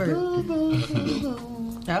covered. Oh,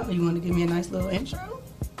 you want to give me a nice little intro?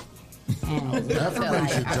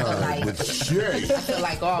 Affirmation time with Shay. I feel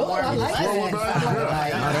like all morning.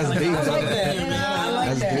 That's deep. I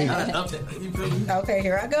like that. Okay,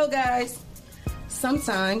 here I go, guys.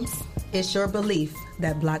 Sometimes it's your belief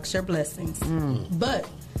that blocks your blessings. But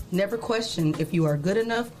never question if you are good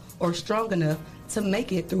enough or strong enough to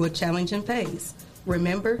make it through a challenging phase.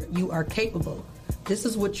 Remember, you are capable. This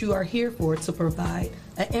is what you are here for, to provide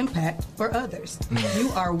an impact for others.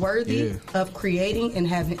 You are worthy of creating and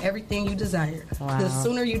having everything you desire. The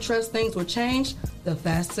sooner you trust things will change, the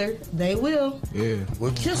faster they will.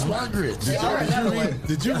 Well, kiss my grits. Did you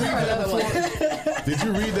read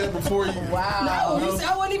that before? Wow. No,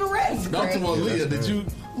 I wasn't even ready. No, come on, Leah. Did you?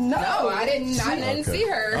 No, I didn't see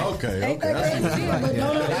her. Okay.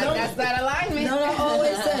 That's that alignment. No, I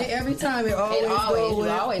always say every time. You're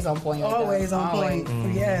always on point. Always on point.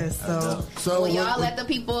 Yes. So y'all let the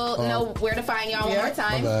people know where to find y'all one more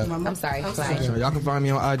time. I'm sorry. So y'all can find me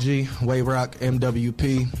on IG, Wayrock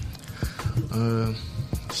MWP.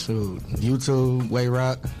 YouTube,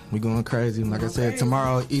 Wayrock. We going crazy. Like I said,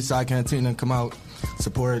 tomorrow, Eastside Cantina, come out,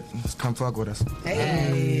 support, come fuck with us.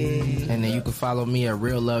 Hey. And then you can follow me at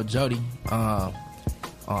Real Love Jody on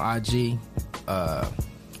IG.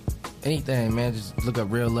 Anything, man, just look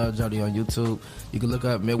up Real Love Jody on YouTube. You can look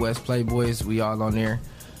up Midwest Playboys. We all on there.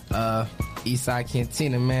 Eastside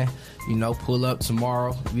Cantina, man. You know, pull up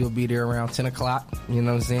tomorrow. We'll be there around 10 o'clock. You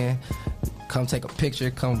know what I'm saying? Come take a picture,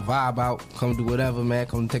 come vibe out, come do whatever, man.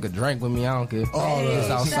 Come take a drink with me, I don't care. It's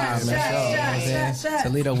outside, man.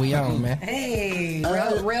 Toledo, we on, man. Hey.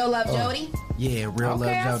 Real Love Jody? Yeah, Real Love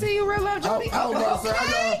Jody. Okay, I see you, Real Love Jody. Hold on. With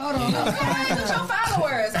your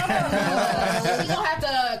followers. We gonna have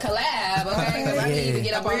to collab, okay? Because I need to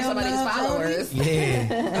get up on some of these followers.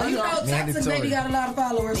 Yeah. You know, Texas baby got a lot of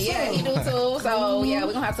followers. Yeah, he do too. So, yeah,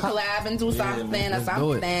 we're gonna have to collab and do something or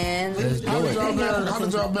something. How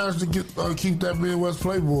did y'all manage to keep that Midwest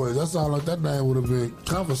Playboy? That sounds like that name would have been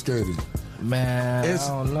confiscated. Man, I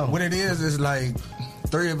don't know. What it is like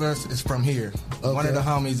 3 of us is from here. Okay. One of the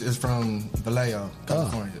homies is from Vallejo,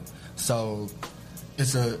 California. So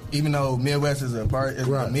it's even though Midwest is a part,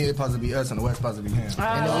 Mid supposed to be us and the West supposed to be him.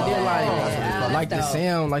 And we did the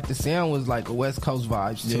sound was like a West Coast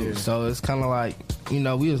vibes too. Yeah. So it's kind of like, you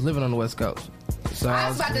know, we was living on the West Coast. So I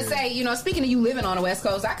was about to say, you know, speaking of you living on the West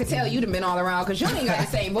Coast, I could tell you'd have been all around, because you ain't got the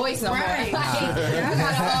same voice no more. You got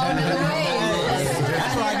a whole nother way.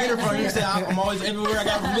 That's where I get it from. You say I'm always everywhere I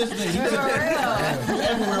got from listening. You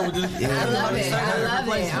everywhere with this. I love it. That's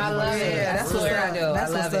what I do. I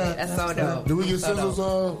love it. That's so dope. Do we get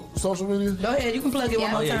Sizzle's social media? Go ahead, you can plug it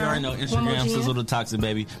one more time. Yeah, you already know. Instagram, Sizzle the Toxic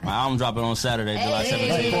Baby. My album dropping on Saturday, July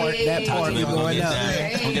 17th. That part is going up.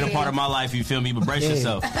 Don't get a part of my life, you feel me? But brace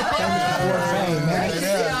yourself.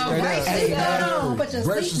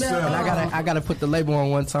 I gotta put the label on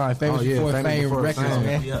one time. Famous Before Fame Records,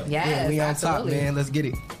 man. Yes, we on top, absolutely. man. Let's get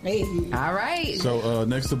it. Hey. All right. So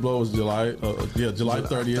next to blow is July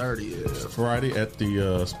 30th, Friday at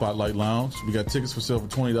the Spotlight Lounge. We got tickets for sale for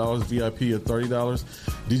 $20, VIP at $30.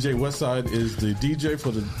 DJ Westside is the DJ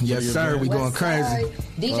for the Yes, sir. We going crazy.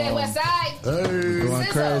 DJ Westside. We going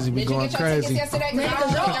crazy. We going crazy. Yesterday, I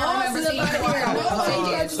remember seeing I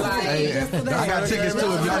got tickets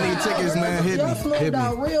too. If y'all need tickets, man, hit me. Hit me.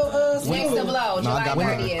 Next to blow, July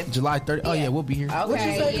 30th. July 30th. Oh yeah, we'll be here.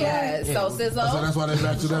 Okay, yeah. So Sizzle. So that's why they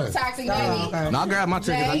back today. Toxic Baby. No, I'll grab my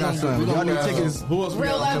tickets. I got some. Y'all need tickets. Who else?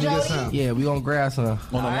 Real Love Jody. Yeah, we gonna grab some.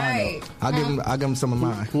 On the lineup. I'll give them some of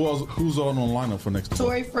mine. Who's on the lineup for next?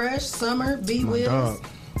 Tory Fresh, Summer, B Wills,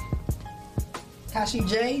 Kashi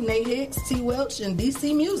J, Nate Hicks, T Welch, and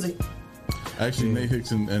DC Music. Actually, Nate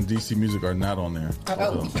Hicks and DC Music are not on there.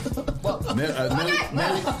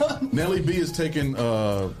 Nelly B is taking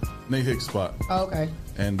Nate Hicks' spot. Oh, okay.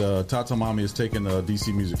 And Tata Mami is taking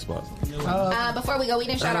DC Music spot. Before we go, we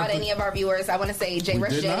didn't shout out any of our viewers. I want to say Jay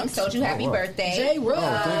Rush James told you happy birthday. Jay Rush.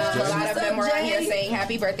 A lot of them were on here saying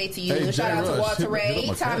happy birthday to you. Hey, shout out to Walter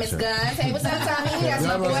Ray, Thomas Guns. Hey, what's up, Tommy? That's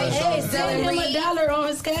my boy. Hey, send him $1 on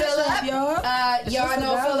his cash app, y'all. Y'all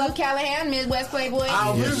know Philip Callahan, Midwest Playboy.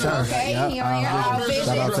 Okay, Yep. he on here. Al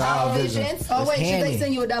Visions. Al Visions. Oh wait, should they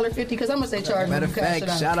send you $1.50? Because I'm gonna say charge. Matter of fact,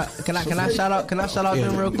 shout out. Can I shout out? Can I shout out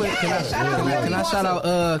them real quick? Can I shout out?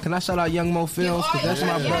 Can I shout out Young Mo Films? Because that's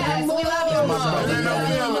my brother. We love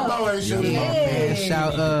you.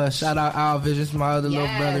 Shout out Al Visions, my other little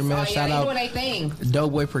brother, man. Shout out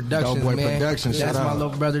Doughboy Productions, man. That's my little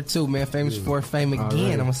brother too, man. Famous for Fame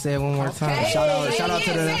again. I'm gonna say it one more time. Shout out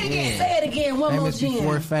to the say it again one more Famous time.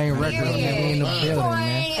 Before Fame Records, man. We in the building,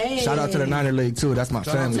 man. Shout out to the Niner League too. That's my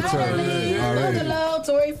family too. Already. Hello,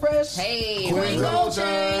 Tory Fresh. Hey, Queen Gold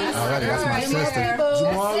Chain. Alright, that's my sister.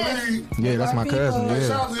 Jamal Lee. Yeah, that's my cousin. Shout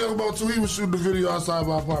Yeah. out to Young Bo too. He was shooting the video outside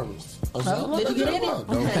my apartment. Did you get in it? He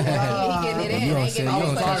getting it in. You don't say you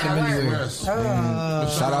don't touch him anywhere.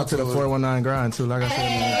 Shout out to the 419 grind too. Like I said,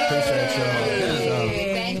 man, appreciate y'all.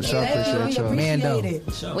 Appreciate y'all. Mando.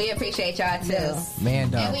 We appreciate y'all too.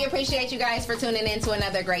 Mando. And we appreciate you guys for tuning in to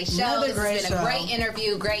another great show. This has been a great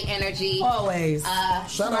interview, great energy. Always.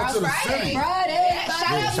 Shout out to the city. Friday.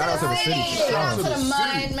 Shout out to the city. Shout out to the city.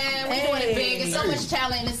 mud, man. We're doing it big. There's so much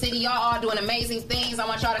talent in the city. Y'all all doing amazing things. I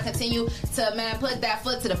want y'all to continue to, man, put that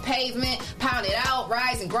foot to the pavement, pound it out,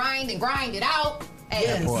 rise and grind it out.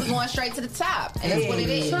 And we're going straight to the top. And that's what it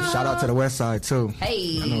is. Shout out to the West Side too.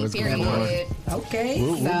 Hey, I know it's going on. period. Okay.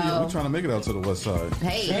 We're trying to make it out to the West Side.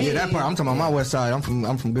 Hey. Yeah, that part. I'm talking about my West Side. I'm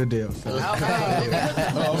from Goodale. So. Shout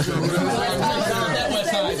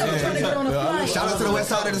out to the West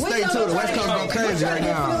Side of the state too. The West Coast going crazy right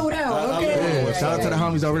now. Yeah, shout out to the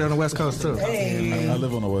homies over there on the West Coast too. I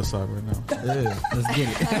live on the West Side right now. Yeah, let's get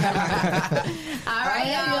it. All right,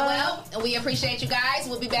 y'all. Well, we appreciate you guys.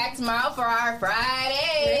 We'll be back tomorrow for our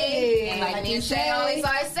Friday. And like me and Shay always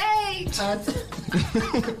say. Y'all was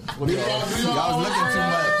looking too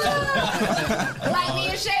much. Like me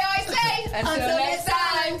and Shay always say. Until next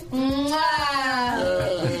time. Mwah.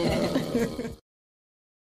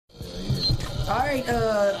 All right,